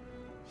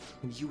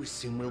 You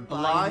assume we'll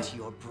buy into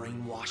your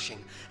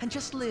brainwashing and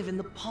just live in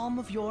the palm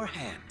of your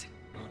hand.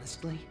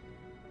 Honestly,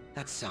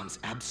 that sounds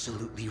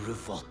absolutely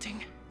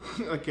revolting.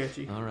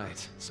 Akechi.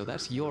 Alright, so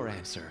that's your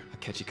answer,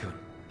 Akechi-kun.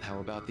 How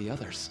about the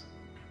others?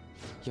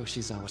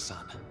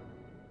 Yoshizawa-san,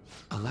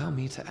 allow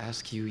me to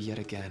ask you yet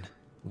again,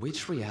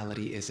 which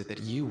reality is it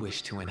that you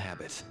wish to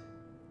inhabit?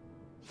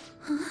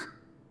 Huh?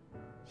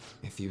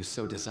 If you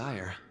so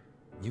desire,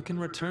 you can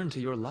return to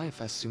your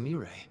life as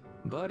Sumire.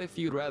 But if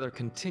you'd rather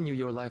continue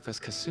your life as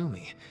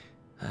Kasumi,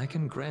 I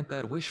can grant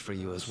that wish for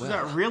you as well. Is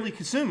that really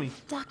Kasumi?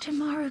 Dr.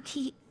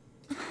 Maruki...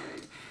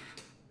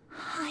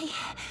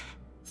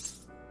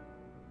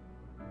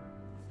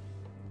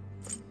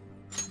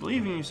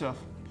 Believe in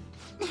yourself.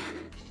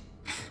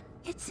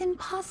 It's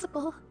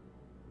impossible.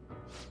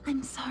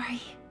 I'm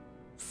sorry,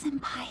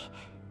 Senpai.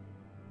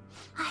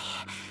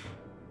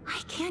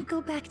 I can't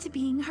go back to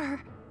being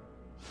her.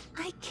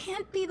 I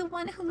can't be the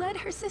one who led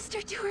her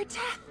sister to her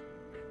death.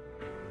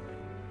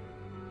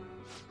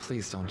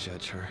 Please don't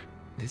judge her.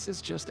 This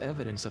is just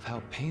evidence of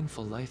how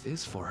painful life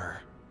is for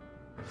her.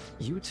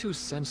 You two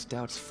sensed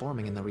doubts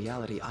forming in the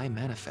reality I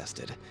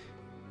manifested.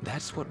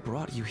 That's what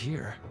brought you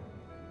here.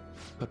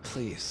 But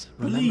please,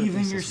 believe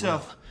in this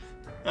yourself.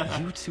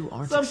 Well. You two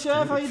aren't What's up,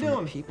 Chef? How you excluded from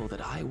doing? the people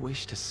that I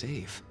wish to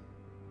save.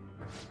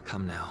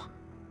 Come now.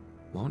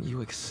 Won't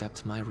you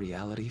accept my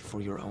reality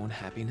for your own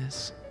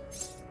happiness?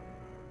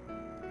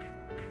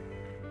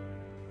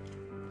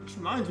 Which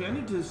reminds me, I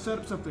need to set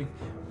up something.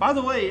 By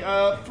the way,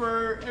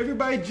 for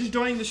everybody just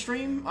joining the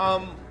stream,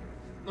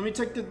 let me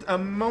take a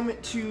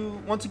moment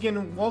to once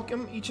again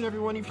welcome each and every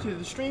one of you to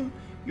the stream.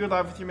 You're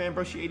live with your man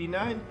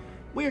Broshi89.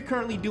 We are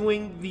currently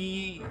doing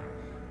the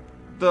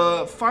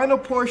final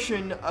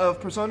portion of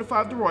Persona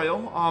 5 The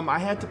Royal. I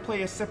had to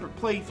play a separate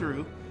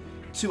playthrough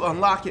to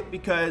unlock it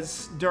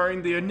because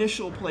during the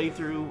initial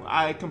playthrough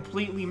I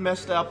completely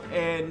messed up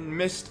and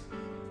missed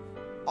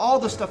all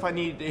the stuff I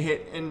needed to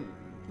hit and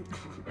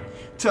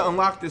to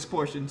unlock this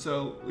portion.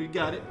 So we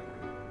got it.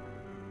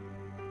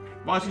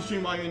 Watch the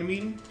stream while you're in a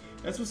meeting.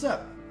 That's what's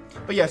up.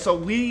 But yeah, so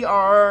we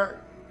are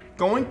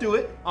going through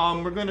it.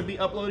 We're going to be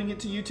uploading it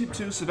to YouTube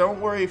too, so don't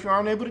worry if you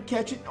aren't able to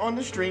catch it on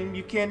the stream.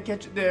 You can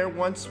catch it there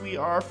once we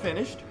are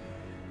finished.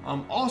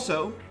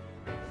 Also,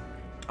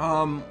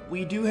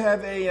 we do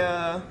have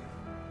a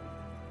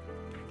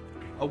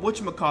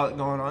whatchamacallit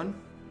going on.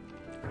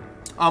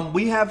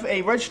 We have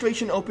a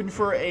registration open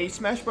for a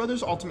Smash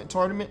Brothers Ultimate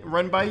Tournament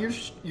run by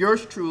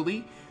yours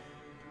truly.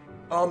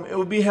 It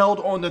will be held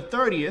on the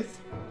 30th.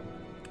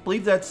 I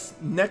believe that's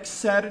next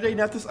Saturday,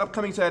 not this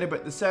upcoming Saturday,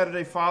 but the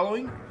Saturday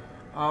following.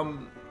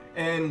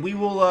 And we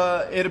will,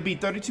 it'll be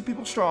 32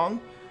 people strong.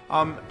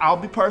 I'll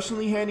be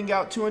personally handing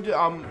out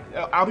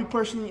I'll be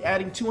personally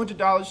adding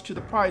 $200 to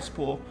the prize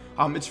pool.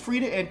 It's free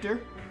to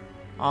enter.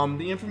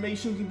 The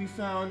information can be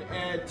found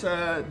at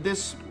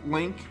this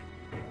link,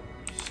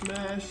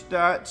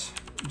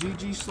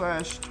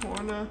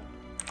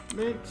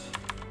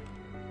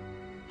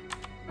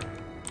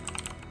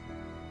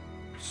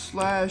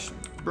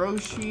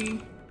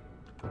 smash.gg/tournament/Broshi.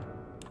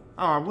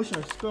 Oh, I wish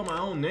I spelled my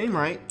own name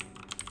right.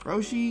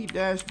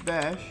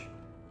 Broshi-bash.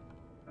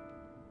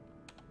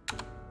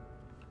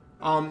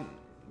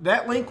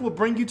 That link will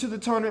bring you to the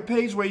tournament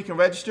page where you can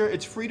register.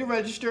 It's free to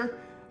register.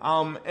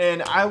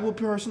 And I will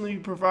personally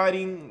be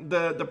providing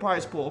the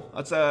prize pool.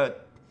 That's a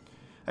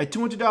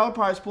 $200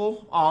 prize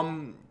pool.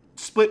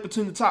 Split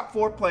between the top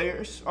 4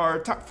 players, or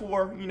top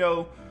 4, you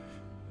know,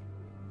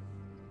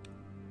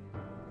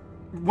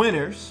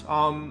 winners.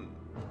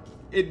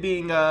 It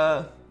being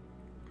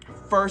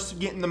first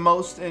getting the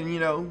most, and you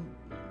know,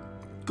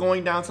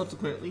 going down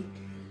subsequently.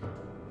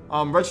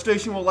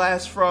 Registration will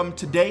last from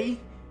today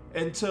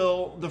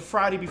until the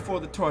Friday before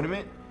the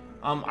tournament.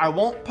 I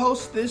won't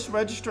post this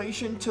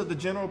registration to the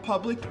general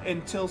public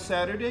until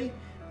Saturday.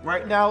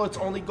 Right now it's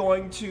only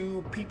going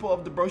to people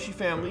of the Broshi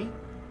family.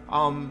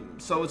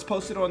 So it's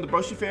posted on the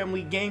Broshi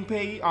family game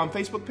page,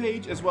 Facebook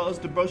page, as well as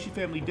the Broshi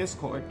family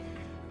Discord.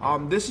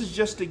 This is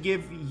just to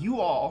give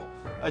you all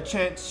a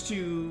chance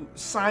to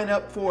sign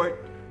up for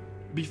it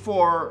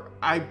before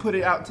I put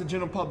it out to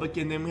general public,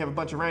 and then we have a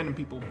bunch of random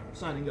people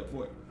signing up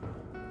for it.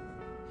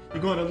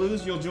 You're going to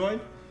lose, you'll join?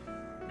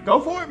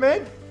 Go for it,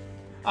 man.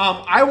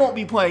 I won't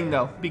be playing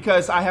though,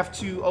 because I have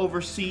to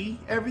oversee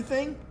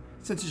everything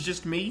since it's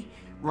just me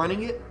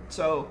running it.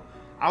 So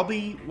I'll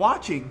be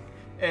watching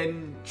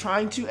and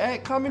trying to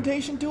add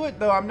commentation to it,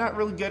 though I'm not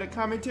really good at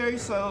commentary,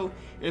 so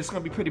it's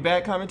going to be pretty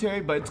bad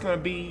commentary, but it's going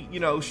to be, you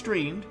know,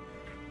 streamed.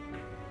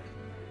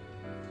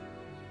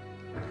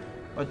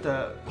 But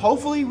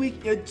hopefully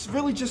it's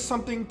really just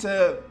something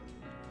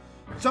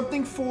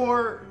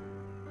for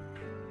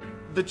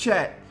the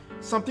chat.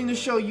 Something to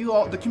show you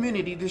all, the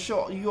community, to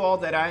show you all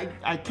that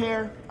I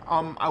care.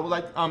 I would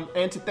like,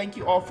 and to thank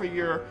you all for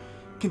your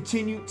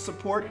continued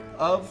support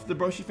of the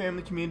Broshi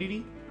family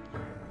community.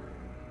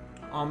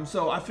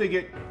 So I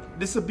figured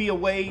this would be a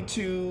way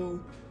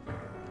to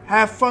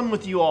have fun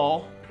with you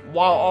all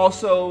while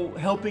also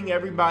helping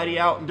everybody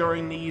out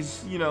during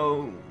these, you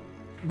know,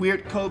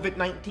 weird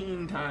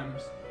COVID-19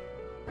 times.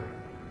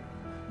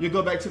 You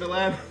go back to the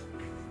lab.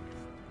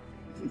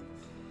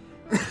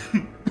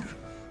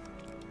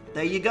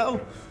 There you go.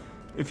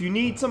 If you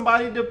need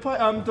somebody to play,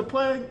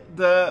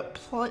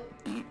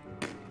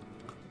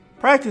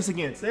 practice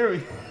against, there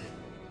we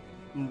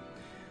go.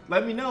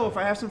 Let me know if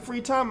I have some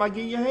free time. I'll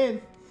give you a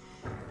hand.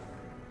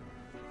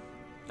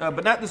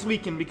 But not this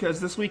weekend, because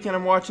this weekend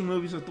I'm watching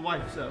movies with the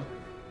wife, so.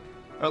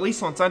 Or at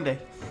least on Sunday.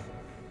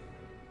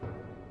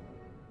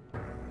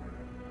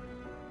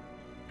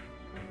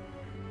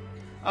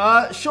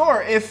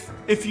 Sure.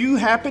 If you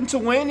happen to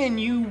win and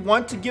you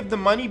want to give the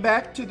money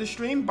back to the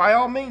stream, by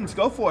all means,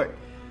 go for it.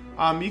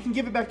 You can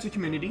give it back to the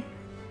community.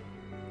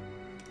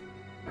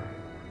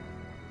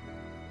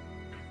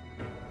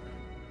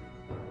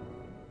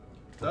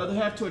 The other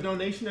half to a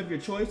donation of your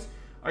choice.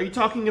 Are you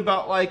talking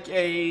about like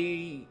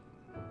a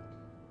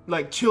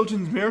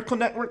Children's Miracle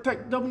Network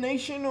type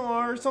donation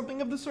or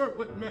something of the sort?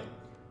 What?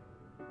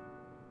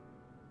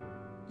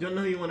 You don't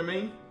know who you want to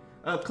mean?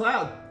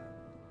 Cloud.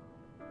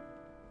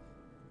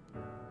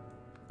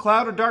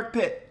 Cloud or Dark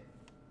Pit.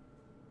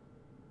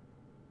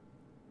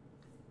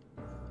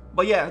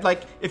 But yeah,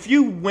 like if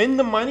you win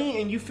the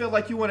money and you feel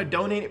like you want to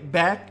donate it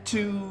back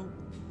to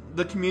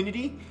the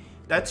community,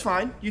 that's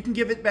fine. You can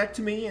give it back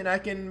to me and I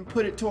can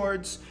put it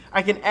towards,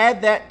 I can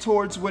add that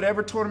towards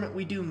whatever tournament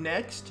we do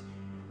next.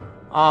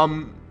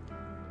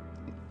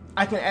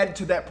 I can add it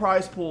to that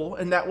prize pool,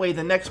 and that way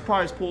the next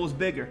prize pool is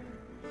bigger.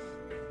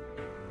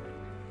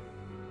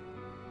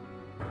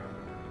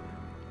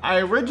 I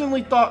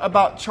originally thought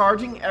about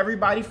charging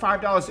everybody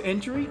 $5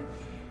 entry.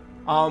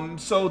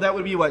 So that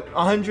would be what,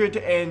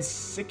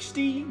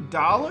 $160?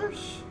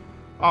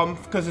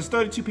 Because it's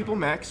 32 people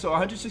max, so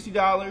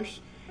 $160.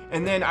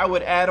 And then I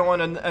would add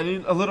on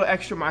a little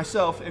extra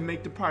myself and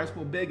make the prize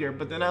pool bigger.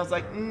 But then I was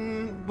like,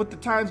 with the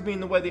times being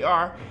the way they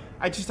are,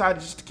 I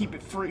decided just to keep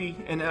it free,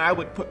 and then I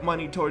would put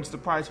money towards the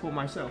prize pool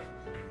myself.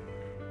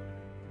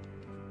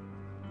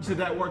 So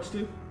that works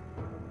too?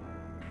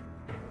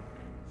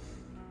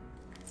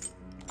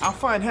 I'll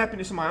find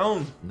happiness in my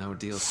own. No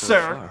deal so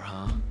sir. far,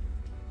 huh?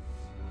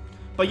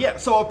 But yeah,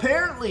 so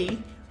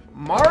apparently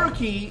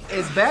Maruki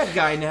is bad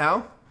guy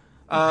now.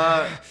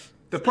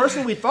 The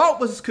person we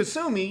thought was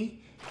Kasumi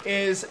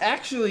is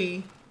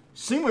actually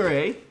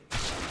Sumire.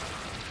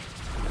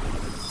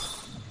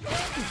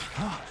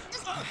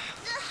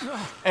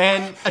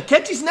 And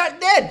Akechi's not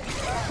dead.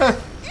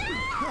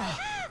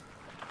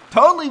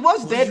 Totally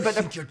was dead, but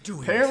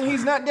apparently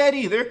he's not dead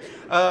either.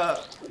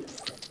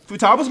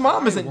 Futaba's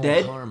mom isn't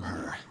dead. Harm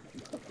her.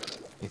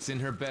 It's in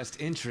her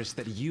best interest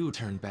that you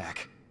turn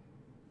back.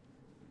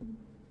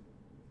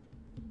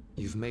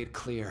 You've made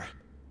clear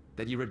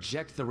that you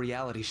reject the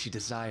reality she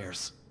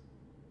desires.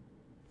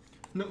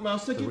 The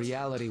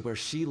reality where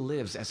she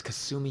lives as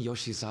Kasumi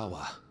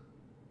Yoshizawa.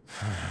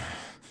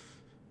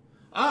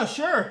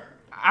 Sure.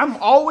 I'm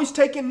always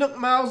taking Nook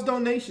Miles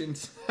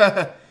donations.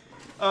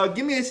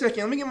 Give me a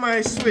second. Let me get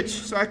my Switch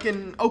so I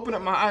can open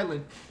up my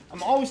island.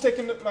 I'm always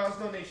taking Nook Miles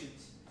donations.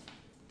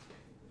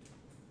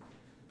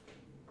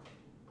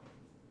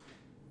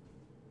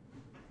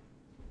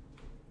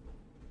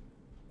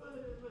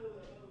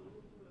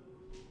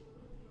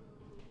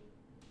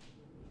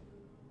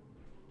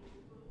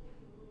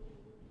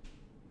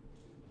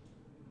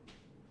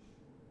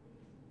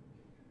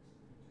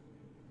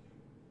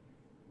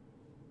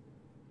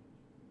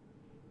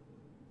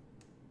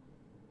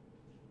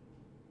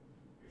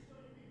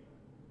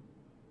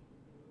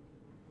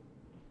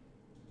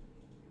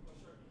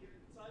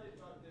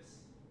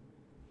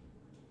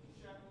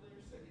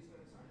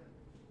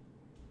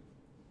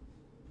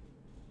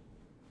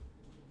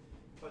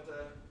 But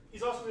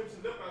he's also giving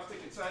some Nook Miles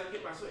tickets so I can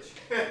get my Switch.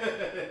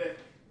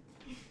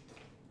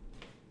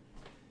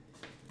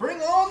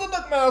 Bring on the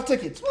Nook Miles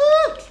tickets!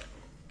 Woo!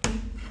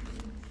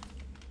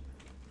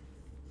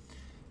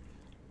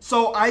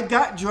 So I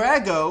got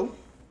Drago.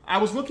 I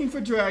was looking for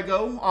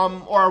Drago,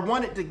 or I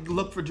wanted to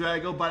look for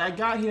Drago, but I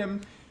got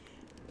him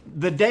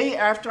the day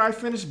after I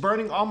finished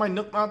burning all my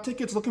Nook Mile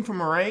tickets looking for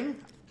Meringue.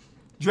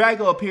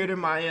 Drago appeared in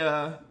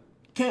my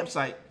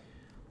campsite.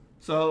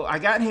 So I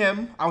got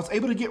him. I was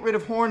able to get rid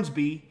of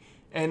Hornsby,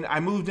 and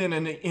I moved in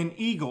an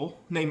eagle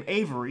named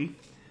Avery.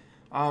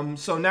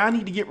 So now I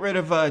need to get rid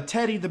of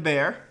Teddy the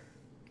bear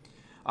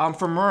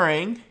for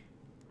Meringue.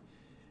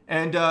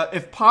 And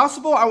if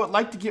possible, I would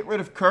like to get rid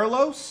of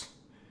Kurlos.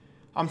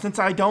 Since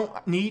I don't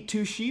need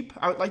 2 sheep,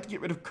 I would like to get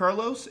rid of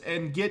Kurlos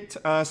and get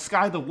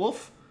Sky the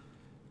wolf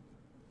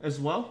as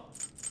well.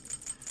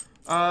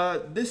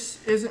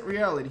 This isn't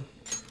reality.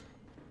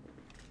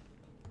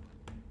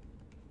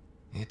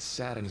 It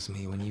saddens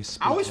me when you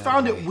speak. I always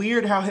found it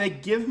weird how they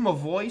give him a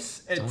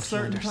voice at Don't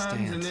certain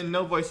times and then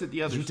no voice at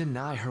the others. You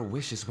deny her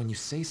wishes when you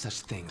say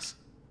such things.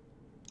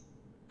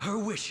 Her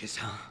wishes,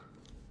 huh?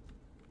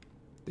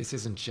 This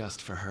isn't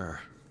just for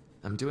her.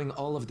 I'm doing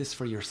all of this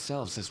for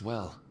yourselves as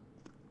well.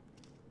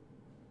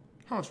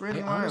 Oh, it's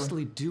I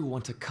honestly do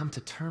want to come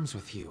to terms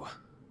with you.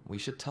 We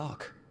should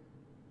talk.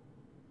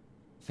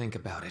 Think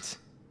about it.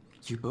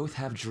 You both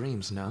have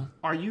dreams, no?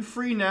 Are you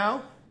free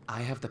now?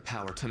 I have the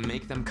power to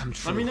make them come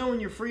true. Let me know when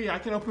you're free. I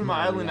can open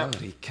my island up.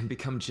 Reality can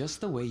become just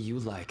the way you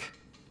like.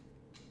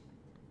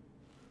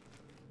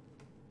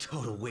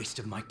 Total waste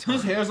of my time.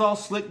 His hair's all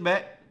slicked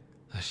back.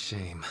 A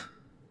shame,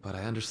 but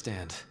I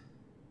understand.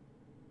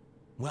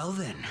 Well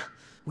then,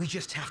 we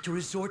just have to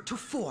resort to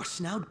force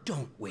now,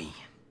 don't we?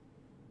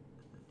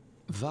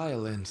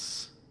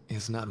 Violence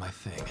is not my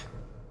thing.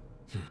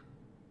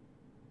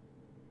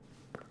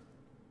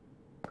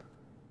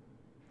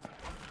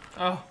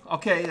 Oh,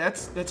 okay,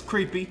 that's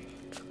creepy.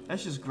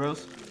 That's just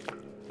gross.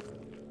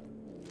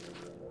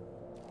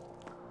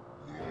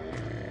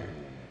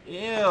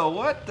 Ew,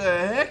 what the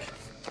heck?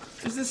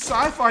 Is this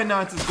sci-fi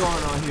nonsense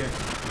going on here?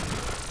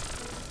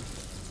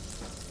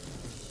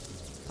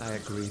 I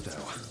agree,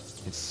 though.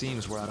 It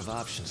seems we're out of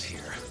options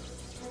here.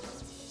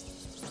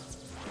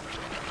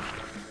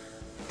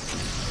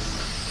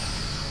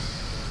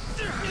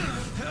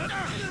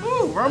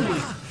 Ooh,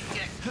 rumbling.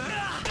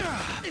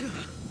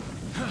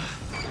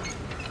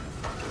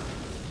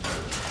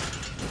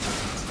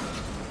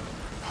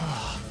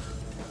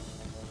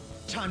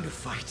 Time to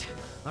fight.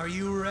 Are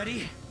you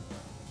ready?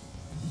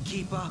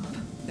 Keep up,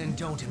 and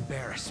don't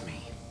embarrass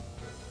me.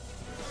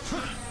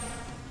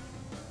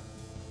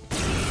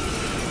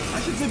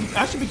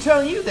 I should be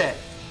telling you that.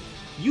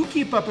 You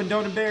keep up and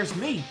don't embarrass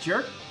me,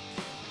 jerk.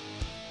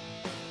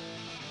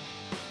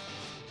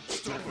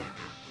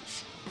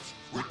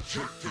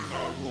 Rejecting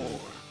our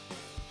lord.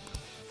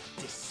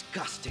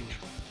 Disgusting.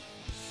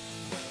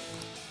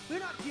 We're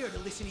not here to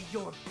listen to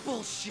your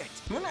bullshit.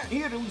 We're not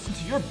here to listen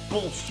to your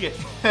bullshit.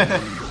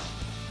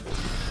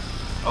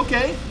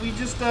 Okay, we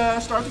just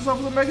start this off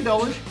with a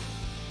Megadollar.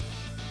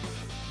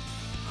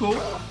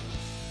 Cool.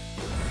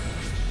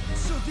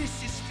 So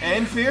this is fear.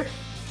 And fear.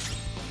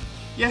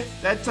 Yeah,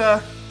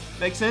 that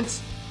makes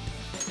sense.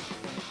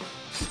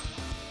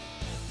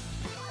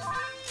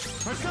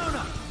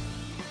 Persona.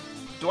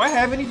 Do I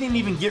have anything to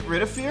even get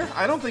rid of fear?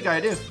 I don't think I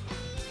do.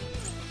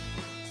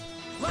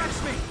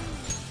 Lakshmi.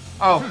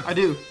 Oh, I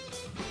do.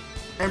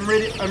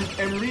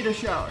 Amrita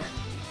Shower.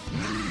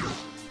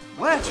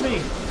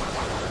 Lakshmi.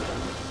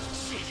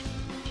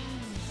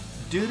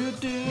 Do do do do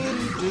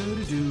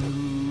do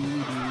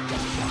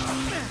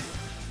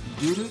do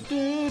do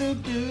do do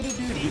do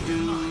do do.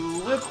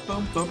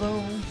 Boom boom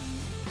boom.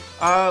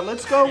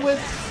 Let's go with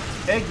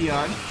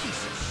Eggion.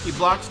 He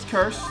blocks the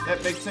curse.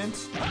 That makes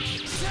sense.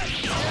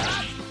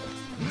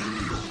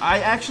 I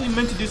actually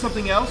meant to do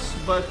something else,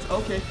 but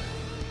okay.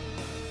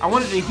 I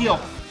wanted to heal.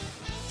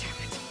 Damn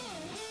it!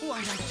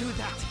 Why'd I do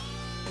that?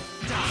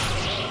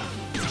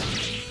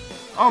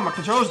 Oh, my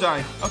controller's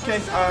dying. Okay,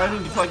 I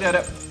need to plug that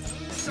up.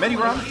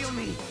 Mediron. Heal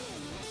me.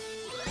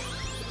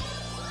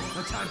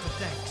 No time for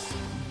thanks.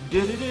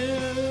 Do do do do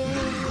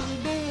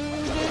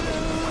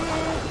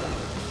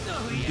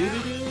do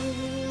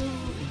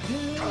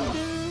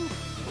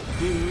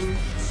do.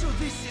 So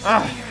this is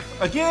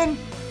again.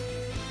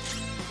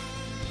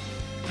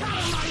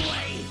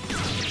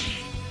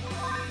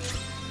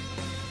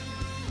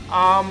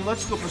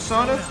 Let's go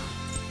Persona.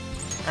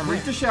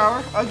 Amrita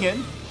Shower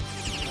again.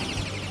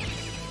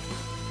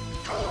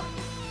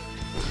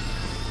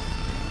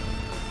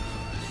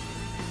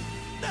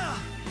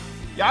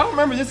 Yeah, I don't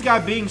remember this guy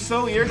being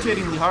so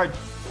irritatingly hard.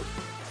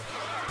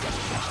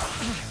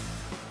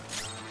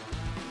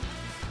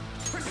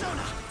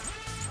 Persona.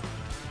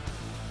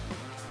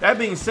 That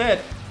being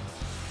said,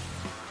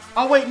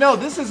 oh wait, no,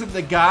 this isn't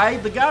the guy.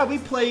 The guy we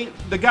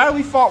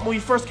fought when we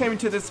first came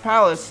into this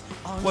palace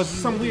was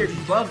some weird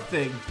bug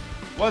thing,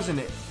 wasn't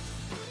it?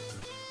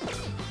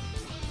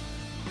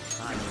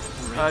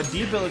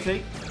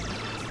 Debilitate.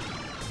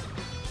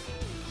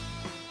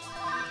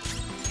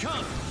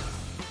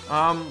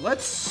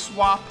 Let's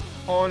swap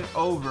on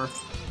over.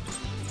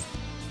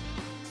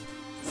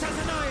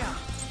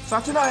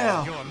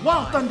 Satanaya!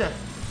 Wild Thunder!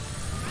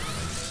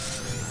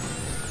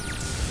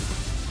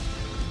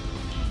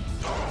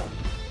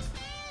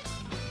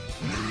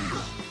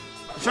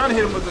 I'm trying to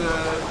hit him with the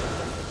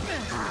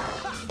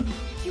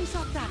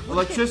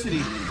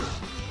electricity.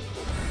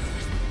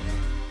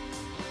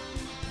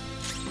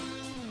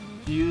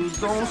 You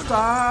don't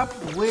stop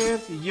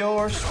with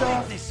your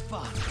stuff.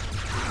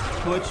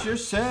 Put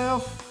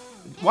yourself.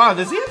 Wow,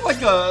 does he have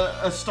like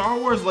a Star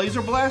Wars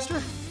laser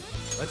blaster?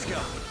 Let's go.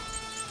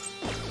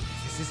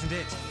 This isn't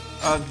it.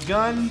 A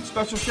gun,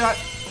 special shot.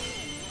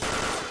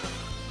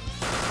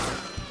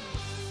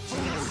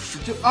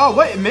 Oh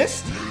wait, it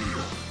missed?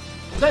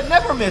 That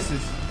never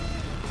misses.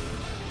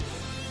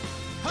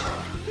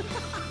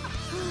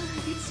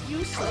 It's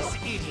useless,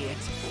 idiot.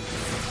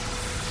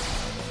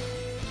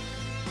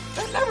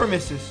 That never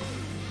misses.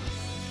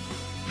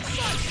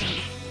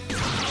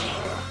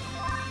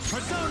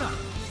 Persona.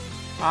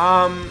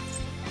 I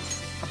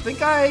think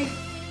well,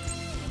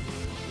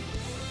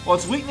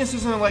 its weakness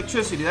is in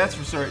electricity, that's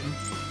for certain.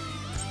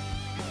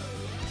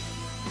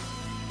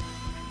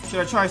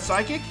 Should I try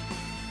Psychic?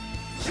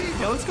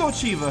 Yeah, let's go with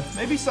Shiva.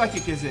 Maybe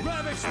Psychic is it.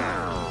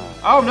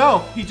 Oh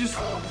no, he just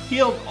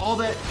healed all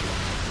that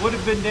would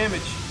have been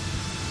damage.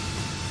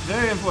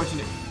 Very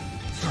unfortunate.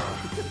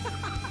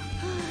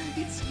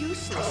 It's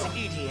useless,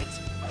 idiot.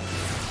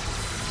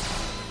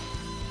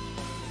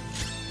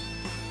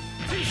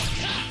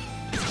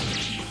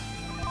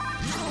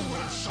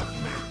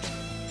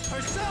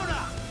 Persona.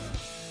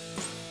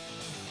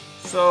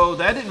 So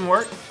that didn't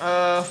work.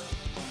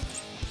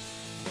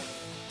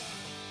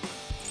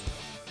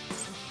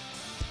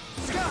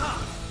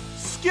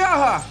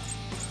 Skaha!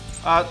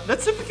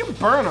 Let's see if we can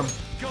burn him.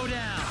 Go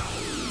down.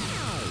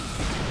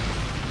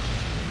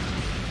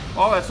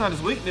 Oh, that's not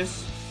his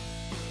weakness.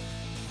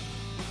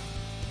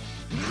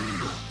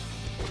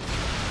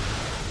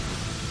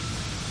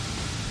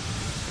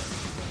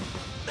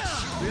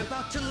 We're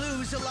about to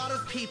lose a lot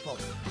of people.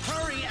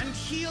 Hurry and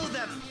heal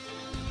them.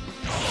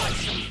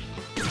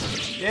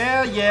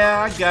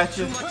 Yeah, I got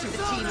you. Too much of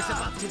the team is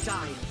about to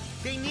die.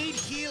 They need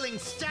healing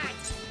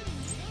stat.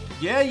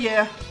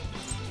 Yeah,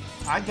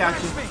 I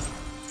got you.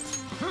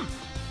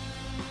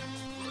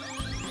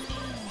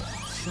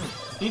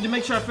 Need to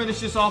make sure I finish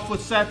this off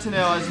with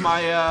Satinel as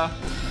my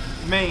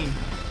main.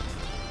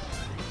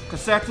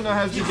 Because Satinel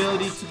has the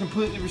ability to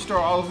completely restore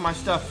all of my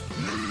stuff.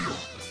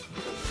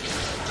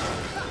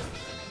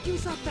 You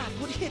thought that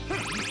would hit her.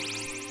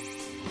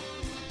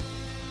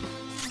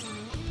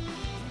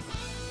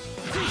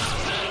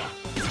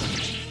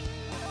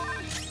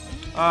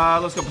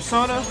 Let's go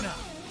Persona.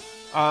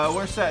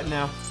 Where's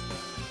Satinel?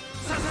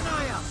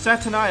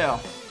 Satanael.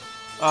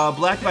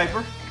 Black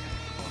Viper.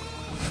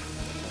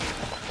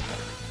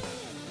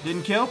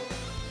 Didn't kill?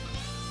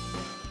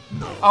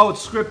 Oh,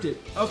 it's scripted.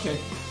 Okay.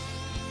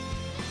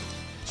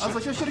 I was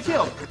like, I should have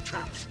killed.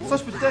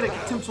 Such pathetic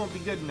attempts won't be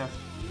good enough.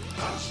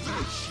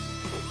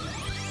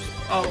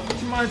 Oh,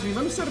 which reminds me,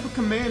 let me set up a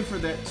command for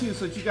that too,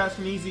 so that you guys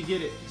can easily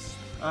get it.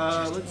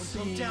 Let's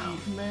see,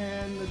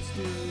 command, let's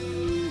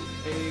do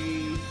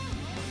a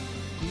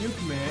new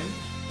command.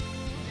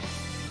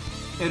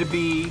 It'll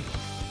be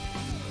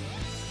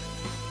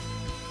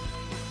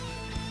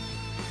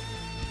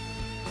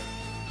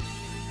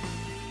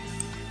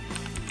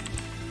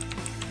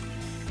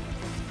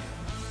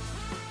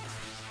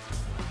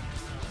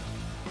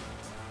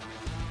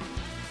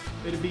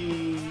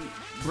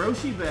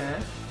Roshi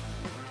Bash.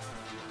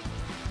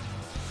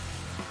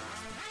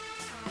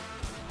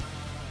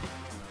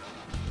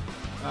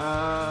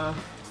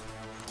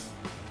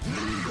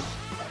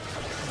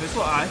 This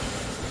will I.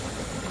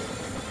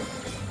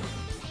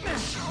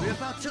 We're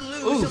about to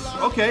lose a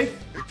lot. Okay.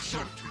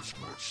 Accept his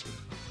mercy.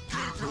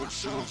 Give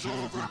yourselves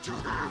over to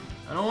him.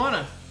 I don't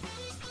wanna.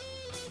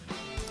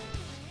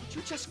 Would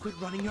you just quit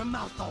running your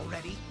mouth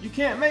already? You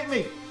can't make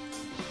me.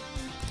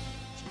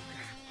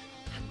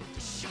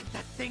 Shut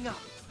that thing up.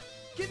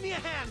 Give me a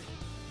hand.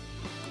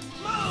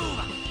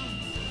 Move.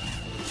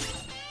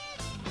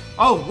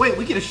 Oh wait,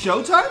 we get a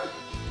showtime?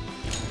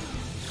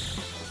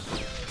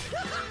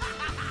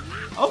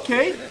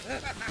 Okay.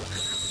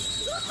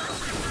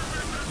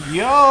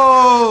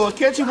 Yo,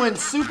 Akechi went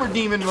super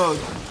demon mode.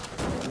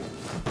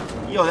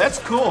 Yo, that's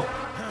cool.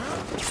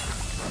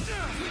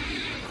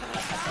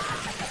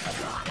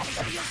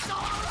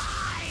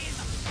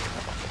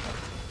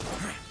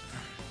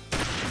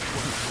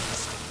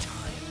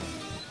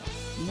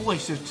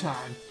 Waste of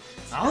time.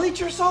 I'll eat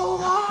your soul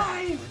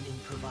alive. An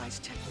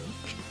improvised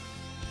technique.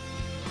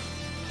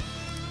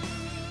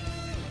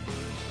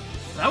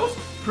 That was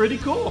pretty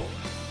cool.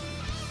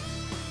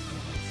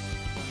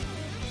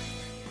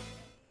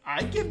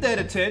 I'd give that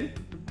a 10.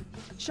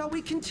 Shall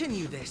we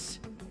continue this?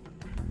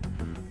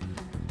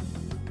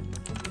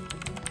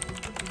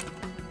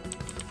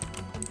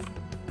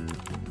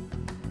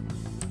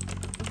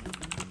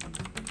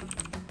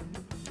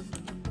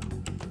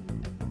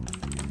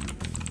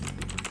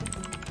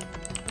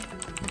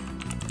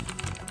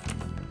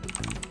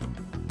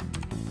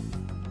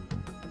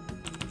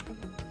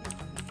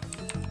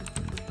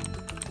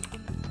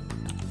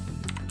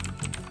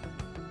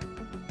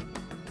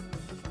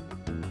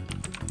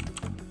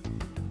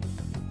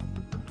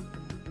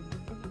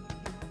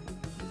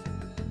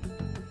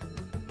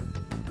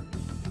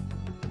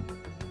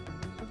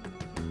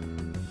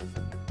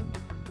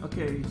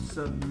 Okay,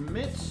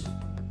 submit.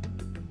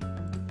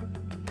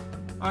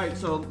 Alright,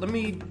 so let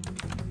me...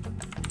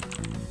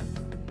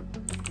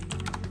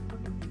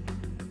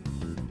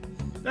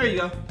 There you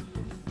go.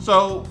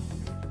 So,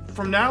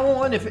 from now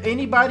on, if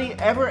anybody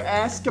ever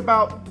asks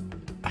about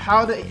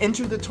how to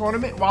enter the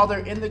tournament while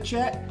they're in the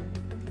chat,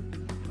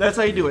 that's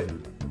how you do it.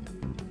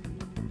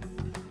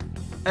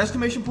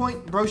 Exclamation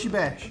point, Broshi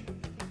Bash.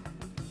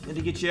 And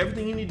to get you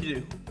everything you need to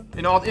do.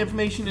 And all the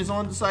information is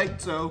on the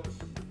site, so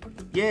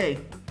yay.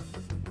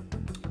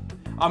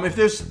 If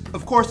there's,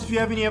 of course, if you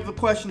have any other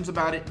questions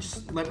about it,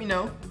 just let me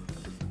know.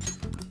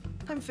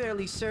 I'm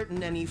fairly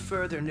certain any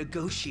further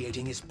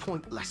negotiating is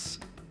pointless.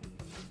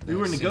 We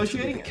were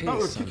negotiating? I thought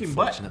we were kicking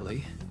butt.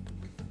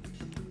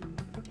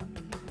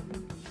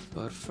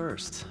 But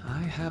first, I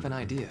have an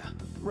idea.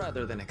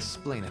 Rather than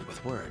explain it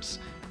with words,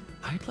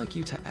 I'd like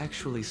you to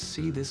actually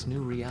see this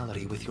new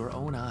reality with your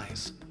own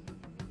eyes.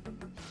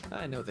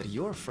 I know that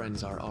your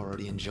friends are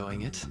already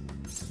enjoying it.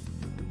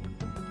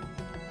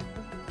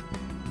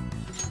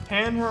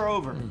 Hand her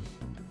over.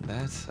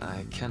 That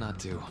I cannot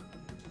do.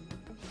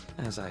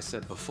 As I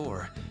said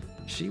before,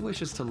 she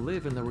wishes to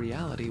live in the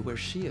reality where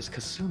she is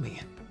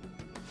Kasumi.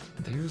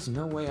 There's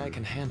no way I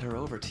can hand her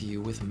over to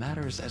you with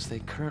matters as they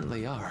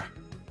currently are.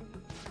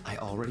 I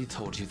already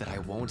told you that I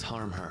won't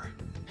harm her,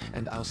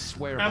 and I'll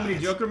swear How by many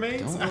it. Joker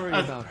mains? Don't worry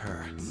about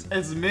her.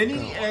 As many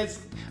Go.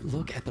 as...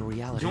 Look at the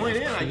reality Join I've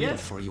in, I created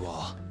guess. for you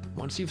all.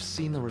 Once you've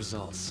seen the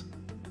results,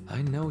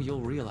 I know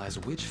you'll realize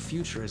which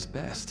future is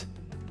best.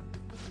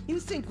 You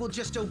think we'll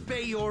just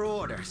obey your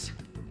orders?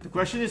 The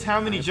question is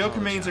how many Joker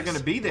mains are going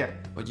to be there?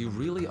 But you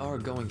really are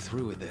going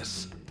through with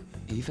this,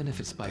 even if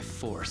it's by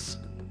force.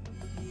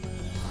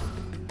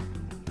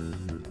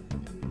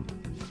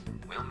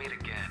 meet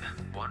again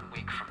 1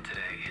 week from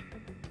today,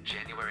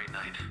 January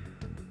 9th.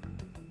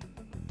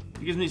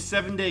 He gives me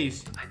 7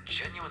 days. I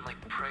genuinely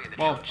pray that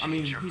Well, you'll I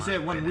mean, change your he mind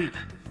said 1 by week.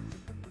 then.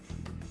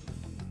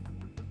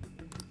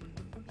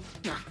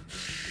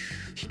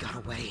 He got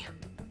away.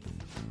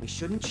 We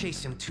shouldn't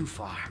chase him too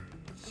far.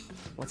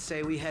 Let's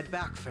say we head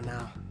back for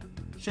now.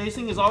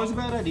 Chasing is always a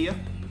bad idea.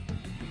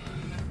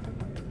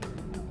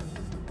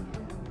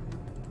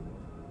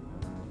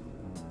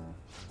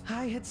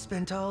 I had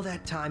spent all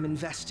that time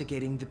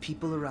investigating the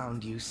people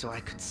around you so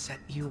I could set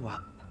you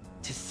up.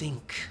 To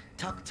think,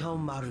 Takuto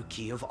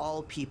Maruki of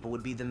all people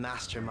would be the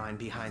mastermind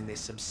behind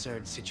this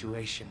absurd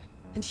situation.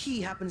 And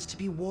he happens to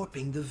be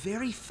warping the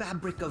very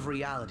fabric of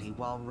reality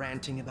while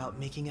ranting about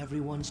making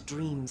everyone's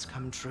dreams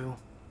come true.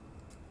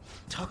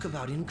 Talk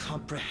about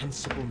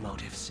incomprehensible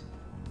motives.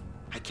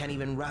 I can't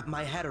even wrap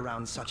my head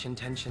around such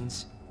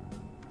intentions.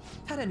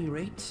 At any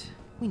rate,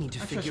 we need to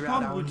figure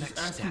out our next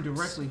steps. Ask him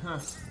directly, huh?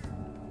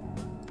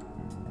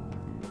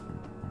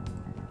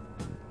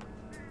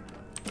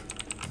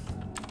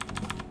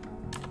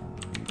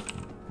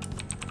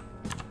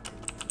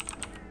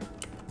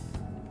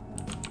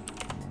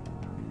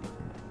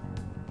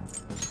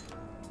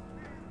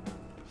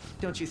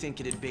 Don't you think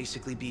it'd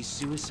basically be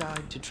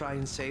suicide to try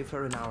and save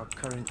her in our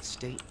current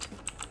state?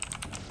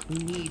 We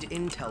need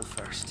intel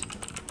first.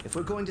 If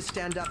we're going to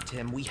stand up to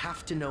him, we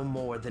have to know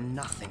more than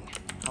nothing.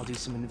 I'll do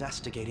some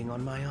investigating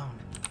on my own.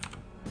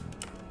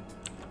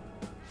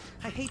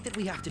 I hate that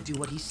we have to do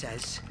what he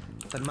says,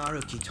 but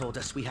Maruki told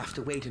us we have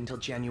to wait until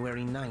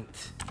January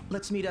 9th.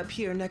 Let's meet up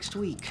here next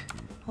week.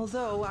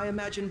 Although I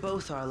imagine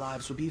both our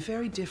lives will be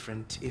very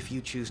different if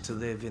you choose to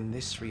live in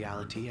this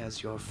reality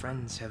as your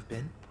friends have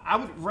been. I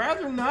would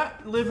rather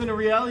not live in a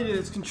reality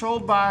that's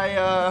controlled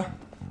by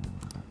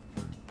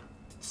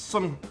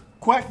some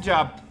quack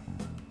job.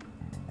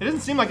 It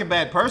doesn't seem like a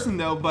bad person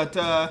though, but